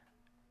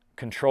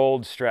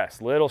controlled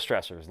stress, little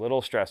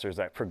stressors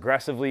that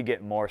progressively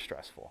get more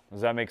stressful.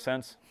 Does that make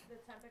sense? The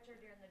temperature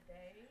during the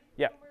day.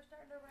 Yeah. When we're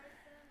starting to rise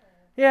then,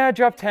 or? Yeah, I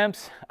drop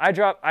temps.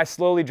 I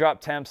slowly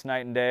drop temps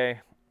night and day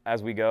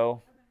as we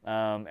go.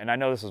 And I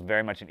know this was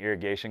very much an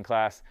irrigation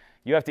class.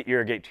 You have to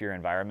irrigate to your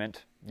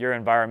environment. Your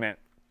environment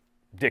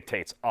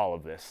dictates all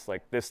of this.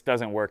 Like, this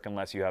doesn't work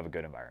unless you have a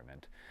good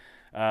environment.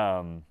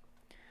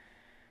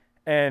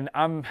 And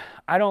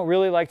I don't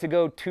really like to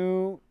go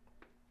too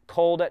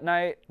cold at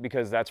night,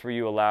 because that's where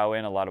you allow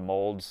in a lot of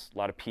molds, a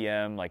lot of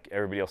PM, like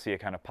everybody will see it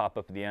kind of pop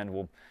up at the end.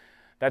 Well,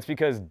 that's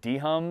because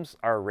dehums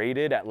are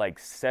rated at like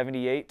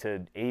 78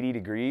 to 80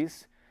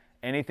 degrees.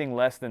 Anything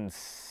less than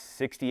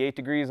 68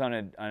 degrees on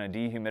a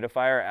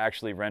dehumidifier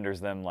actually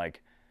renders them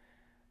like,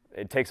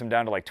 it takes them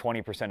down to like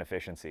 20%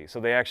 efficiency.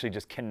 So they actually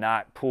just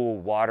cannot pull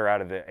water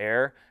out of the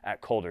air at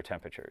colder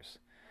temperatures.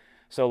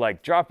 So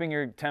like dropping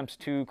your temps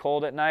too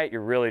cold at night,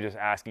 you're really just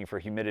asking for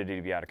humidity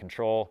to be out of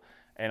control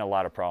and a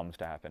lot of problems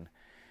to happen.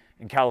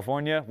 In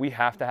California, we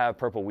have to have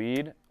purple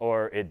weed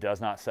or it does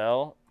not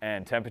sell.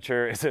 And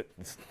temperature is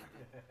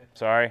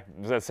sorry,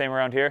 is that the same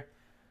around here?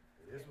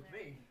 It is with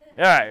me.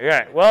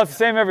 Yeah. Well, it's the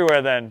same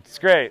everywhere then. It's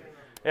great.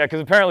 Yeah,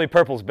 because apparently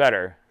purple's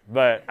better.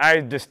 But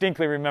I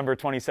distinctly remember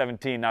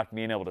 2017 not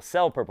being able to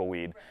sell purple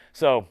weed.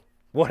 So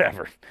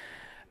whatever.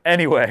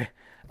 Anyway,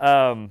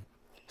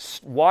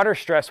 water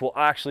stress will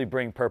actually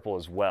bring purple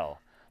as well.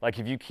 Like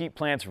if you keep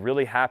plants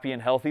really happy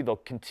and healthy, they'll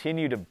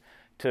continue to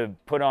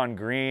put on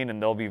green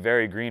and they'll be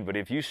very green. But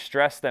if you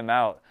stress them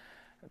out,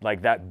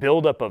 like that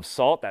buildup of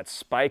salt, that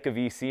spike of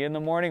EC in the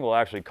morning will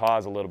actually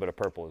cause a little bit of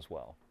purple as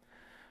well.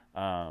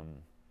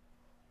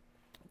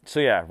 So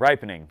yeah,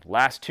 ripening.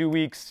 Last 2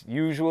 weeks,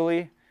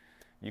 usually,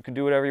 you can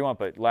do whatever you want,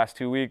 but last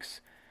 2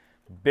 weeks,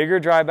 bigger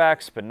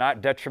drybacks, but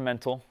not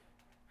detrimental.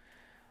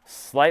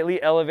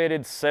 Slightly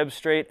elevated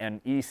substrate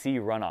and EC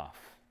runoff,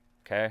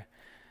 okay?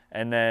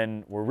 And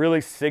then we're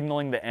really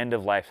signaling the end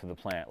of life to the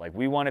plant. Like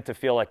we want it to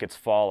feel like it's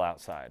fall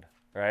outside,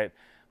 right?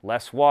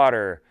 Less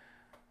water,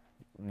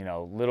 you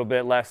know, a little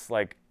bit less,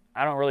 like,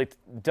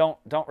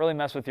 don't really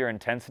mess with your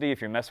intensity.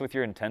 If you mess with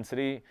your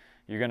intensity,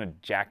 you're gonna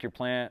jack your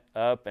plant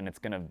up and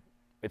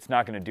it's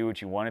not gonna do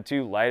what you want it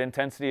to. Light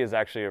intensity is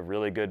actually a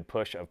really good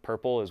push of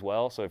purple as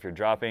well. So if you're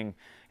dropping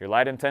your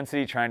light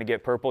intensity, trying to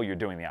get purple, you're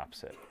doing the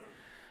opposite.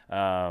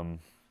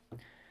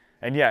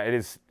 And yeah, it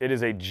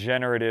is a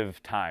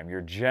generative time. You're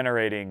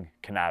generating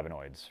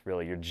cannabinoids,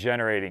 really. You're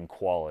generating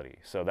quality.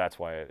 So that's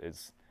why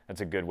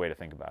that's a good way to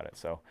think about it.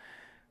 So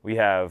we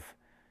have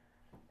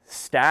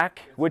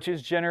stack, which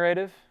is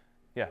generative.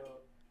 Yeah.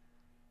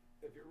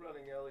 If you're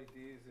running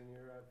LEDs and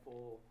you're at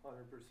full 100%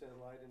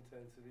 light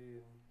intensity,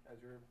 and as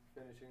you're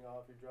finishing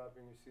off, you're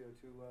dropping your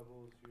CO2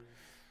 levels, you're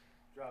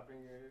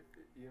dropping your,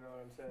 you know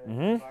what I'm saying?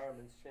 Mm-hmm. The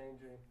environment's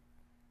changing.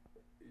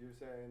 You're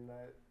saying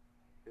that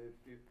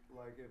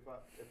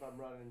if I'm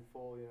running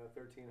full,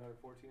 1,300,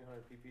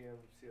 1,400 ppm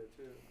of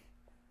CO2,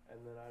 and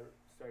then I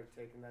started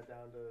taking that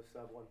down to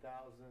sub 1,000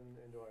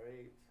 into our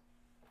 8s,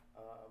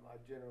 I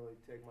generally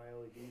take my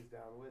LEDs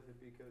down with it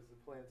because the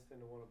plants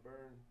tend to want to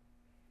burn.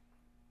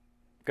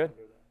 Good.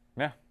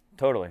 Yeah,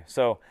 totally.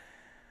 So,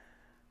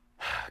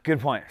 good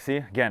point. See,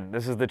 again,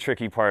 this is the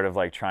tricky part of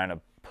like trying to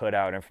put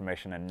out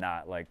information and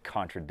not like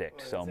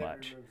contradict so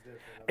much.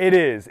 It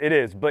is,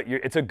 but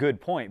it's a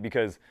good point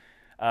because,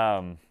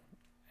 and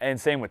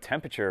same with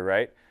temperature,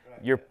 right?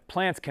 Your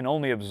plants can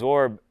only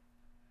absorb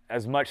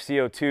as much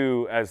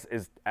CO2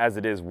 as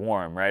it is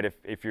warm, right?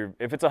 If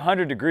it's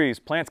 100 degrees,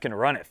 plants can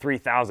run at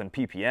 3,000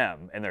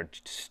 ppm and they're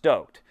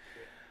stoked.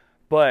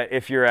 But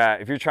if you're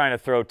trying to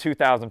throw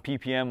 2,000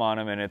 ppm on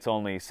them and it's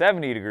only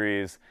 70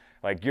 degrees,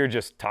 like you're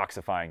just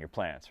toxifying your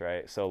plants,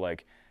 right? So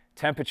like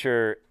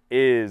temperature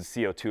is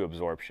CO2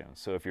 absorption.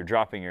 So if you're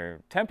dropping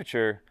your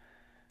temperature,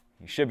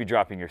 you should be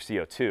dropping your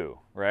CO2,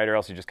 right? Or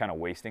else you're just kind of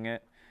wasting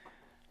it.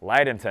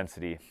 Light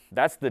intensity,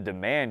 that's the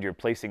demand you're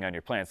placing on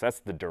your plants. That's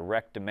the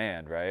direct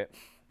demand, right?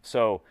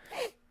 So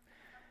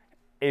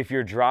if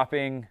you're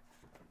dropping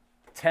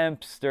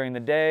temps during the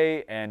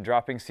day and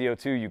dropping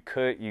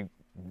CO2,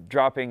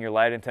 dropping your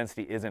light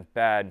intensity isn't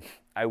bad.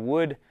 I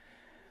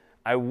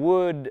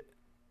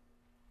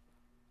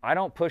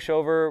don't push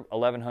over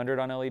 1,100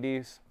 on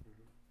LEDs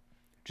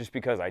just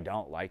because I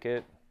don't like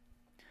it.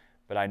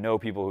 But I know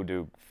people who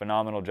do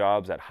phenomenal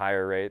jobs at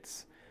higher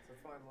rates. It's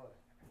a fine line.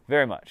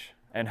 Very much.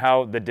 And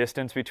how the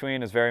distance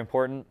between is very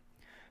important.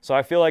 So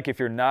I feel like if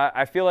you're at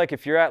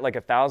like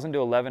 1,000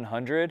 to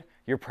 1,100,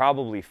 you're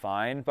probably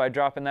fine by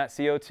dropping that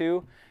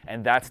CO2.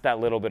 And that's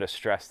that little bit of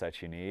stress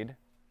that you need.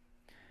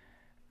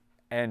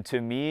 And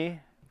to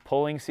me,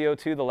 pulling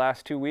CO2 the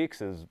last 2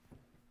 weeks is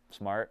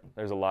smart.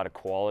 There's a lot of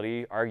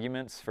quality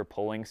arguments for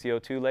pulling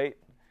CO2 late.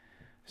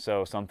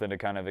 So something to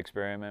kind of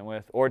experiment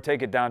with. Or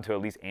take it down to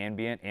at least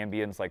ambient.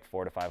 Ambient's like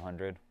 400 to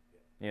 500.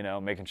 you know,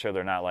 making sure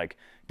they're not like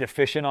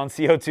deficient on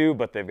CO2,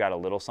 but they've got a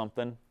little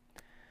something.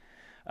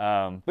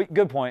 But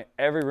good point.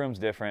 Every room's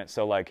different.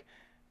 So like,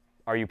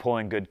 are you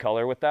pulling good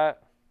color with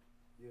that?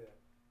 Yeah.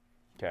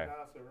 Okay. I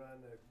also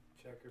run a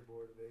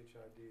checkerboard of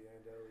HID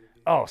and LED.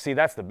 Oh, see,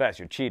 that's the best.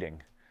 You're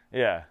cheating.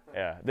 Yeah,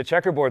 yeah. The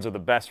checkerboards are the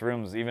best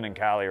rooms even in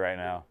Cali right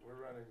now. We're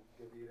running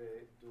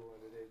Gavita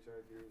dual-ended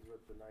HIDs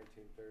with the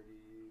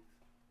 1930s.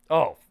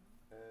 Oh,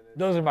 And it's,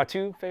 those are my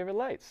two favorite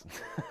lights.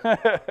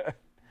 but like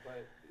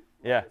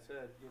Yeah. I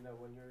said, you know,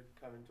 when you're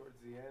coming towards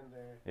the end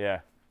there, Yeah,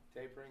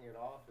 tapering it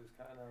off is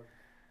kind of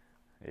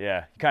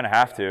yeah. You kind of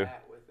have where to. I'm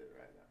at with it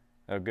right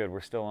now. Oh, good.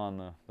 We're still on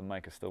the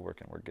mic is still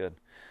working. We're good.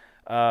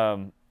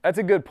 That's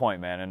a good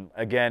point, man. And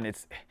again,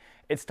 it's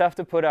tough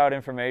to put out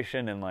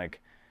information and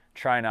like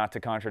try not to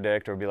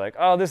contradict or be like,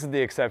 oh, this is the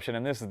exception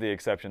and this is the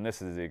exception,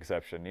 this is the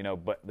exception, you know.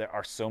 But there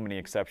are so many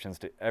exceptions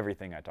to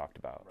everything I talked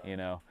about, you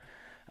know.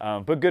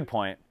 But good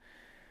point.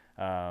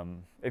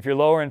 If you're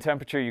lower in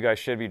temperature, you guys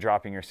should be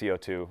dropping your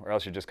CO2, or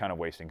else you're just kind of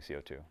wasting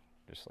CO2.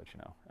 Just to let you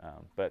know.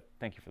 But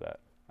thank you for that.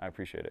 I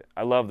appreciate it.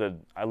 I love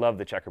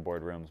the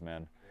checkerboard rooms,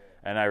 man,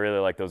 and I really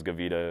like those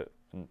Gavita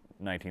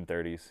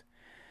 1930s.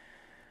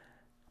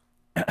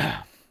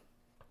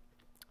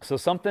 So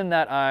something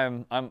that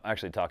I'm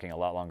actually talking a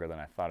lot longer than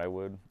I thought I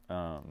would,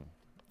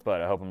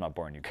 but I hope I'm not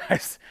boring you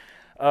guys.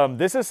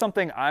 This is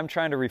something I'm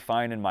trying to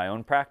refine in my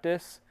own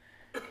practice,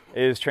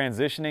 is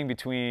transitioning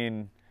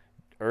between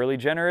early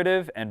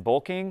generative and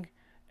bulking,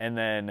 and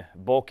then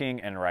bulking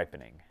and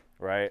ripening,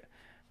 right?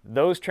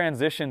 Those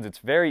transitions, it's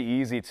very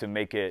easy to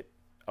make it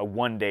a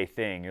one-day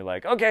thing. You're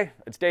like, okay,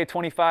 it's day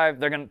 25,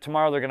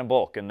 tomorrow they're gonna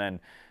bulk, and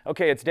then,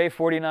 okay, it's day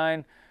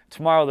 49,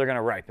 tomorrow they're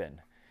gonna ripen.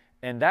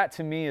 And that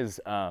to me is,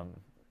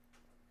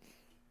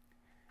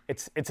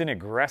 it's an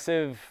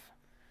aggressive,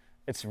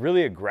 it's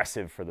really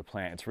aggressive for the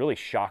plant. It's really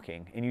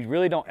shocking, and you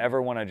really don't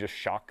ever wanna just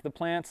shock the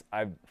plants.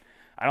 I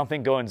don't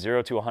think going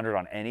 0 to 100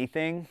 on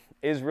anything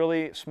is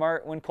really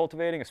smart when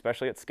cultivating,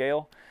 especially at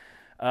scale.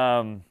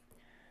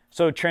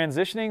 So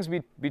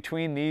transitioning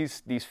between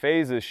these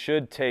phases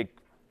should take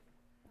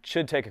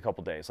a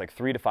couple days, like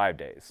 3 to 5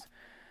 days.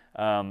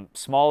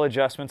 Small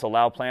adjustments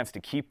allow plants to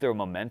keep their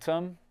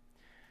momentum,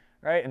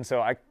 right? And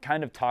so I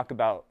kind of talk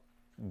about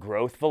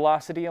growth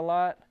velocity a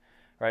lot,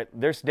 right?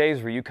 There's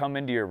days where you come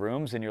into your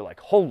rooms and you're like,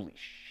 holy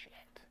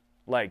shit,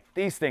 like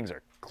these things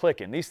are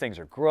clicking, these things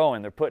are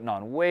growing, they're putting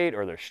on weight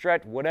or they're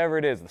stretched, whatever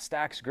it is, the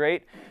stack's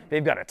great,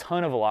 they've got a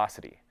ton of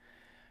velocity.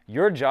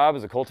 Your job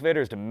as a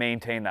cultivator is to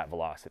maintain that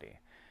velocity.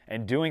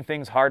 And doing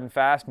things hard and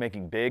fast,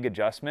 making big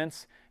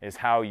adjustments, is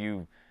how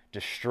you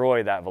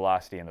destroy that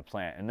velocity in the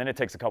plant. And then it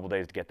takes a couple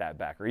days to get that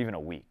back, or even a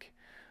week.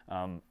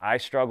 I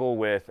struggle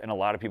with, and a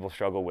lot of people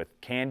struggle with,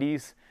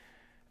 candies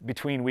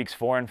between weeks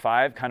 4 and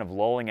 5 kind of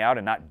lulling out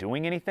and not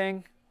doing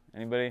anything.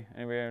 Anybody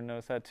ever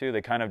notice that too?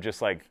 They kind of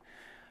just like,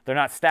 they're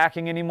not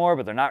stacking anymore,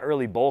 but they're not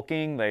really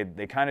bulking. They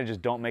kind of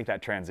just don't make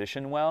that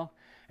transition well.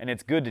 And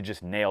it's good to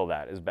just nail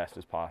that as best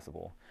as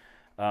possible.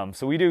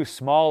 So we do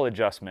small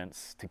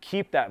adjustments to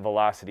keep that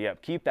velocity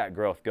up, keep that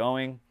growth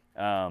going.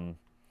 Yeah,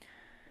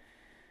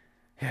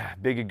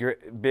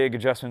 big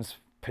adjustments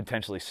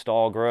potentially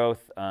stall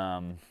growth.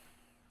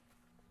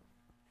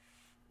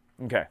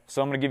 Okay,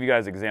 so I'm going to give you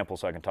guys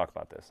examples so I can talk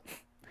about this.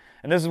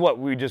 And this is what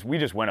we just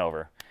went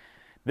over.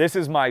 This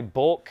is my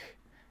bulk,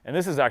 and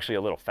this is actually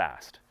a little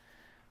fast.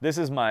 This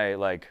is my,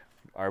 like,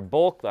 our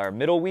bulk, our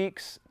middle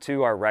weeks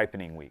to our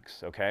ripening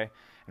weeks, okay?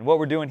 And what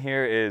we're doing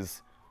here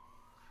is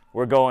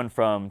we're going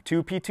from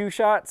 2 P2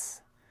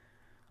 shots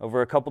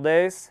over a couple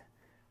days.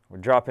 We're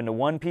dropping to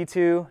 1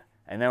 P2,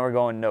 and then we're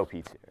going no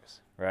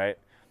P2s, right?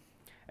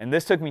 And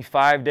this took me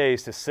 5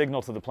 days to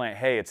signal to the plant,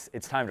 hey, it's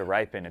time to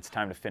ripen, it's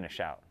time to finish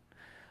out.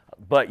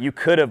 But you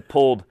could have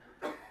pulled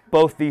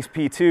both these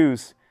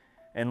P2s,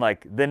 and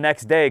like the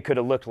next day could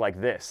have looked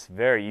like this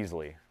very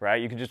easily, right?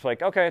 You could just be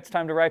like, okay, it's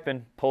time to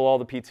ripen, pull all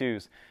the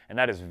P2s, and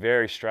that is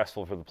very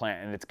stressful for the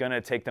plant, and it's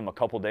gonna take them a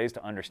couple days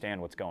to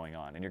understand what's going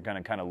on, and you're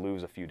gonna kind of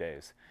lose a few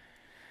days.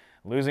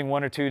 Losing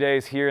 1 or 2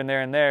 days here and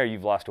there,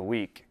 you've lost a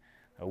week.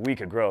 A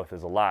week of growth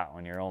is a lot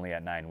when you're only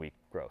at 9-week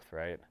growth,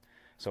 right?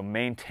 So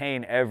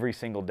maintain every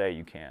single day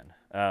you can.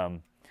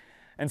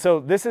 And so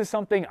this is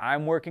something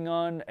I'm working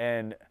on,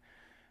 and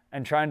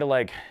trying to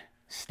like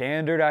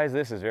standardize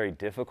this is very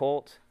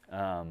difficult.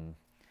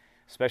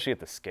 Especially at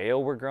the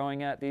scale we're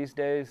growing at these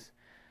days.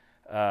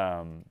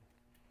 But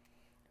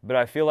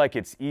I feel like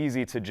it's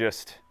easy to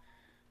just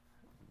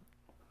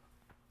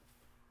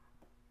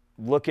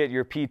look at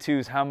your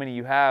P2s, how many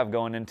you have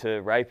going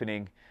into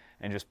ripening,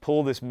 and just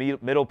pull this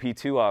middle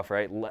P2 off,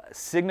 right?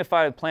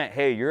 Signify to the plant,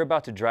 hey, you're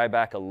about to dry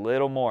back a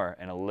little more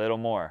and a little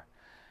more,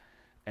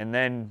 and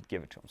then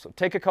give it to them. So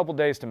take a couple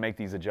days to make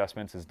these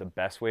adjustments is the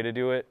best way to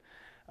do it.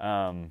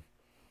 I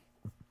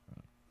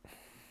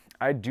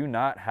did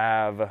not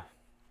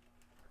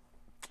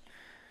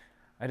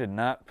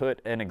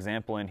put an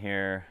example in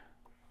here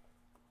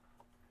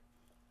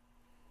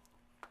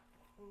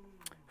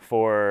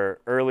for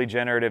early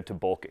generative to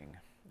bulking.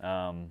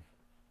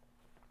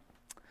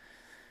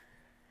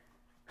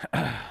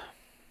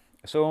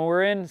 So when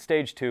we're in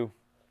stage 2,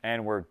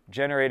 and we're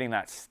generating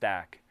that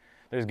stack,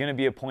 there's going to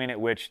be a point at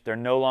which they're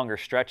no longer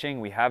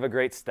stretching. We have a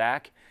great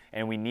stack,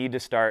 and we need to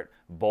start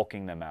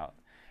bulking them out.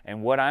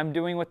 And what I'm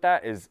doing with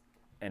that is,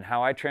 and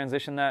how I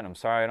transition that, and I'm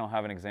sorry I don't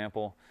have an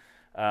example,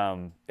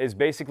 is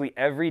basically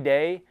every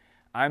day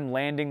I'm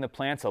landing the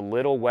plants a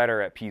little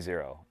wetter at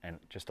P0, and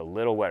just a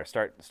little wetter.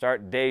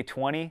 Start day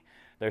 20,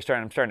 I'm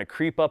starting to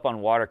creep up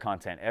on water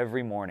content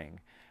every morning.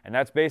 And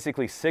that's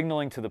basically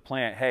signaling to the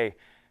plant, hey,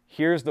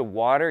 here's the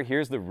water,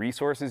 here's the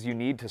resources you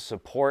need to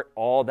support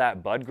all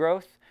that bud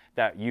growth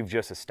that you've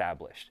just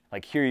established.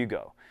 Like, here you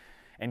go.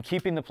 And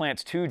keeping the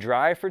plants too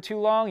dry for too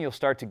long, you'll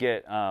start to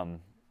get,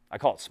 I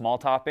call it small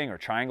topping or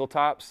triangle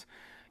tops.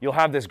 You'll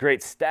have this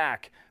great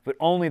stack, but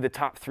only the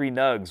top 3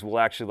 nugs will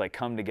actually like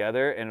come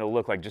together, and it'll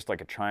look like just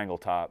like a triangle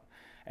top.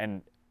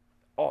 And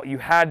you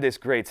had this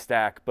great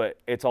stack, but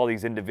it's all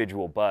these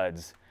individual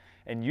buds.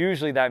 And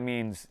usually that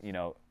means, you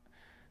know,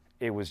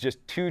 it was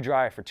just too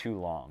dry for too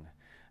long.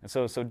 And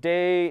so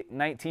day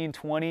 19,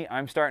 20,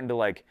 I'm starting to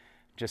like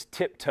just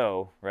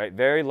tiptoe, right?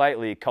 Very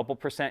lightly, a couple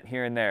percent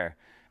here and there.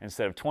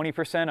 Instead of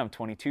 20%, I'm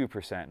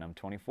 22%, and I'm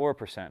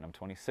 24%, and I'm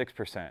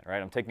 26%,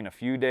 right? I'm taking a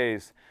few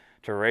days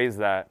to raise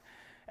that.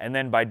 And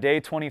then by day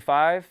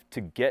 25,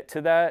 to get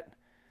to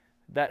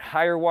that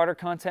higher water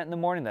content in the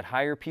morning, that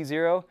higher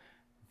P0,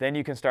 then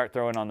you can start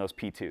throwing on those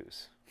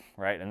P2s,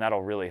 right? And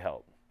that'll really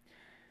help.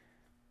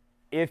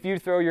 If you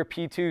throw your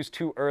P2s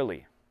too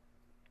early,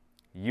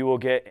 you will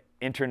get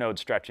internode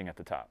stretching at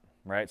the top,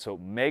 right? So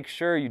make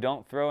sure you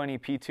don't throw any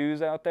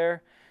P2s out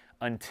there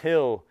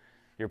until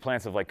your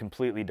plants have like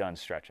completely done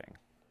stretching.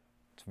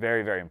 It's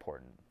very, very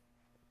important.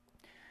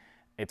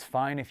 It's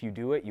fine if you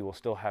do it. You will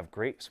still have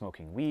great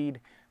smoking weed,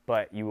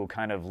 but you will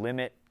kind of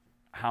limit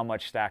how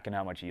much stack and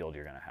how much yield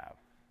you're going to have.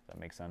 Does that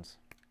make sense?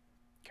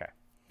 Okay.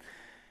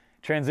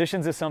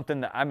 Transitions is something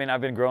that, I mean,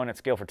 I've been growing at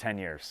scale for 10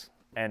 years.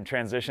 And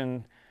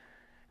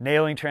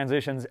nailing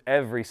transitions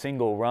every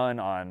single run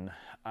on,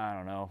 I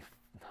don't know,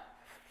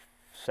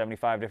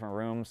 75 different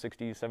rooms,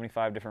 60,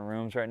 75 different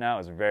rooms right now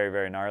is very,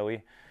 very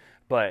gnarly.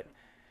 But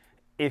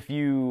if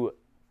you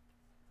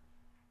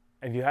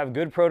have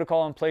good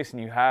protocol in place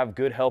and you have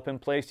good help in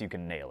place, you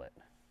can nail it.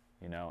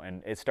 You know,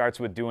 and it starts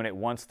with doing it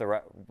one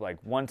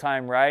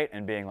time right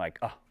and being like,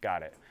 oh,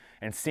 got it.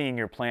 And seeing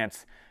your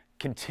plants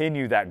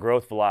continue that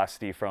growth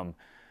velocity from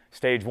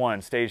stage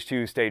 1, stage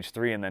 2, stage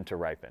 3, and then to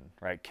ripen,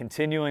 right?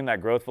 Continuing that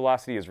growth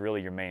velocity is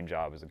really your main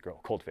job as a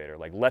cultivator.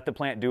 Like, let the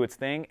plant do its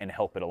thing and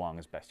help it along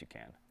as best you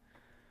can.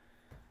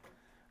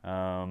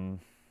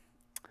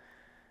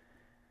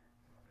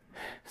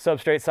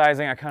 Substrate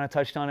sizing, I kind of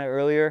touched on it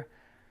earlier.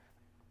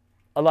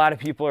 A lot of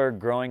people are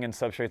growing in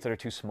substrates that are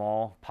too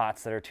small,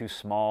 pots that are too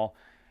small.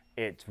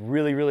 It's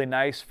really, really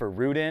nice for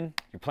root in.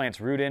 Your plants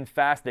root in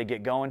fast, they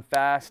get going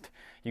fast,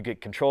 you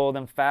get control of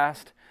them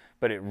fast,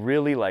 but it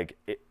really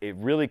it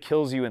really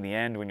kills you in the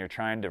end when you're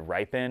trying to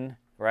ripen,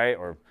 right?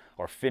 Or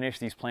finish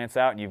these plants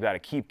out, and you've got to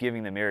keep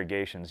giving them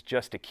irrigations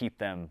just to keep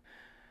them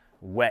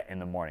wet in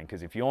the morning.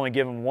 Because if you only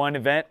give them one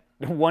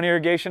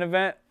irrigation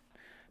event,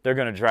 they're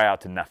going to dry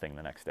out to nothing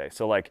the next day.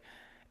 So like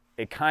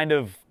it kind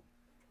of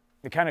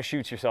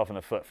shoots yourself in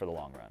the foot for the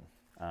long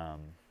run.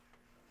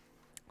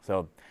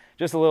 So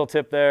just a little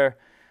tip there.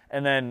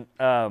 And then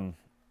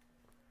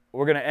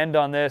we're going to end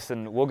on this,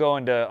 and we'll go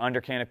into under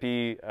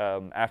canopy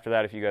after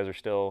that if you guys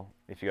still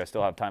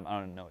have time. I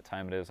don't know what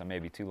time it is. I may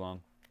be too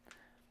long.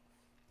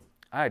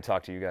 I had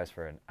talked to you guys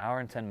for an hour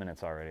and 10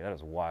 minutes already. That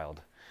is wild.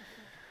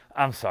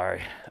 I'm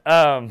sorry.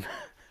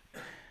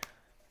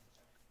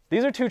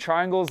 These are 2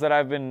 triangles that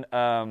I've been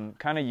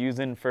kind of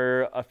using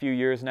for a few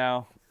years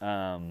now.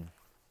 And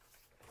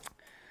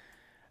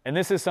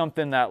this is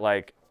something that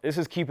this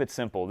is keep it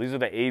simple. These are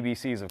the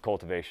ABCs of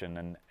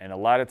cultivation. And a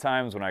lot of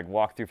times when I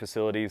walk through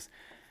facilities,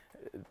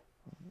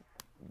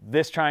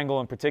 this triangle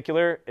in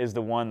particular is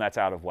the one that's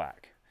out of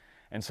whack.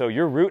 And so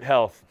your root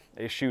health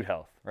is shoot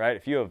health, right?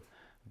 If you have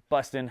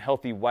busting,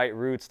 healthy white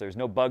roots, there's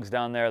no bugs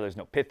down there, there's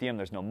no pythium,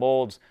 there's no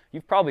molds,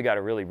 you've probably got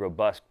a really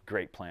robust,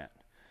 great plant.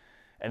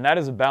 And that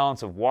is a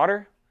balance of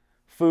water,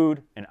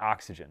 food, and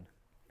oxygen.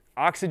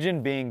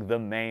 Oxygen being the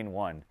main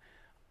one.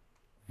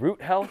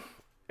 Root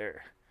health,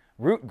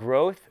 root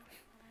growth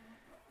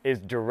is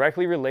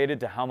directly related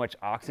to how much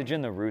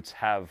oxygen the roots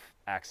have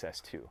access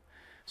to.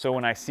 So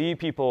when I see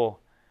people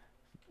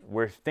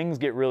where things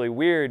get really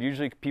weird,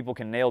 usually people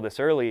can nail this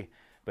early,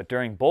 but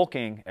during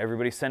bulking,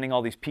 everybody's sending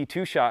all these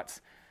P2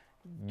 shots,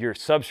 your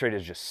substrate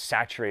is just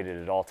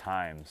saturated at all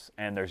times,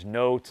 and there's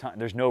no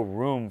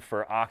room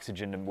for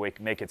oxygen to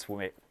make its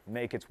way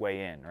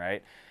in,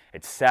 right?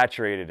 It's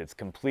saturated, it's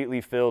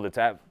completely filled, it's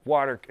at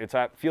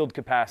field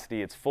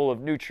capacity, it's full of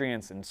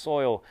nutrients and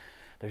soil.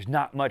 There's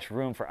not much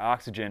room for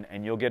oxygen,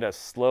 and you'll get a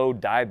slow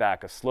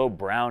dieback, a slow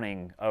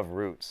browning of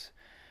roots.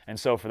 And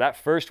so for that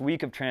first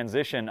week of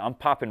transition, I'm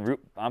popping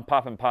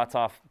pots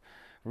off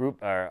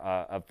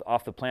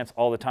the plants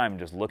all the time,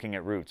 just looking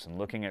at roots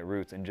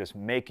and just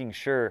making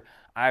sure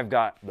I've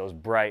got those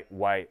bright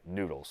white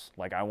noodles.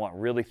 Like, I want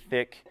really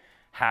thick,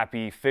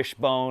 happy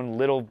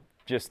fishbone,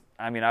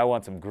 I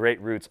want some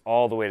great roots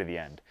all the way to the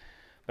end.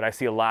 But I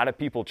see a lot of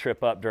people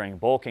trip up during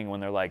bulking when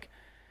they're like,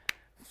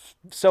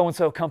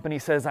 so-and-so company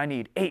says I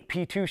need 8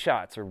 P2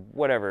 shots or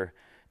whatever.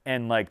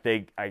 And like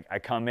I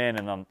come in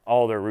and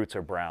all their roots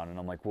are brown. And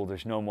I'm like, well,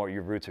 there's no more,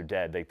 your roots are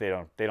dead.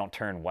 They don't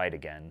turn white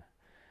again.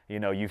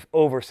 You know, you've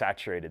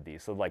oversaturated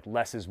these. So like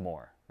less is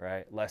more,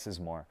 right? Less is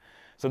more.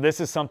 So this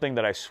is something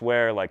that I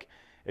swear, like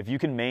if you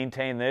can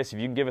maintain this, if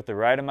you can give it the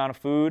right amount of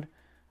food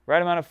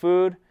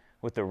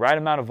with the right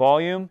amount of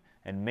volume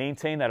and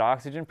maintain that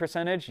oxygen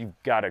percentage, you've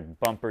got a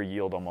bumper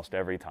yield almost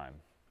every time,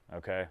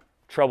 okay?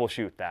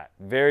 Troubleshoot that.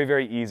 Very,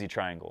 very easy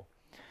triangle.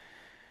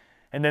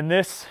 And then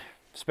this,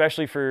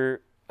 especially for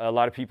a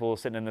lot of people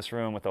sitting in this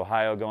room with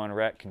Ohio going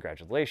rec,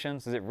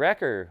 congratulations. Is it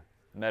rec or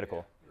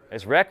medical? Yeah,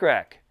 it's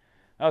rec.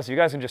 Oh, so you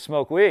guys can just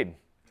smoke weed.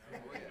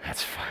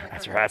 That's fine.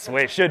 That's the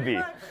way it should be.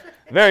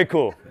 Very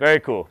cool, very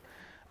cool.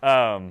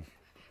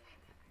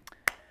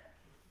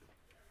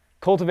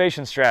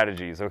 Cultivation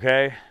strategies,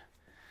 okay?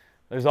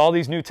 There's all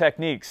these new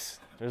techniques.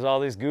 There's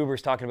all these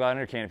goobers talking about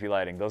intercanopy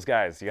lighting. Those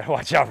guys, you gotta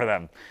watch out for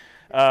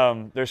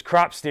them. There's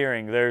crop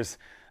steering. There's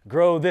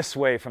grow this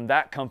way from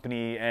that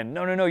company. And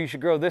no, you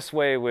should grow this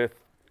way with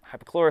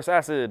hypochlorous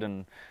acid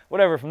and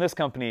whatever from this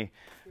company.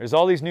 There's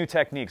all these new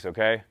techniques,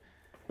 okay?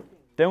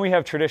 Then we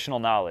have traditional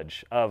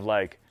knowledge of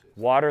like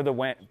water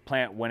the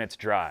plant when it's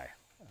dry,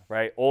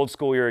 right? Old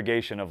school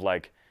irrigation of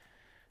like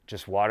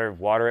just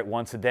water it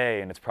once a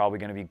day and it's probably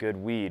going to be good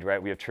weed,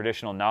 right? We have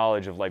traditional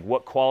knowledge of like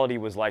what quality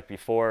was like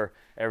before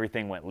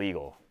everything went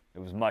legal. It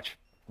was much,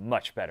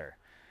 much better.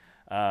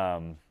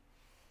 So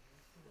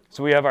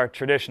we have our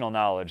traditional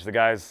knowledge, the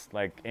guys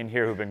like in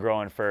here who've been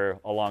growing for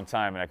a long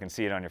time, and I can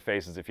see it on your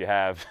faces if you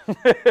have.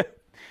 A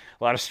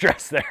lot of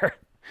stress there.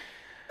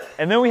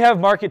 And then we have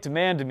market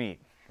demand to meet,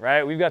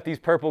 right? We've got these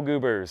purple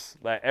goobers.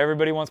 Like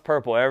everybody wants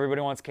purple,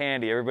 everybody wants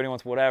candy, everybody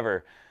wants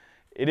whatever.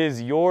 It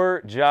is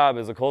your job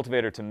as a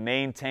cultivator to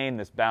maintain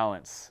this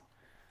balance,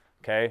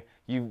 okay?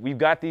 We've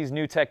got these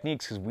new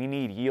techniques because we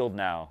need yield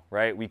now,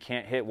 right? We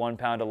can't hit 1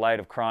 pound of light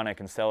of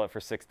chronic and sell it for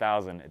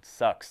 6,000. It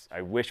sucks.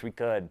 I wish we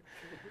could.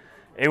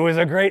 It was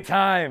a great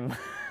time.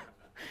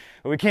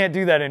 But we can't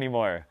do that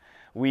anymore.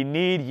 We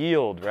need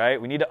yield, right?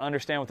 We need to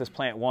understand what this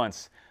plant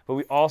wants, but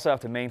we also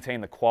have to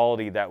maintain the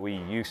quality that we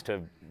used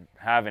to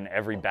have in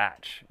every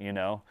batch, you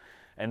know?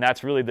 And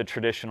that's really the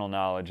traditional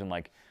knowledge and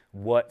like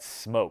what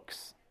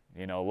smokes.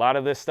 You know, a lot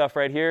of this stuff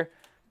right here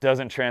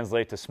doesn't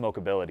translate to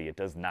smokability. It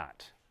does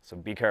not. So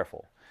be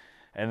careful.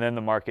 And then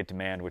the market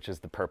demand, which is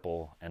the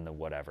purple and the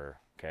whatever,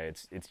 okay?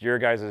 It's your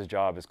guys'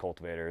 job as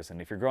cultivators.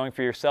 And if you're growing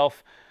for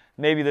yourself,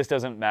 maybe this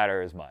doesn't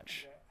matter as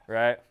much,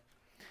 right?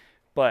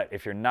 But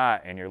if you're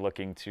not and you're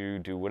looking to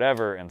do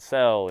whatever and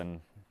sell,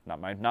 and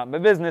not my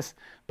business,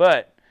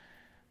 but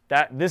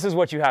this is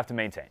what you have to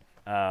maintain.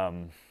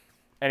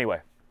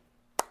 Anyway,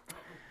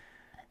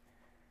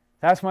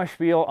 that's my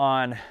spiel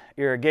on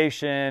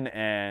irrigation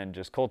and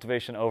just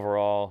cultivation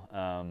overall.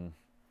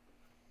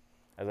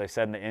 As I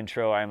said in the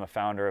intro, I am a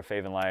founder of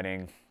Faven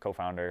Lighting,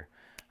 co-founder.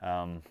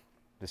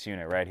 This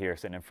unit right here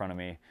sitting in front of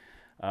me.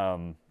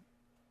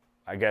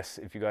 I guess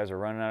if you guys are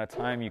running out of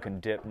time, you can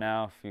dip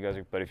now.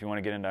 But if you want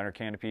to get into under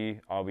canopy,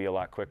 I'll be a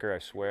lot quicker, I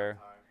swear.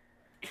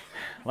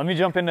 Let me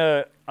jump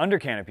into under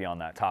canopy on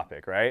that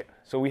topic, right?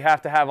 So we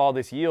have to have all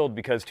this yield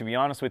because, to be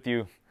honest with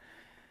you,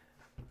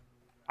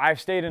 I've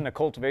stayed in a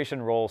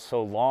cultivation role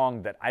so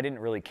long that I didn't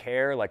really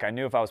care. Like I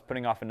knew if I was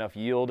putting off enough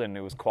yield and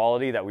it was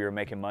quality that we were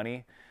making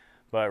money.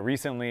 But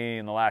recently,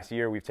 in the last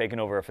year, we've taken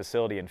over a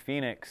facility in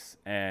Phoenix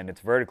and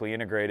it's vertically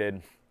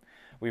integrated.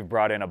 We've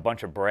brought in a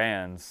bunch of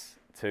brands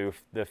to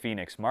the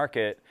Phoenix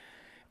market,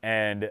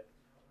 and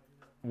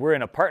we're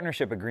in a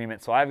partnership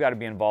agreement, so I've got to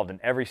be involved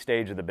in every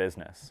stage of the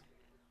business.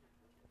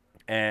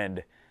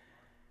 And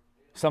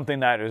something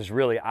that is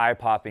really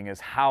eye-popping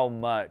is how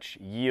much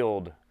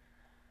yield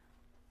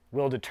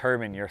will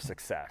determine your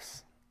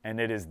success. And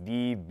it is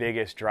the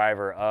biggest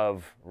driver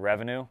of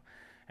revenue.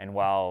 And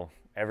while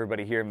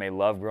everybody here may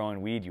love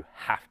growing weed, you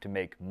have to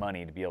make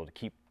money to be able to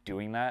keep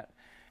doing that,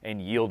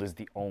 and yield is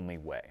the only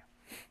way.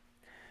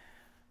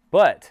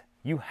 But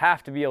you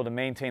have to be able to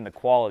maintain the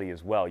quality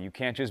as well. You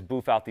can't just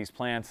boof out these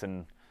plants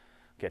and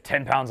get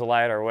 10 pounds of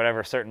light or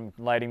whatever certain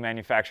lighting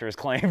manufacturers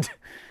claimed.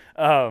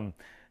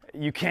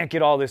 You can't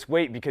get all this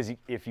weight because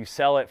if you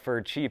sell it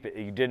for cheap,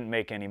 you didn't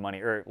make any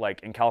money. Or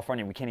like in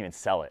California, we can't even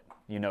sell it.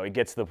 You know, it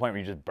gets to the point where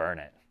you just burn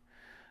it.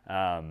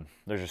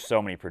 There's just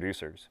so many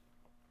producers.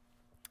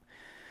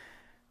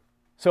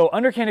 So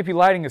under canopy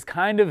lighting is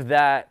kind of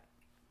that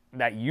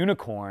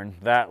unicorn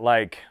that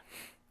like,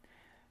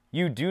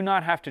 you do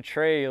not have to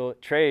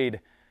trade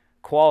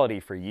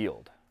quality for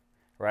yield,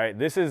 right?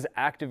 This is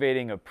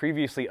activating a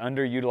previously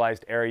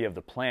underutilized area of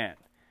the plant.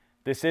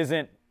 This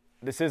isn't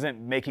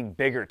making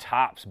bigger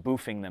tops,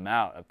 boofing them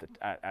out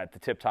at the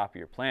tip top of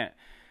your plant.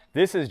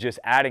 This is just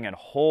adding a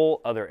whole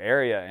other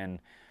area, and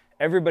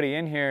everybody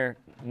in here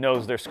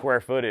knows their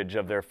square footage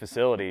of their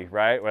facility,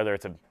 right? Whether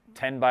it's a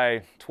 10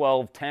 by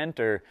 12 tent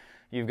or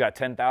you've got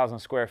 10,000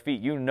 square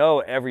feet, you know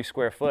every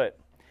square foot.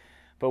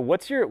 But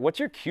what's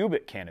your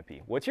cubic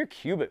canopy? What's your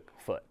cubic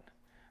foot,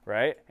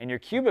 right? And your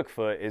cubic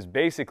foot is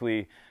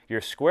basically your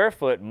square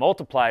foot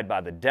multiplied by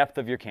the depth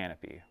of your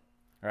canopy,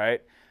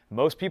 right?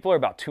 Most people are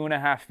about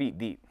 2.5 feet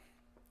deep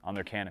on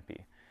their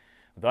canopy.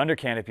 With under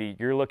canopy,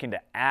 you're looking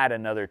to add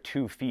another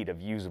 2 feet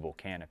of usable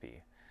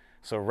canopy.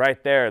 So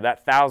right there,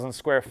 that 1,000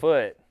 square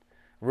foot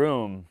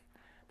room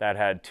that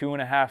had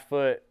 2.5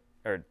 foot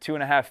or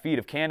 2.5 feet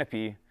of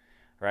canopy,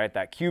 right?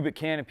 That cubic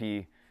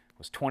canopy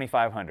was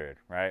 2,500,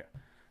 right?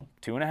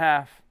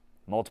 2.5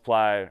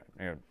 multiplied,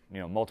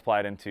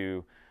 multiplied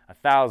into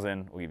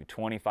 1,000 will give you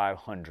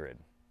 2,500,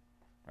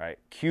 right?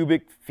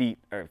 Cubic feet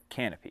of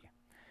canopy.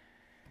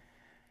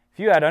 If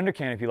you add under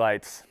canopy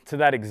lights to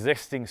that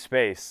existing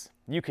space,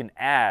 you can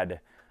add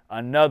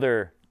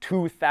another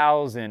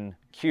 2,000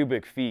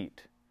 cubic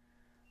feet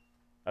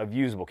of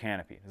usable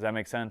canopy. Does that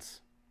make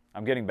sense?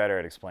 I'm getting better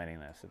at explaining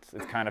this.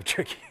 It's kind of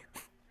tricky.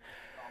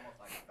 Almost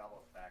like a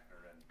double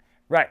stacker. And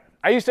Right.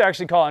 I used to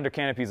actually call under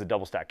canopies a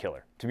double stack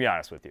killer, to be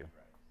honest with you.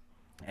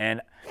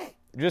 And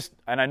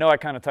I know I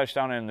kind of touched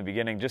on it in the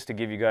beginning, just to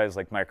give you guys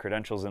like my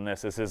credentials in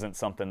this. This isn't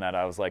something that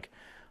I was like,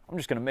 I'm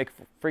just going to make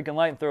a freaking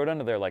light and throw it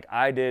under there. Like,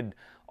 I did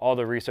all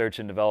the research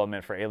and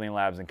development for Alien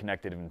Labs and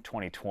Connected in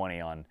 2020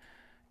 on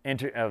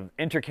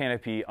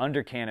intercanopy,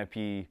 under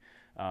canopy,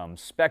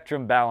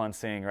 spectrum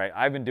balancing, right?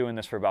 I've been doing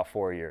this for about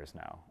 4 years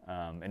now.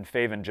 And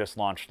Faven just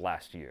launched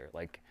last year.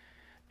 Like,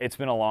 it's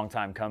been a long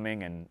time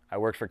coming, and I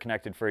worked for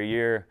Connected for a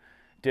year,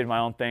 did my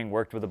own thing,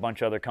 worked with a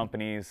bunch of other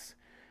companies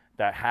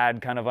that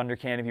had kind of under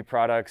canopy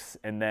products,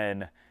 and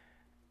then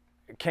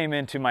came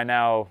into my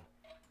now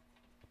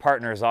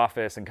partner's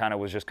office and kind of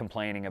was just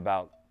complaining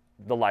about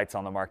the lights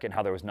on the market and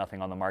how there was nothing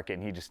on the market.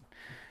 And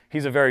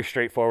he's a very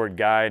straightforward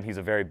guy, and he's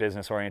a very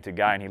business-oriented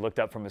guy, and he looked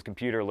up from his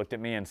computer, looked at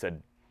me and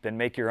said, then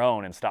make your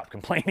own and stop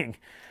complaining.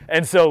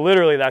 And so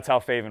literally that's how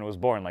Faven was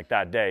born. Like,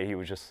 that day he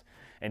was just,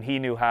 and he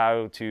knew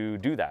how to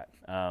do that.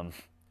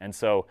 And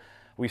so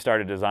we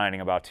started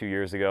designing about 2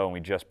 years ago, and we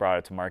just brought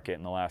it to market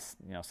in the last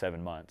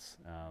 7 months.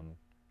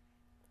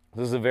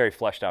 This is a very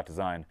fleshed out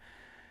design.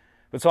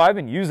 But so I've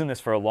been using this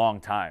for a long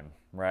time,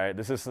 right?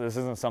 This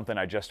isn't something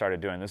I just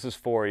started doing. This is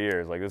 4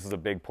 years. Like, this is a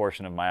big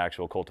portion of my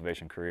actual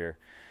cultivation career.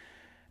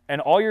 And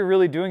all you're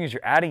really doing is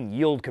you're adding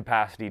yield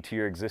capacity to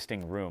your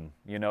existing room.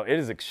 It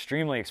is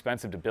extremely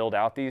expensive to build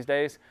out these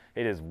days.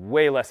 It is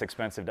way less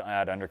expensive to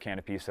add under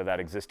canopies to that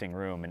existing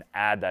room and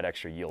add that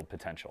extra yield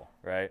potential,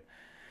 right?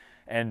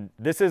 And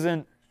these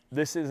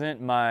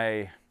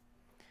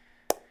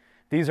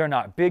are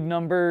not big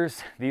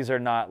numbers. These are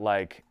not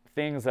like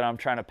things that I'm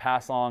trying to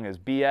pass along as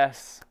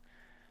BS.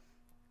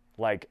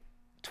 Like,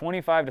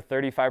 25 to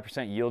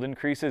 35% yield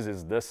increases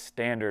is the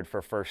standard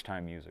for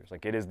first-time users.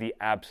 Like, it is the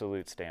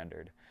absolute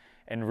standard.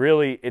 And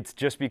really, it's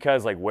just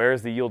because, like, where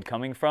is the yield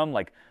coming from?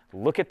 Like,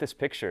 look at this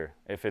picture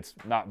if it's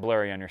not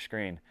blurry on your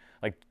screen.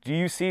 Like, do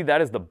you see that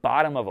is the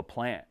bottom of a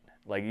plant?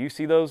 Like, you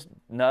see those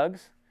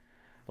nugs?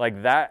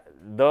 Like, that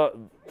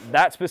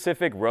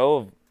specific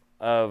row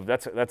of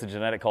that's a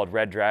genetic called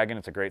Red Dragon.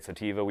 It's a great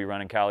sativa we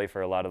run in Cali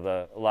for a lot of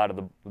the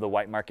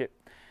white market.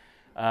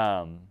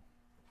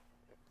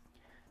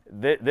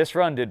 This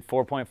run did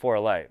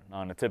 4.4 light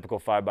on a typical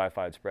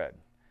 5x5 spread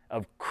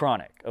of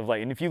chronic, of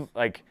like, and if you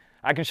like,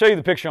 I can show you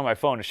the picture on my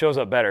phone. It shows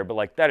up better, but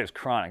like, that is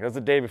chronic. That's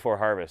the day before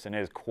harvest, and it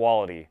is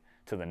quality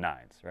to the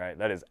nines, right?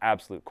 That is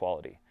absolute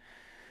quality.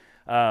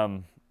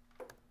 And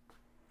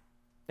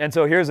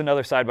so here's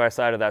another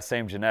side-by-side of that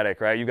same genetic,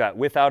 right? You've got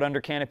without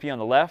under canopy on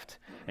the left,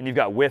 and you've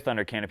got with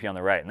under canopy on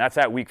the right, and that's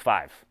at week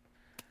 5.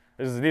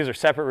 These are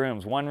separate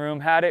rooms. One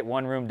room had it,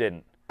 one room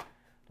didn't.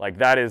 Like,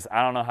 that is,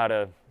 I don't know how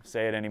to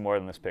say it any more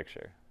than this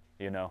picture,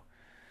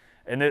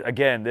 And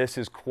again, this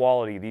is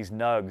quality. These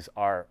nugs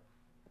are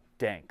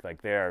dank.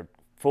 Like, they are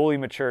fully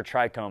mature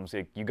trichomes.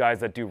 You guys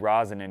that do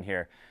rosin in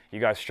here, you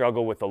guys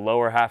struggle with the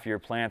lower half of your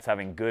plants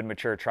having good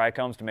mature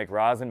trichomes to make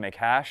rosin, make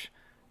hash.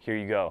 Here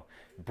you go.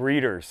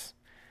 Breeders.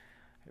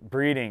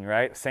 Breeding,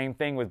 right? Same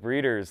thing with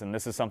breeders, and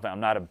this is something, I'm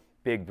not a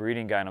big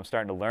breeding guy and I'm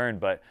starting to learn,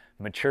 but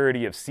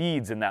maturity of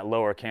seeds in that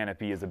lower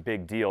canopy is a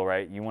big deal,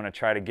 right? You want to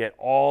try to get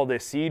all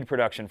this seed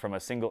production from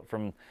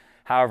from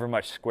however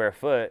much square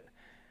foot,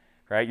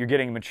 right? You're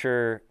getting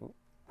mature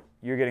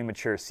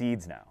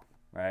seeds now,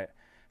 right?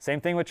 Same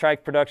thing with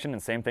trike production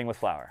and same thing with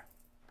flower.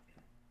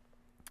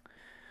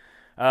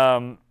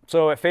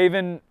 So at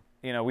Faven,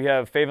 we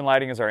have Faven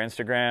Lighting as our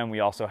Instagram.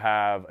 We also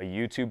have a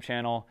YouTube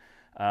channel.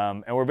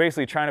 And we're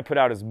basically trying to put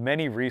out as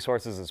many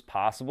resources as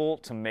possible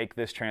to make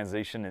this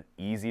transition as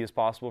easy as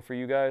possible for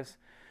you guys.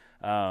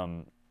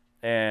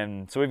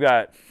 And so we've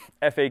got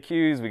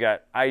FAQs, we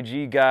got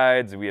IG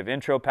guides, we have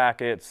intro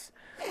packets.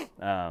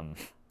 We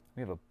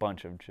have a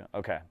bunch of,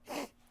 okay.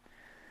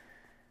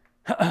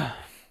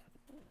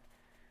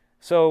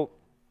 So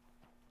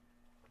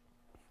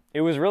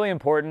it was really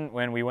important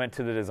when we went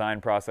to the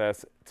design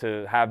process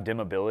to have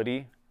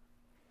dimmability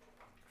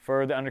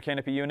for the under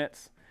canopy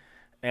units.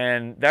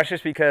 And that's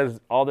just because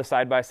all the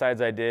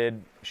side-by-sides I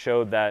did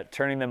showed that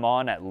turning them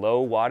on at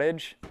low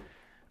wattage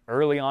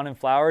early on in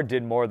flower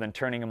did more than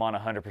turning them on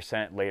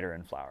 100% later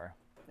in flower.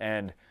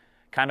 And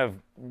kind of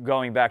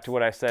going back to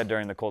what I said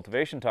during the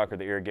cultivation talk or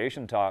the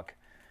irrigation talk,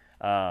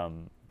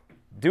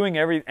 Doing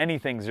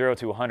anything 0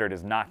 to 100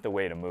 is not the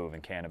way to move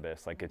in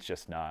cannabis. Like, it's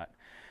just not.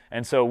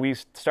 And so we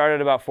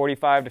started about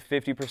 45 to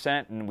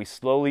 50%, and we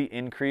slowly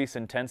increase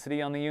intensity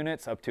on the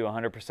units up to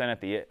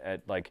 100%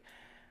 at like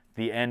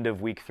the end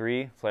of week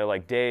 3. So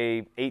like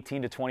day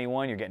 18 to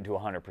 21, you're getting to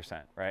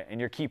 100%, right? And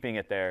you're keeping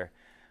it there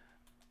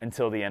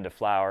until the end of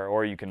flower,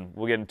 or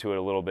we'll get into it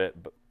a little bit,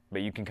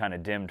 but you can kind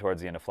of dim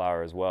towards the end of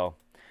flower as well.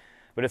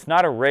 But it's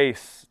not a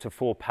race to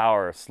full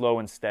power, slow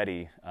and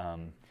steady.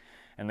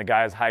 And the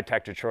guys High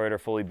Tech Detroit are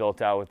fully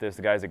built out with this.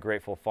 The guys at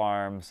Grateful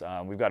Farms.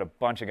 We've got a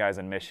bunch of guys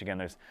in Michigan.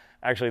 There's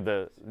actually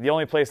the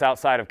only place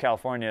outside of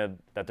California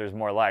that there's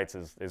more lights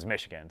is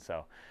Michigan.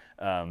 So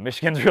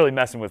Michigan's really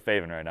messing with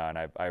Faven right now, and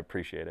I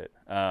appreciate it.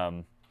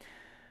 So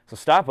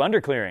stop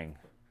underclearing.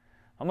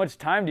 How much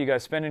time do you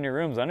guys spend in your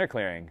rooms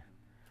underclearing?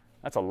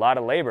 That's a lot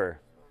of labor.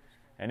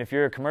 And if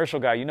you're a commercial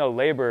guy, you know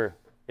labor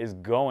is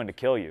going to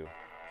kill you.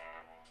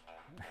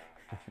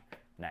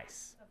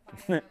 Nice.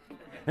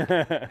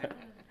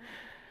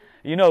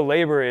 You know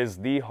labor is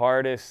the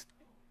hardest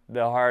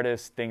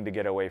thing to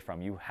get away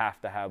from. You have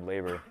to have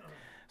labor.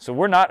 So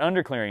we're not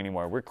underclearing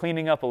anymore. We're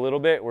cleaning up a little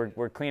bit.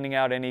 We're cleaning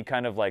out any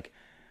kind of, like,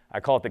 I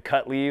call it the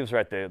cut leaves,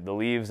 right? The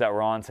leaves that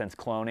were on since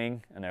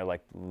cloning, and they're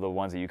like the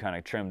ones that you kind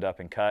of trimmed up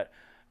and cut.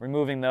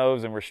 Removing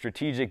those, and we're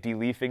strategic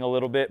de-leafing a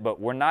little bit,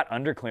 but we're not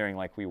underclearing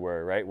like we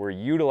were, right? We're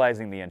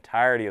utilizing the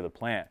entirety of the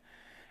plant.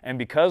 And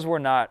because we're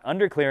not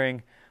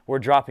underclearing, we're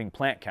dropping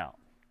plant count,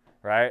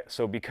 right?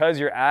 So because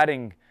you're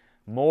adding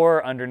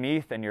more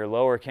underneath and your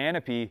lower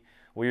canopy,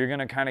 well, you're going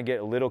to kind of get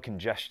a little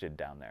congested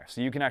down there. So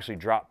you can actually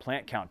drop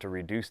plant count to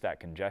reduce that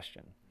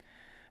congestion.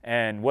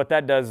 And what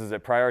that does is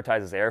it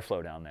prioritizes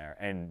airflow down there,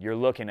 and you're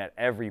looking at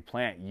every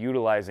plant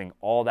utilizing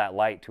all that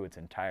light to its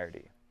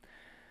entirety.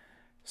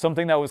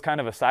 Something that was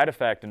kind of a side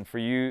effect, and for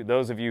you,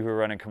 those of you who are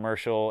running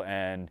commercial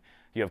and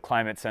you have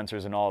climate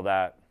sensors and all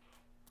that,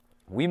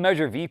 we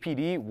measure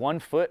VPD 1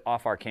 foot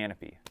off our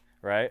canopy,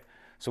 right?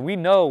 So we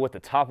know what the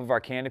top of our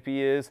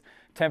canopy is,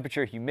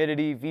 temperature,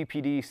 humidity,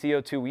 VPD,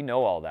 CO2, we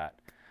know all that.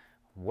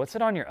 What's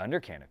it on your under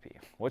canopy?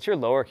 What's your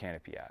lower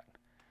canopy at?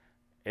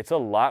 It's a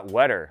lot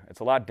wetter, it's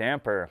a lot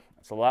damper,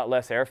 it's a lot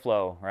less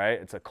airflow, right?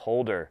 It's a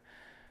colder.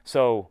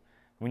 So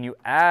when you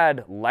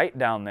add light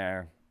down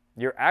there,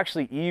 you're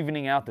actually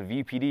evening out the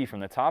VPD from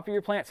the top of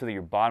your plant to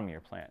your bottom of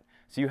your plant.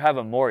 So you have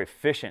a more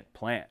efficient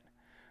plant,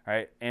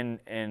 right?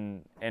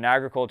 In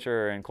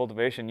agriculture and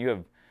cultivation, you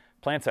have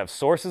plants have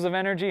sources of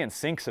energy and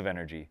sinks of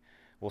energy.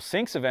 Well,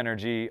 sinks of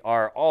energy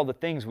are all the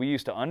things we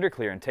used to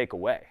underclear and take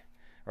away,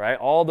 right?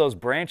 All those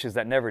branches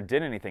that never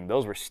did anything,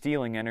 those were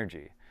stealing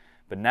energy.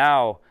 But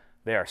now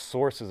they are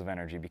sources of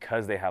energy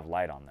because they have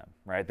light on them,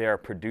 right? They are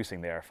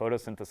producing, they are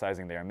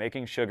photosynthesizing, they are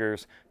making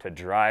sugars to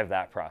drive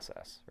that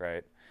process,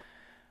 right?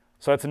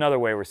 So that's another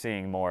way we're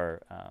seeing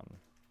more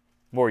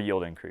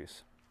yield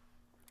increase.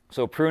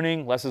 So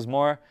pruning, less is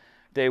more.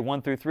 Day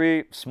 1 through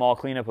 3, small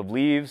cleanup of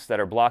leaves that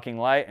are blocking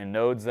light and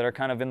nodes that are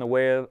kind of in the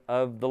way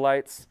of the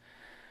lights.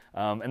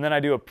 And then I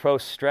do a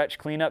post-stretch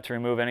cleanup to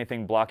remove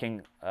anything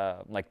blocking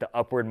like the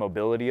upward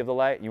mobility of the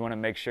light. You want to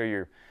make sure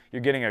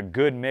you're getting a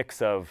good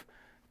mix of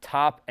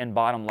top and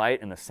bottom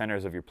light in the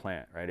centers of your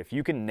plant, right? If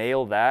you can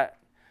nail that,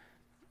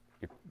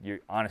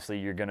 honestly,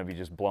 you're going to be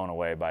just blown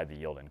away by the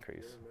yield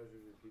increase.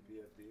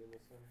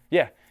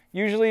 Yeah,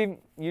 usually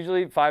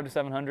 5 to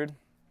 700.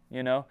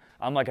 You know,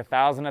 I'm like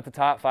 1,000 at the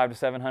top, 5 to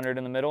 700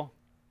 in the middle.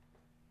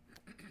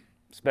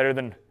 It's better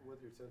than.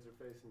 With your sensor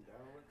facing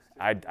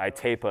downwards? I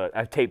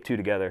tape 2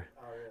 together,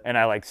 and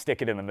I like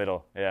stick it in the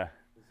middle. Yeah.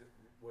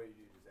 What you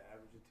just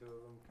average the 2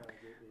 of them, kind of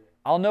get you.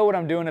 I'll know what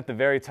I'm doing at the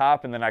very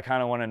top, and then I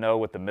kind of want to know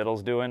what the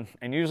middle's doing.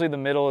 And usually the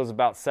middle is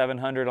about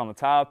 700 on the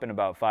top and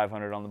about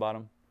 500 on the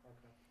bottom.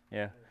 Okay.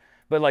 Yeah.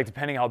 But like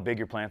depending how big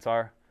your plants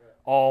are,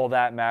 all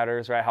that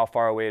matters, right? How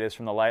far away it is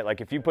from the light. Like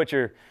if you put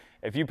your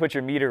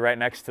meter right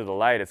next to the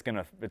light, it's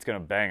gonna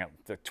bang up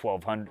to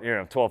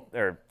 1,200, 12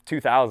 or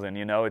 2,000.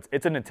 You know,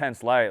 it's an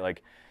intense light.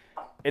 Like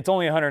it's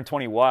only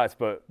 120 watts,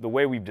 but the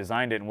way we've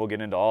designed it, and we'll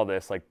get into all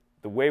this, like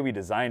the way we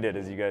designed it,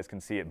 as you guys can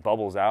see, it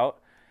bubbles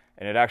out,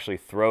 and it actually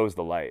throws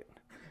the light.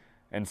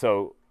 And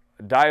so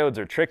diodes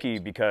are tricky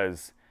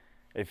because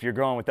if you're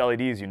going with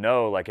LEDs, you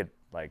know, like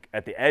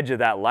at the edge of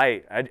that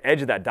light,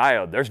 edge of that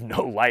diode, there's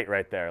no light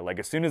right there. Like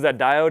as soon as that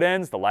diode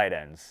ends, the light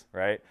ends,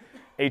 right?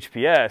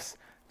 HPS,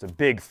 it's a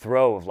big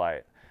throw of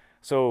light.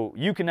 So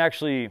you can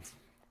actually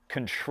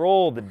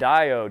control the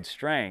diode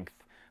strength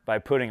by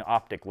putting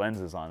optic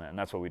lenses on it, and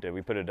that's what we did.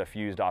 We put a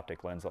diffused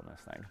optic lens on this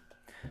thing.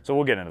 So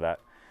we'll get into that.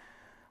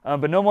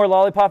 But no more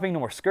lollipopping, no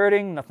more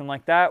skirting, nothing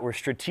like that. We're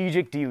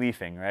strategic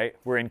de-leafing, right?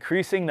 We're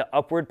increasing the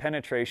upward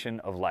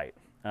penetration of light.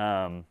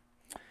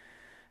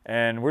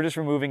 And we're just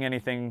removing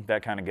anything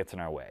that kind of gets in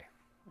our way.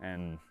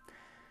 And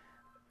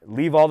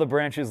leave all the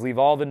branches, leave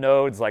all the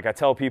nodes. Like I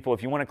tell people,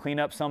 if you want to clean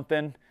up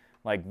something,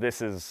 like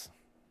this is,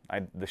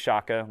 the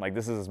shaka, like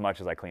this is as much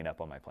as I clean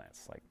up on my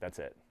plants. Like that's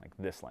it, like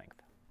this length.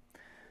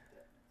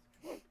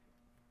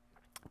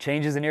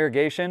 Changes in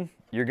irrigation,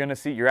 you're going to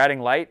see, you're adding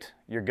light,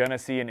 you're going to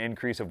see an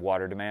increase of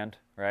water demand,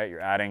 right? You're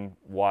adding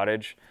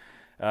wattage.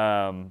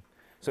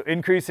 So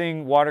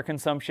increasing water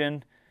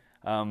consumption.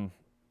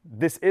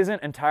 This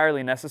isn't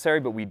entirely necessary,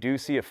 but we do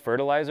see a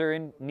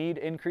fertilizer need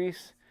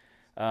increase.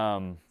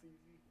 And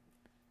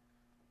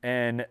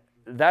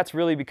that's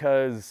really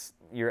because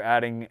you're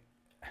adding,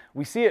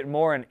 we see it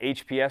more in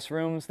HPS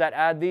rooms that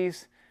add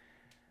these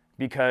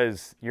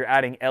because you're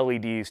adding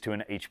LEDs to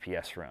an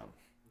HPS room,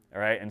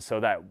 all right? And so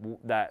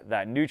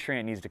that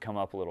nutrient needs to come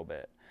up a little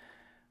bit.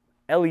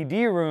 LED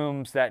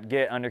rooms that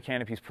get under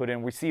canopies put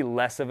in, we see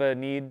less of a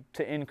need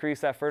to increase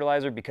that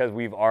fertilizer because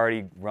we've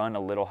already run a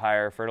little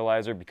higher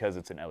fertilizer because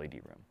it's an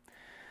LED room.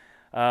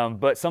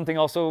 But something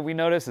also we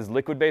notice is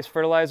liquid-based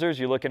fertilizers.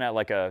 You're looking at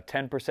like a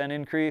 10%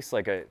 increase,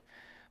 like a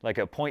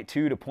 0.2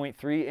 to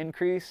 0.3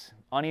 increase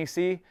on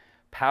EC.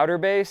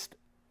 Powder-based,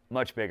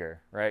 much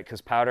bigger, right? Because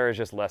powder is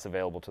just less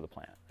available to the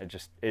plant. It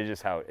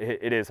is how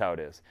it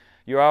is.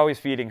 You're always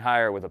feeding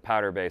higher with a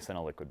powder base than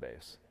a liquid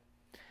base.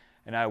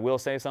 And I will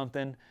say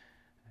something,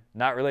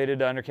 not related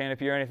to under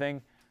canopy or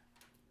anything.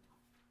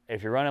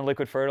 If you're running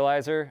liquid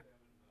fertilizer,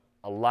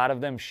 a lot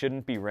of them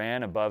shouldn't be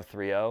ran above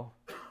 3.0.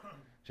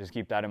 Just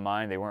keep that in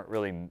mind. They weren't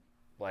really,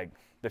 like,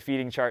 the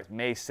feeding chart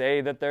may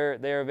say that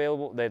they're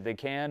available, that they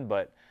can,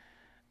 but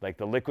like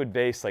the liquid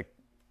base, like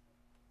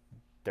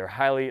they're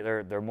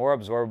more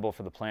absorbable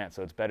for the plant,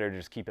 so it's better to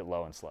just keep it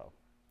low and slow.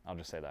 I'll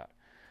just say that.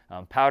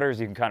 Powders,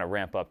 you can kind of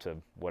ramp up to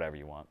whatever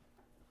you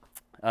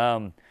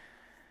want.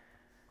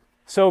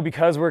 So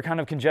because we're kind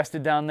of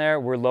congested down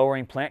there, we're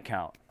lowering plant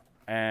count.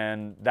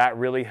 And that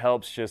really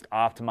helps just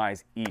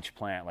optimize each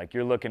plant. Like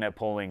you're looking at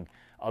pulling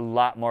a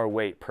lot more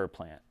weight per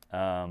plant.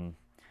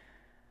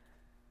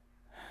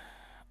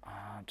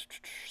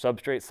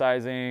 Substrate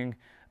sizing.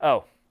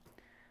 Oh,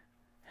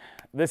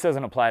 this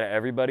doesn't apply to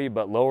everybody,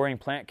 but lowering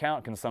plant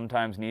count can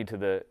sometimes lead to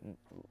the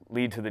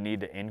need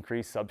to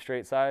increase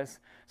substrate size.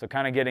 So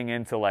kind of getting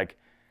into like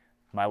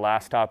my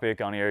last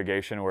topic on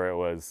irrigation where it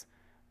was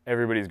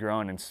everybody's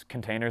growing in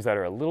containers that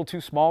are a little too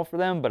small for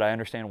them, but I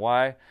understand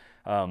why.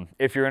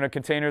 If you're in a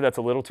container that's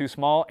a little too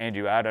small and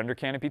you add under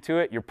canopy to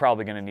it, you're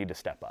probably going to need to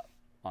step up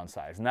on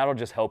size. And that'll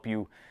just help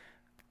you,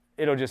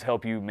 it'll just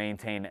help you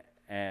maintain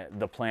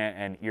the plant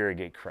and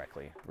irrigate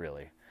correctly,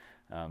 really.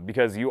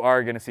 Because you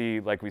are going to see,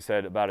 like we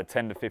said, about a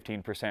 10 to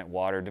 15%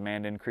 water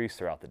demand increase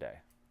throughout the day.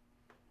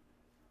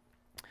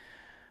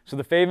 So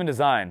the Faven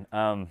design,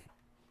 and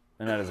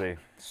that is a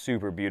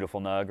super beautiful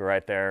nug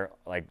right there,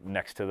 like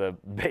next to the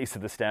base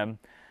of the stem.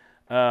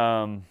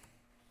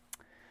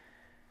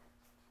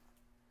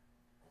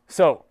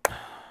 So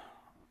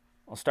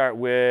I'll start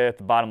with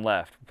the bottom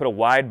left. Put a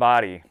wide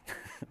body,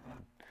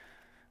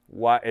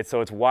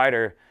 so it's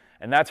wider,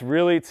 and that's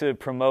really to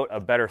promote a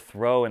better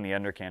throw in the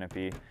under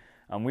canopy.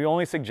 We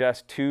only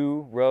suggest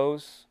 2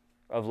 rows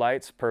of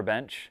lights per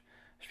bench.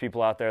 There's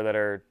people out there that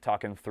are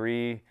talking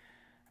 3,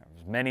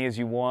 as many as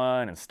you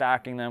want, and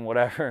stacking them,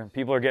 whatever.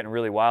 People are getting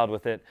really wild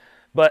with it.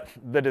 But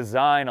the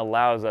design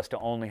allows us to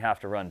only have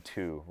to run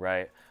 2,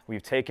 right?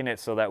 We've taken it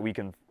so that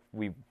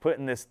we've put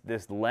in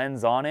this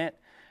lens on it,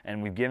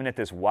 and we've given it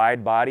this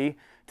wide body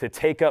to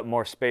take up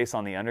more space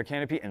on the under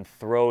canopy and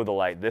throw the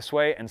light this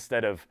way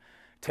instead of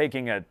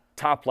taking a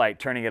top light,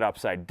 turning it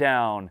upside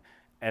down,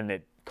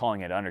 and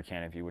calling it under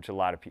canopy, which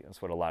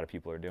that's what a lot of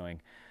people are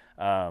doing.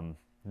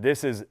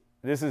 This is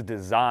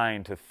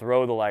designed to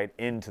throw the light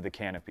into the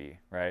canopy,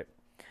 right?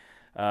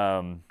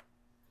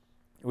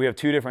 We have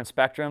 2 different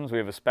spectrums. We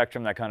have a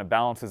spectrum that kind of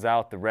balances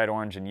out the red,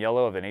 orange, and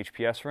yellow of an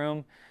HPS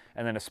room,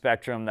 and then a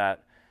spectrum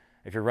that,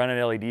 if you're running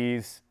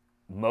LEDs,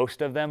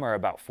 most of them are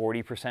about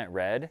 40%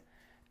 red,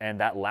 and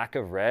that lack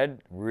of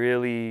red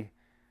really...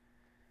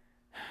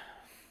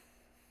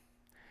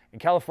 In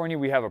California,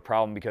 we have a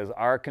problem because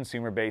our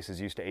consumer base is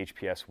used to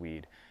HPS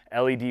weed.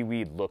 LED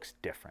weed looks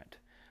different.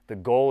 The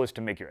goal is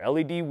to make your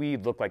LED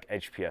weed look like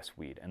HPS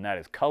weed, and that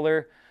is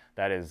color,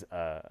 that is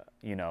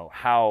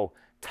how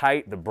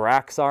tight the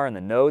bracts are and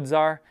the nodes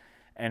are,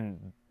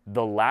 and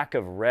the lack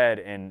of red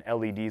in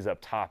LEDs up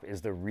top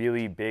is the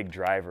really big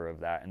driver of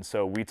that. And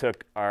so we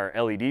took our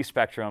LED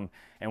spectrum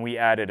and we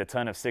added a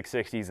ton of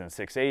 660s and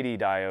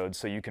 680 diodes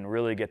so you can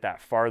really get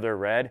that farther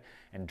red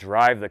and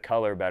drive the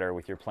color better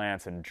with your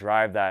plants and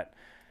drive that,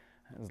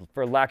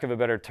 for lack of a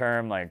better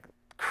term, like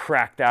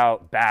cracked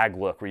out bag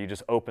look where you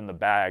just open the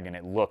bag and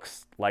it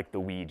looks like the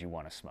weed you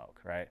want to smoke,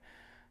 right?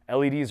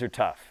 LEDs are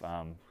tough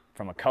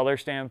from a color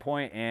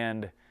standpoint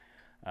and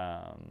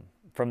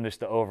from just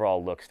the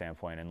overall look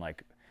standpoint. And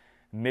like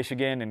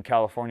Michigan and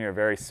California are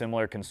very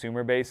similar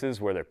consumer bases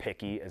where they're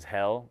picky as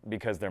hell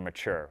because they're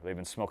mature. They've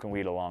been smoking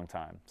weed a long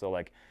time. So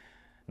like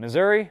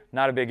Missouri,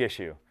 not a big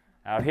issue.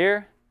 Out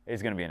here,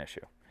 it's going to be an issue.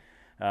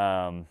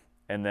 And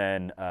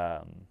then,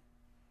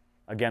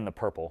 again, the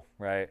purple,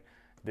 right?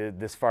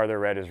 This farther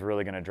red is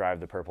really going to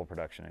drive the purple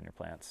production in your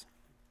plants.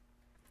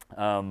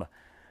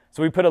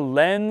 So we put a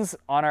lens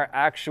on our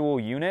actual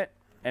unit,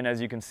 and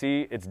as you can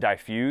see, it's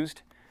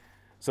diffused.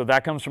 So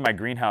that comes from my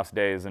greenhouse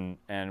days,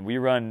 and we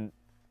run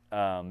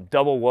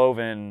double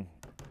woven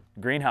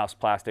greenhouse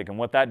plastic, and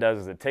what that does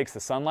is it takes the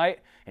sunlight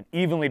and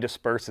evenly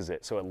disperses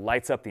it, so it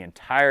lights up the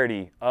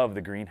entirety of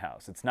the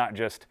greenhouse. It's not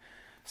just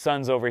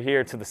sun's over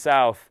here to the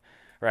south,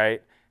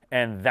 right?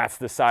 and that's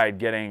the side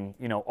getting,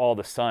 you know, all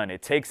the sun.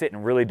 It takes it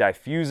and really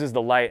diffuses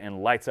the light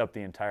and lights up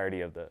the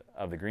entirety of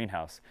the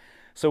greenhouse.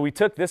 So we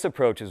took this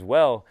approach as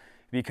well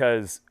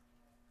because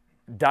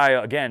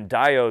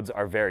diodes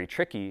are very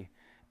tricky,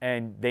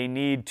 and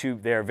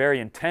they're very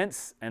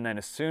intense, and then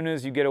as soon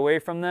as you get away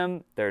from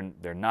them,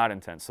 they're not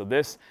intense. So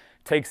this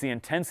takes the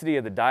intensity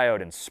of the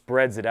diode and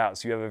spreads it out,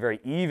 so you have a very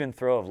even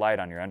throw of light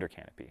on your under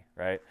canopy,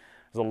 right?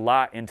 There's a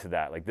lot into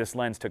that. Like, this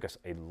lens took us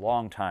a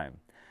long time,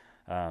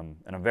 and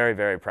I'm very,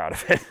 very proud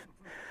of it.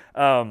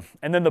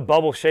 And then the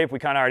bubble shape, we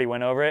kind of already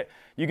went over it.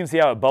 You can see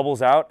how it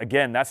bubbles out.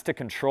 Again, that's to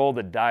control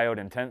the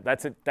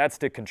diode that's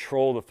to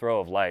control the throw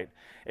of light.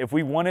 If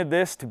we wanted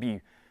this to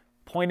be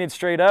pointed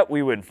straight up,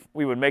 we would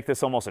make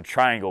this almost a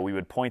triangle. We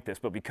would point this,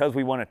 but because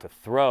we want it to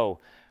throw,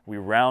 we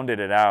rounded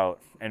it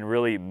out and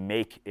really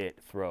make it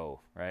throw,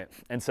 right?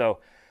 And so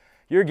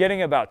you're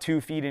getting about 2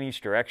 feet in each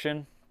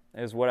direction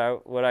is what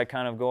I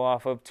kind of go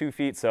off of, 2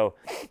 feet. So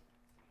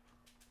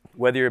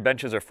whether your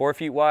benches are 4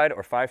 feet wide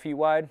or 5 feet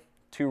wide,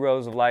 2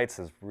 rows of lights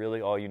is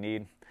really all you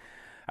need.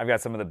 I've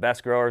got some of the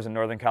best growers in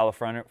Northern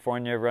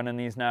California running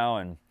these now,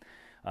 and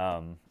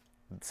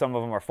some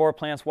of them are 4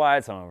 plants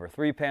wide, some of them are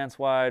 3 plants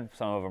wide,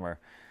 some of them are,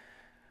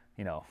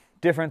 you know,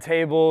 different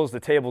tables,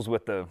 the tables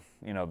with the,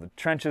 you know, the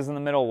trenches in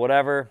the middle,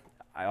 whatever.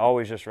 I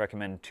always just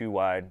recommend 2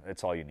 wide.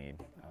 It's all you need.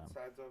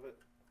 Sides of it,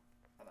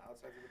 on the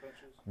outsides of the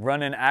benches?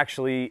 Running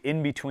actually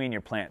in between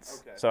your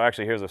plants. Okay. So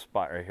actually, here's a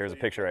spot right here's a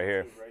picture right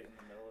here. Right in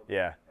the middle of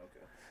Yeah.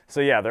 Okay.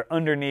 So yeah, they're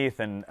underneath,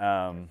 and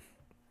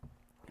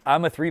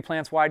I'm a 3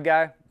 plants wide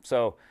guy.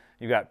 So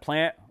you got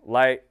plant,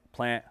 light,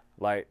 plant,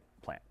 light,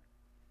 plant.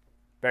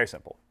 Very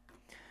simple.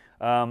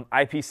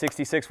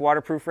 IP66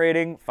 waterproof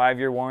rating,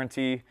 5-year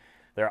warranty.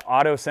 They're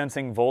auto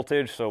sensing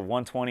voltage, so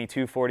 120,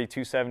 240,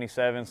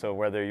 277. So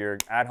whether you're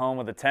at home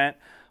with a tent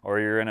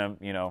or you're in a,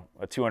 you know,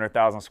 a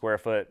 200,000 square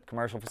foot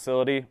commercial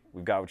facility,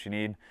 we've got what you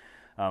need.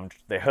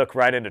 They hook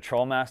right into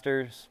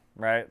Trollmasters,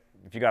 right?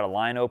 If you got a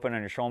line open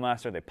on your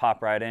Trollmaster, they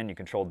pop right in. You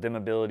control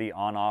dimmability,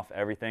 on, off,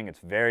 everything. It's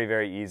very,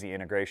 very easy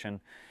integration.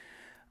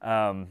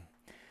 And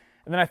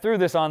then I threw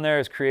this on there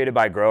as created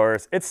by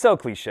growers. It's so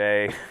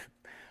cliche.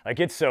 Like,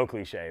 it's so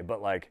cliche,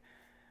 but like,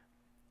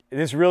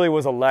 this really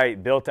was a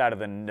light built out of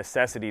the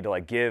necessity to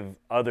like give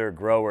other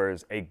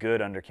growers a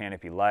good under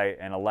canopy light,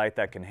 and a light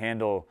that can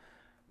handle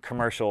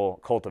commercial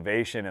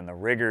cultivation and the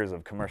rigors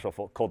of commercial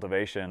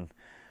cultivation.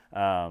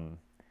 And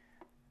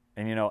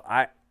you know,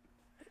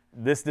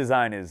 this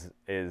design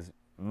is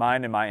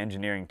mine and my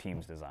engineering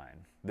team's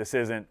design. This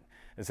isn't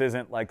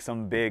like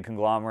some big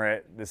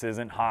conglomerate. This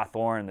isn't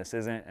Hawthorne. This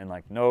isn't, and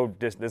like,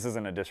 this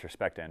isn't a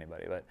disrespect to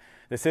anybody, but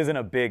this isn't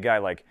a big guy.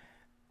 Like,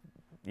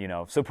 you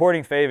know,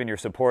 supporting Faven, you're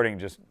supporting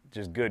just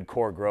good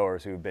core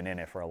growers who've been in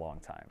it for a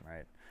long time,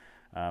 right?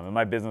 And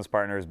my business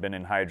partner has been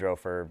in hydro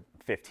for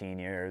 15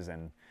 years,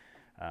 and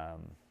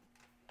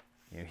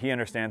you know, he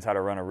understands how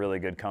to run a really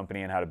good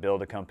company and how to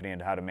build a company and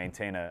how to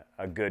maintain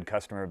a good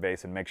customer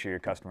base and make sure your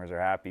customers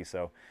are happy.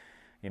 So,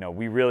 you know,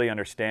 we really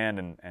understand,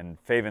 and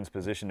Faven's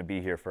positioned to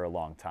be here for a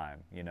long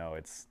time. You know,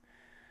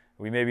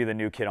 we may be the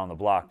new kid on the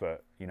block,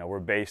 but, you know, we're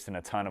based in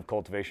a ton of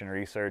cultivation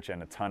research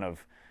and a ton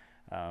of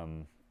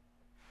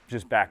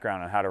just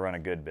background on how to run a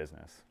good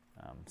business.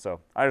 So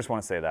I just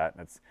want to say that.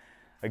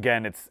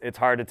 It's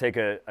hard to take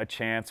a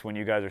chance when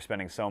you guys are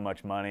spending so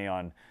much money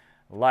on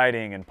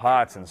lighting and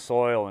pots and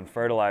soil and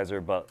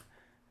fertilizer, but,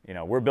 you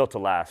know, we're built to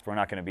last. We're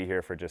not going to be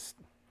here for just,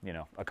 you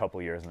know, a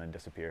couple years and then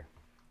disappear.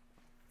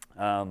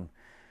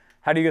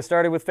 How do you get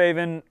started with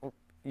Faven?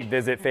 You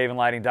visit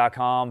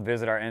favenlighting.com,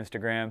 visit our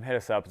Instagram, hit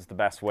us up. It's the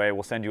best way.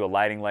 We'll send you a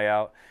lighting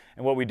layout.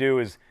 And what we do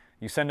is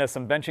you send us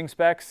some benching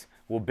specs,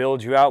 we'll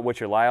build you out what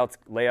your layout's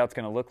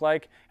going to look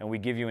like, and we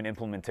give you an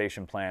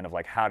implementation plan of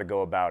like how to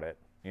go about it.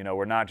 You know,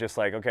 we're not just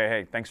like, okay,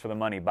 hey, thanks for the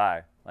money,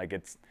 bye. Like,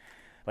 it's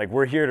like,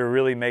 we're here to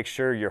really make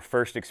sure your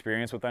first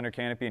experience with under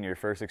canopy and your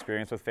first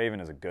experience with Faven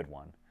is a good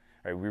one.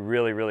 Right? We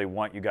really, really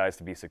want you guys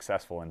to be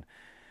successful. And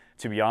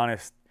to be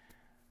honest,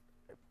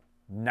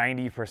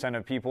 90%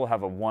 of people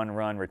have a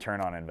 1-run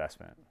return on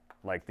investment.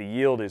 Like, the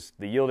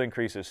yield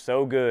increase is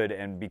so good,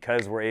 and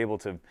because we're able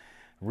to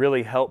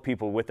really help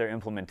people with their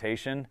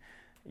implementation,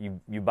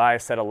 you buy a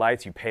set of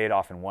lights, you pay it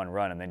off in 1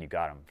 run, and then you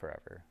got them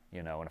forever.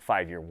 You know, and a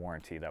 5-year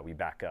warranty that we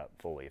back up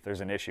fully. If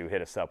there's an issue,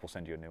 hit us up, we'll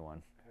send you a new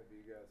one. Have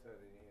you guys had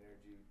any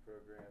energy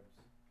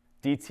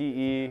programs?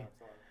 DTE.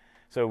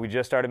 So we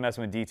just started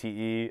messing with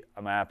DTE.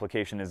 My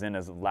application is in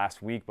as of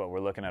last week, but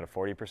we're looking at a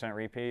 40%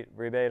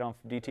 rebate on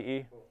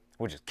DTE,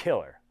 which is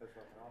killer. That's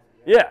fucking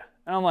awesome. Yeah,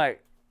 and I'm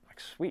like,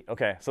 sweet.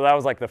 Okay, so that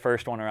was like the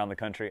first one around the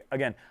country.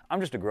 Again, I'm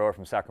just a grower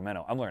from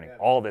Sacramento. I'm learning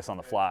all this on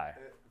the fly.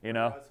 You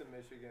know. For us in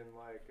Michigan,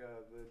 like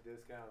the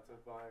discounts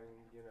of buying,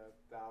 you know,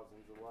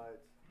 thousands of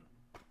lights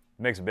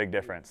makes a big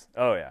difference.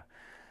 Oh yeah.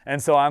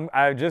 And so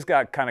I just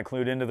got kind of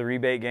clued into the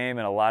rebate game,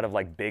 and a lot of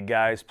like big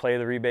guys play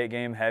the rebate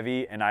game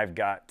heavy, and I've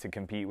got to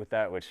compete with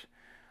that, which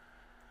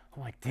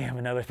I'm like, damn,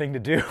 another thing to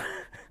do.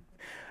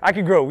 I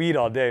can grow weed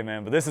all day,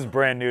 man, but this is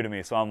brand new to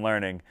me, so I'm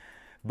learning.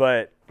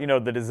 But, you know,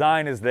 the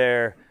design is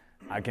there.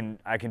 I can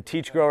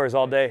teach growers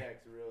all day.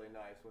 It's really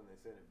nice when they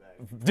send it back.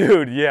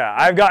 Dude, yeah,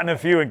 I've gotten a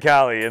few in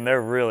Cali, and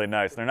they're really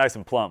nice. They're nice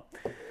and plump.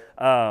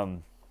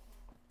 And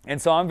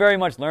so I'm very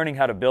much learning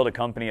how to build a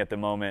company at the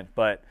moment,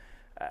 but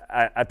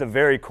at the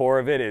very core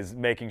of it is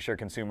making sure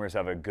consumers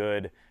have a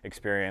good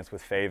experience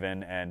with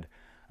Faven. And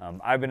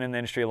I've been in the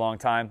industry a long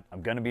time.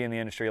 I'm going to be in the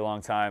industry a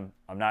long time.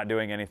 I'm not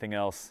doing anything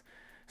else.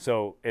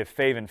 So if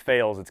Faven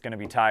fails, it's going to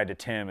be tied to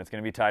Tim. It's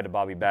going to be tied to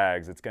Bobby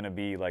Bags. It's going to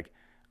be like,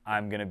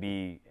 I'm going to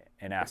be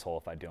an asshole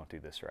if I don't do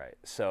this right.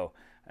 So,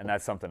 and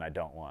that's something I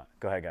don't want.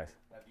 Go ahead, guys.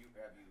 Have you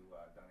done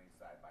any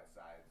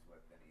side-by-sides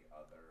with any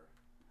other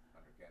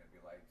under canopy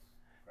lights?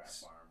 Craft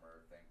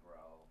Farmer, Think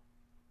Grow?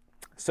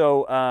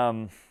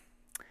 So,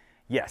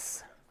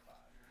 yes.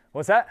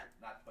 What's that?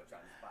 Not to put you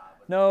on the spot,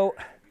 but No.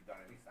 have you done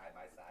any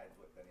side-by-sides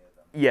with any of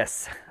them?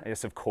 Yes,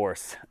 yes, of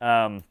course.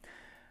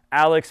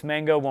 Alex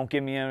Mango won't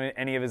give me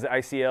any of his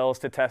ICLs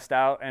to test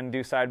out and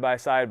do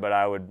side-by-side, but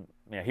I would,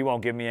 yeah, he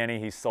won't give me any.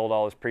 He's sold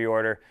all his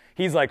pre-order.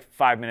 He's like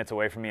 5 minutes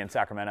away from me in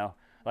Sacramento.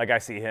 Like I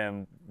see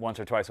him once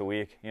or twice a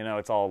week. You know,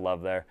 it's all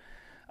love there.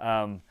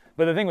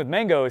 But the thing with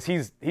Mango is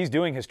he's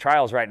doing his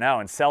trials right now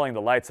and selling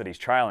the lights that he's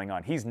trialing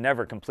on. He's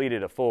never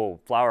completed a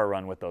full flower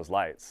run with those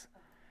lights.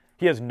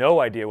 He has no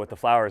idea what the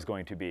flower is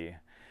going to be.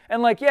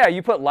 And like, yeah,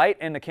 you put light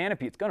in the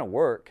canopy, it's going to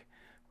work.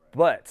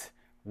 But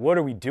what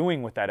are we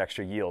doing with that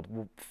extra yield?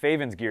 Well,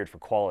 Faven's geared for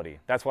quality.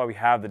 That's why we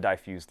have the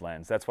diffused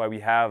lens. That's why we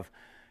have,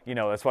 you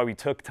know, that's why we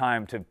took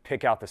time to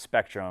pick out the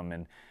spectrum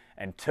and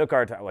took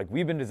our time. Like,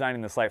 we've been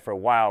designing this light for a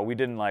while. We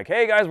didn't like,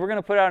 hey guys, we're going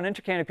to put out an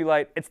intercanopy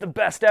light. It's the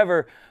best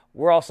ever.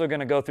 We're also going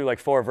to go through like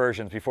 4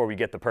 versions before we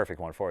get the perfect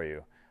one for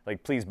you.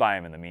 Like, please buy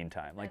them in the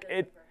meantime. Like,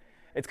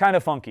 it's kind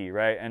of funky,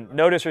 right? And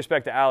no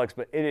disrespect to Alex,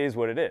 but it is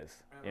what it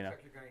is. And You know? it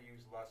looks like you're going to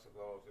use less of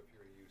those if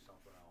you're going to use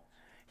something else.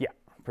 Yeah,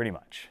 pretty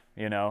much.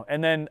 You know,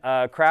 and then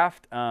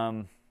Kraft,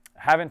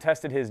 haven't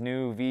tested his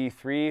new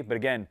V3, but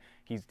again,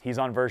 he's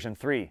on version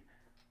 3.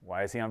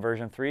 Why is he on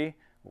version 3?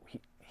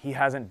 He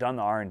hasn't done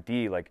the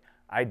R&D. Like,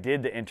 I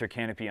did the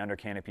intercanopy, under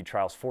canopy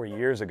trials 4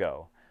 years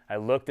ago. I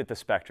looked at the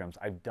spectrums.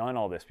 I've done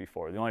all this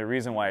before. The only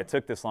reason why it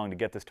took this long to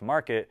get this to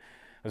market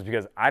was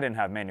because I didn't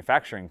have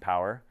manufacturing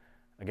power.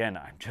 Again,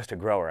 I'm just a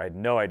grower. I had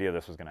no idea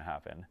this was going to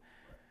happen.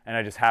 And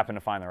I just happened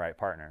to find the right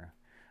partner.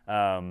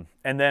 And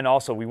then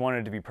also, we wanted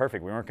it to be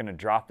perfect. We weren't going to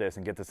drop this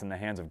and get this in the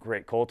hands of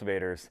great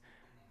cultivators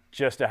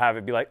just to have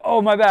it be like,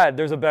 oh, my bad,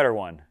 there's a better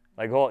one.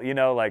 Like, well, you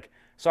know, like,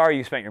 sorry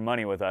you spent your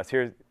money with us.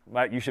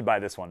 You should buy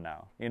this one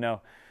now, you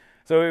know?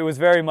 So it was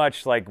very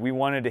much like we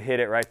wanted to hit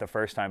it right the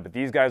first time, but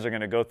these guys are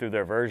going to go through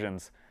their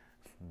versions.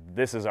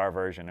 This is our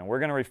version, and we're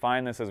going to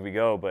refine this as we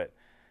go, but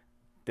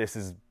this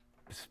is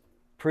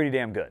pretty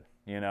damn good,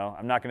 you know?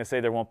 I'm not going to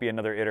say there won't be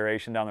another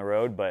iteration down the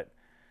road, but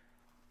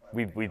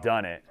we've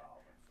done it.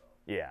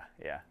 Yeah,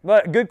 yeah.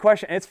 But good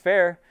question. It's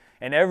fair,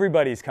 and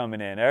everybody's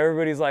coming in.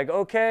 Everybody's like,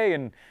 okay,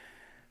 and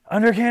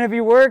under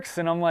canopy works,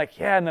 and I'm like,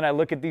 yeah. And then I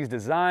look at these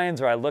designs,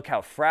 or I look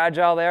how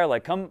fragile they are.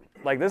 Like,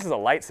 this is a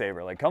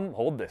lightsaber. Like, come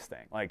hold this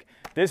thing. Like,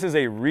 this is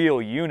a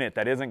real unit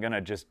that isn't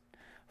gonna just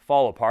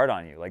fall apart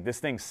on you. Like, this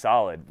thing's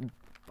solid.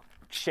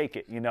 Shake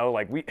it, you know.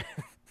 Like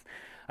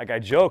like I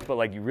joke, but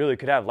like you really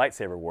could have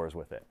lightsaber wars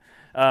with it.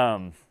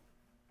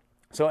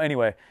 So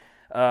anyway,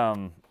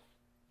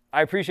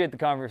 I appreciate the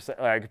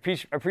conversation. I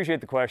appreciate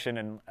the question,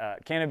 and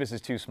cannabis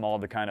is too small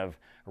to kind of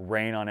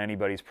rain on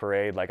anybody's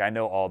parade. Like, I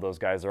know all those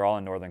guys. They're all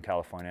in Northern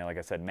California. Like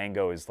I said,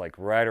 Mango is like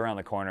right around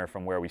the corner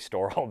from where we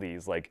store all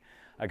these. Like,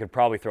 I could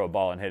probably throw a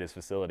ball and hit his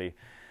facility.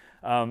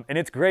 And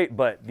it's great,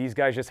 but these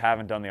guys just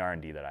haven't done the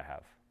R&D that I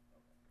have.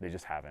 They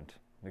just haven't,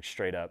 like,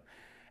 straight up.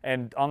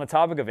 And on the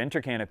topic of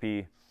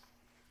intercanopy,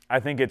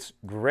 I think it's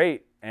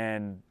great.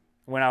 And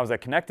when I was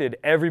at Connected,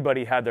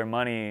 everybody had their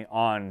money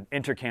on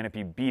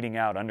intercanopy beating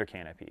out under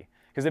canopy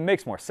because it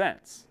makes more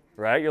sense,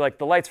 right? You're like,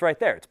 the light's right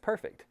there. It's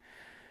perfect.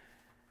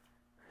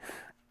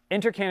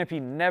 Intercanopy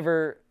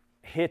never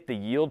hit the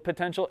yield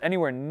potential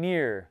anywhere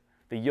near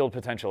the yield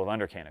potential of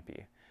under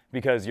canopy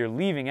because you're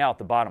leaving out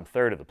the bottom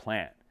third of the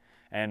plant.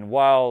 And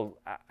while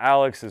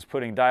Alex is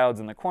putting diodes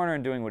in the corner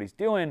and doing what he's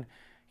doing,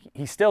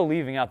 he's still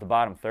leaving out the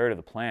bottom third of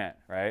the plant,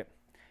 right?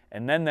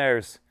 And then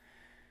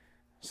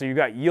so you've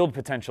got yield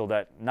potential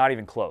that not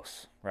even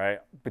close, right,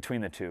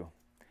 between the two.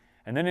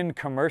 And then in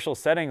commercial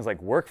settings, like,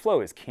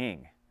 workflow is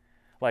king.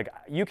 Like,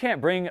 you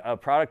can't bring a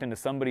product into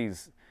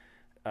somebody's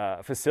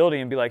facility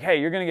and be like, hey,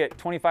 you're going to get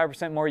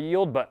 25% more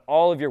yield, but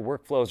all of your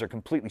workflows are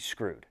completely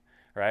screwed,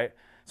 right?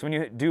 So when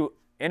you do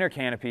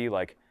intercanopy,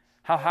 like,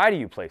 how high do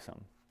you place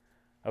them?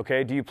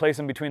 Okay, do you place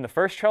them between the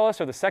first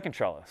trellis or the second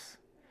trellis?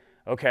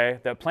 Okay,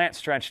 that plant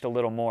stretched a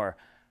little more.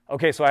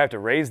 Okay, so I have to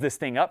raise this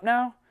thing up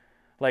now?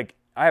 Like,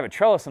 I have a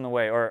trellis in the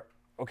way, or,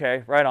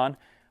 okay, right on.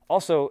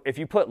 Also, if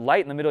you put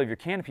light in the middle of your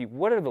canopy,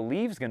 what are the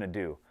leaves going to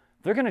do?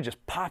 They're going to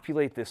just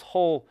populate this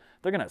whole,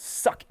 they're going to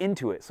suck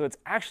into it. So it's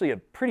actually a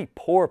pretty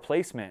poor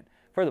placement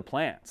for the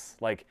plants.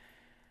 Like,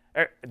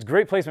 it's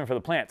great placement for the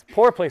plants,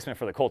 poor placement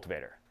for the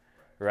cultivator,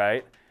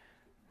 right?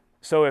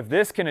 So if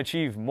this can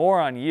achieve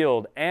more on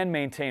yield and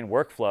maintain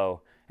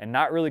workflow and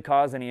not really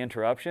cause any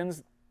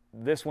interruptions,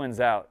 this wins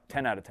out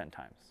 10 out of 10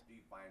 times. Do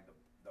you find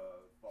the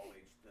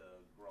foliage to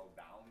grow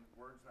down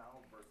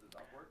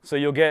So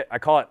you'll get, I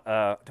call it, do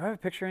I have a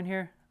picture in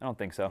here? I don't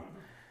think so.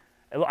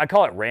 I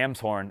call it ram's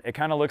horn. It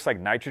kind of looks like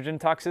nitrogen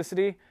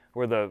toxicity,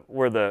 where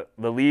the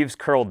leaves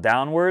curl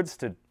downwards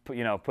to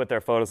put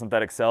their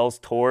photosynthetic cells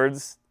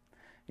towards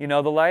the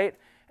light,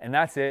 and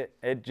that's it.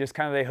 It just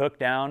kind of, they hook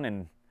down,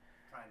 and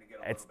Trying to get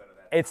a little bit of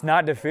that. it's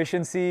not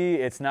deficiency,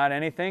 it's not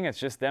anything. It's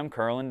just them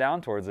curling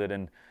down towards it.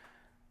 And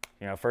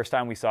first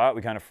time we saw it,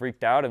 we kind of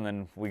freaked out, and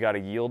then we got a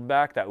yield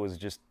back that was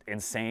just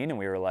insane, and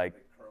we were like,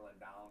 Curling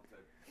down to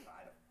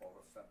try to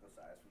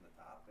photosynthesize from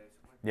the top,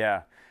 basically.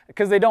 yeah,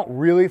 because they don't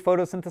really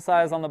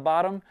photosynthesize on the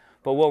bottom,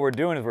 but what we're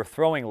doing is we're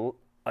throwing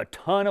a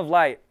ton of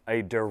light,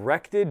 a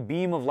directed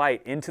beam of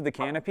light into the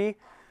canopy.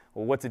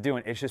 Well, what's it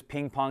doing? It's just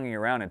ping-ponging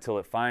around until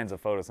it finds a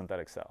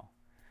photosynthetic cell.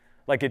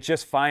 Like, it's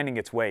just finding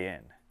its way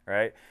in,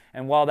 right?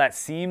 And while that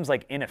seems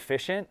like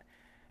inefficient,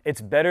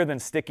 it's better than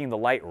sticking the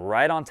light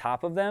right on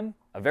top of them,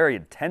 a very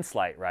intense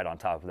light right on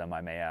top of them,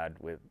 I may add.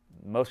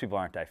 Most people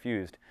aren't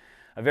diffused.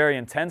 A very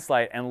intense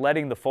light, and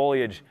letting the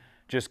foliage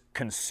just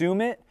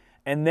consume it,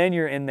 and then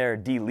you're in there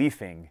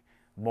de-leafing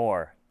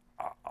more.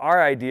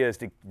 Our idea is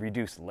to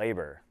reduce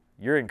labor.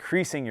 You're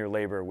increasing your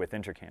labor with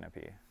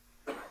intercanopy.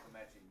 You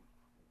mentioned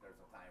there's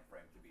a time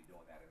frame to be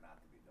doing that and not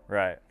to be doing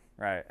Right,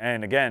 right.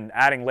 And again,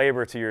 adding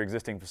labor to your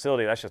existing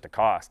facility, that's just a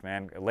cost,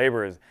 man.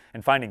 Labor is,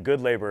 and finding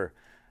good labor.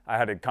 I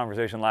had a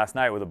conversation last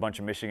night with a bunch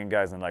of Michigan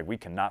guys, and like, we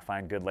cannot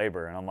find good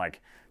labor. And I'm like,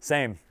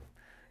 same.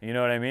 You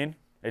know what I mean?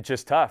 It's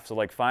just tough. So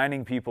like,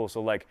 finding people,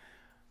 so like,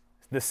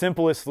 the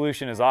simplest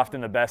solution is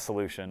often the best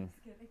solution.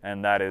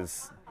 And that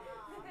is,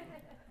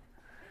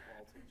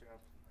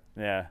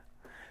 yeah.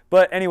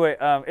 But anyway,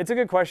 it's a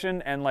good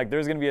question, and like,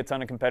 there's going to be a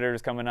ton of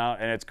competitors coming out,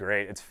 and it's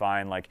great. It's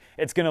fine. Like,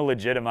 it's going to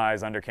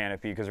legitimize under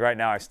canopy, because right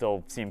now I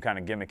still seem kind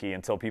of gimmicky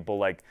until people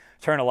like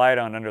turn a light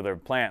on under their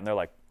plant, and they're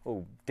like,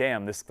 oh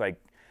damn, this like,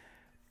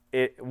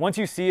 it. Once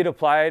you see it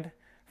applied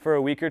for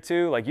a week or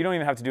two, like, you don't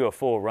even have to do a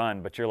full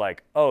run, but you're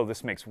like, oh,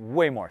 this makes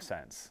way more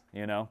sense,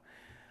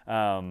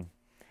 And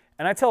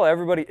I tell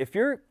everybody, if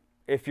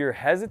you're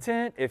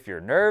hesitant, if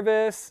you're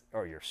nervous,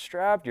 or you're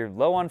strapped, you're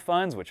low on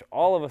funds, which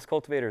all of us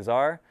cultivators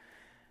are,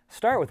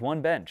 start with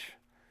one bench.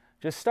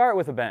 Just start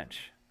with a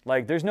bench.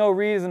 Like, there's no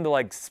reason to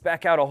like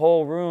spec out a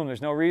whole room.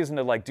 There's no reason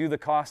to like do the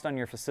cost on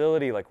your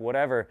facility, like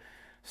whatever.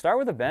 Start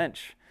with a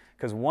bench,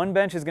 because one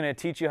bench is going to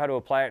teach you how to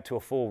apply it to a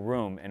full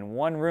room, and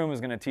one room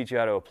is going to teach you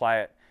how to apply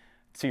it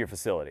to your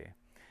facility.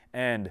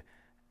 And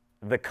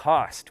the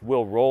cost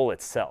will roll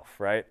itself,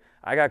 right?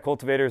 I got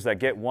cultivators that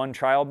get one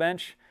trial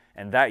bench,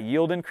 and that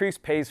yield increase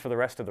pays for the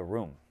rest of the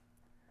room.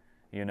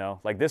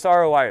 Like, this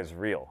ROI is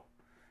real.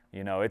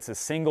 It's a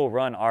single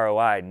run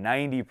ROI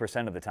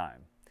 90% of the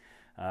time.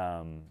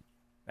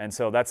 And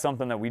so that's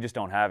something that we just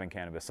don't have in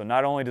cannabis. So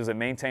not only does it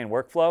maintain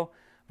workflow,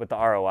 but the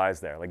ROI is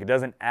there. Like, it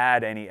doesn't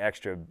add any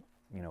extra,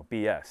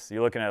 BS.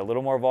 You're looking at a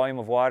little more volume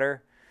of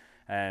water,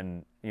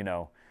 and,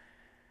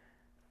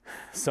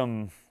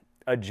 some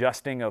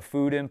adjusting of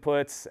food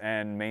inputs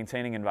and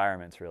maintaining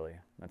environments, really.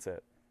 That's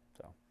it.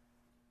 So.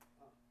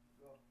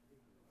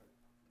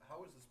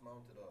 How is this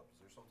mounted up? Is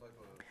there some type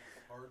of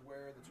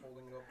hardware that's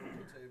holding it up to the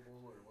table,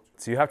 or what's going on?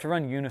 So you have to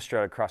run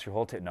Unistrut across your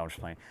whole table. No, I'm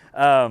just playing.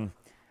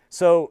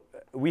 So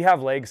we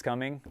have legs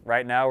coming.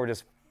 Right now we're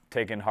just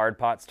taking hard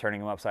pots,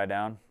 turning them upside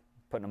down,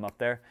 putting them up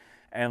there.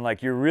 And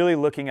like, you're really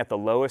looking at the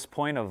lowest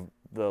point of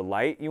the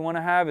light you want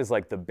to have is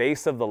like the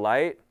base of the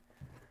light.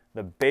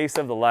 The base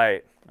of the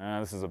light.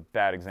 This is a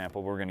bad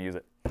example, but we're going to use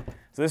it.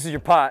 So this is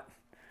your pot.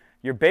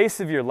 Your base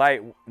of your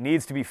light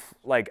needs to be,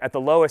 like, at the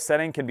lowest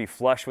setting, can be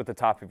flush with the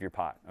top of your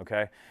pot,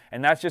 okay?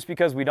 And that's just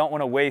because we don't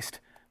want to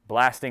waste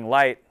blasting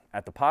light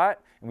at the pot,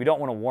 and we don't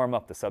want to warm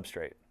up the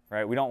substrate,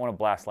 right? We don't want to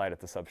blast light at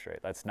the substrate.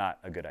 That's not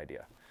a good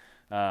idea.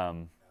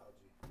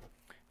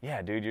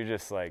 Yeah, dude, you're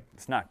just like,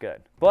 it's not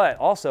good. But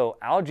also,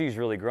 algae is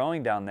really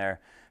growing down there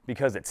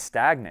because it's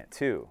stagnant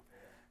too.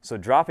 So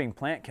dropping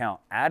plant count,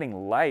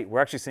 adding light,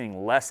 we're actually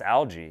seeing less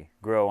algae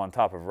grow on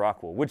top of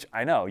rock wool, which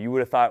I know you would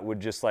have thought would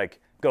just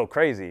like go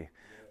crazy,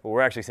 but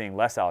we're actually seeing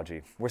less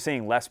algae. We're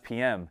seeing less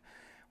PM.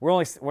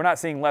 We're not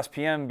seeing less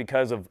PM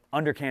because of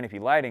under canopy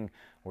lighting.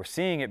 We're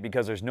seeing it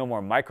because there's no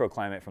more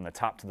microclimate from the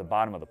top to the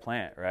bottom of the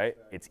plant, right?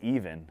 It's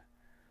even,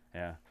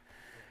 yeah.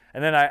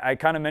 And then I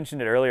kind of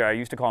mentioned it earlier. I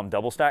used to call them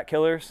double stack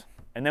killers,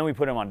 and then we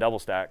put them on double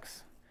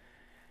stacks.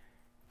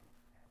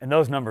 And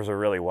those numbers are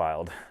really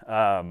wild.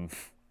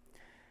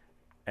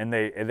 And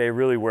they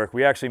really work.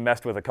 We actually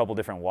messed with a couple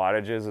different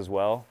wattages as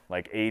well,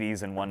 like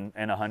 80s and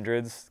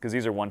 100s, because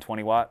these are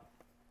 120 watt.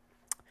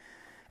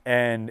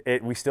 And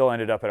we still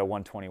ended up at a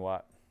 120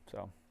 watt.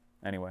 So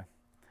anyway,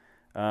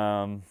 yeah.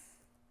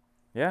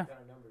 What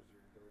kind of numbers are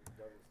you doing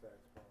double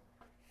stacks from?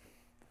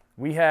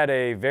 We had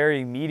a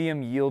very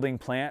medium yielding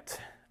plant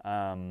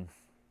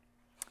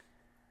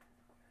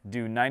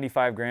do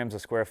 95 grams a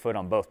square foot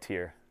on both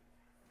tier.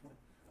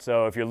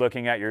 So if you're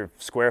looking at your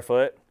square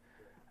foot,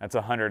 that's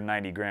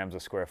 190 grams a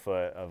square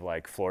foot of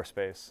like floor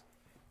space.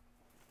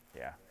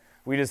 Yeah.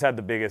 We just had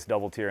the biggest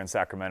double tier in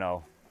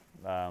Sacramento,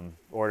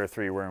 order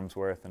 3 worms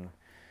worth. And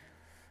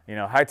You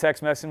know, High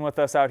Tech's messing with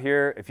us out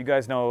here. If you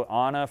guys know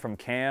Anna from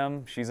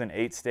Cam, she's in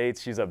 8 states.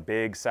 She's a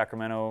big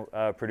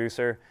Sacramento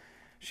producer.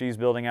 She's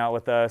building out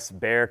with us.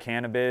 Bear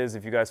Cannabis,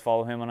 if you guys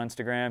follow him on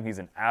Instagram, he's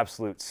an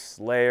absolute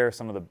slayer.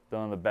 One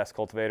of the best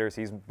cultivators.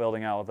 He's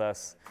building out with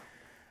us.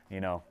 You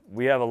know,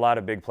 we have a lot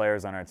of big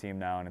players on our team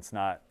now, and it's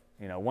not,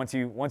 you know, once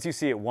you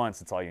see it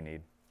once, it's all you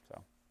need.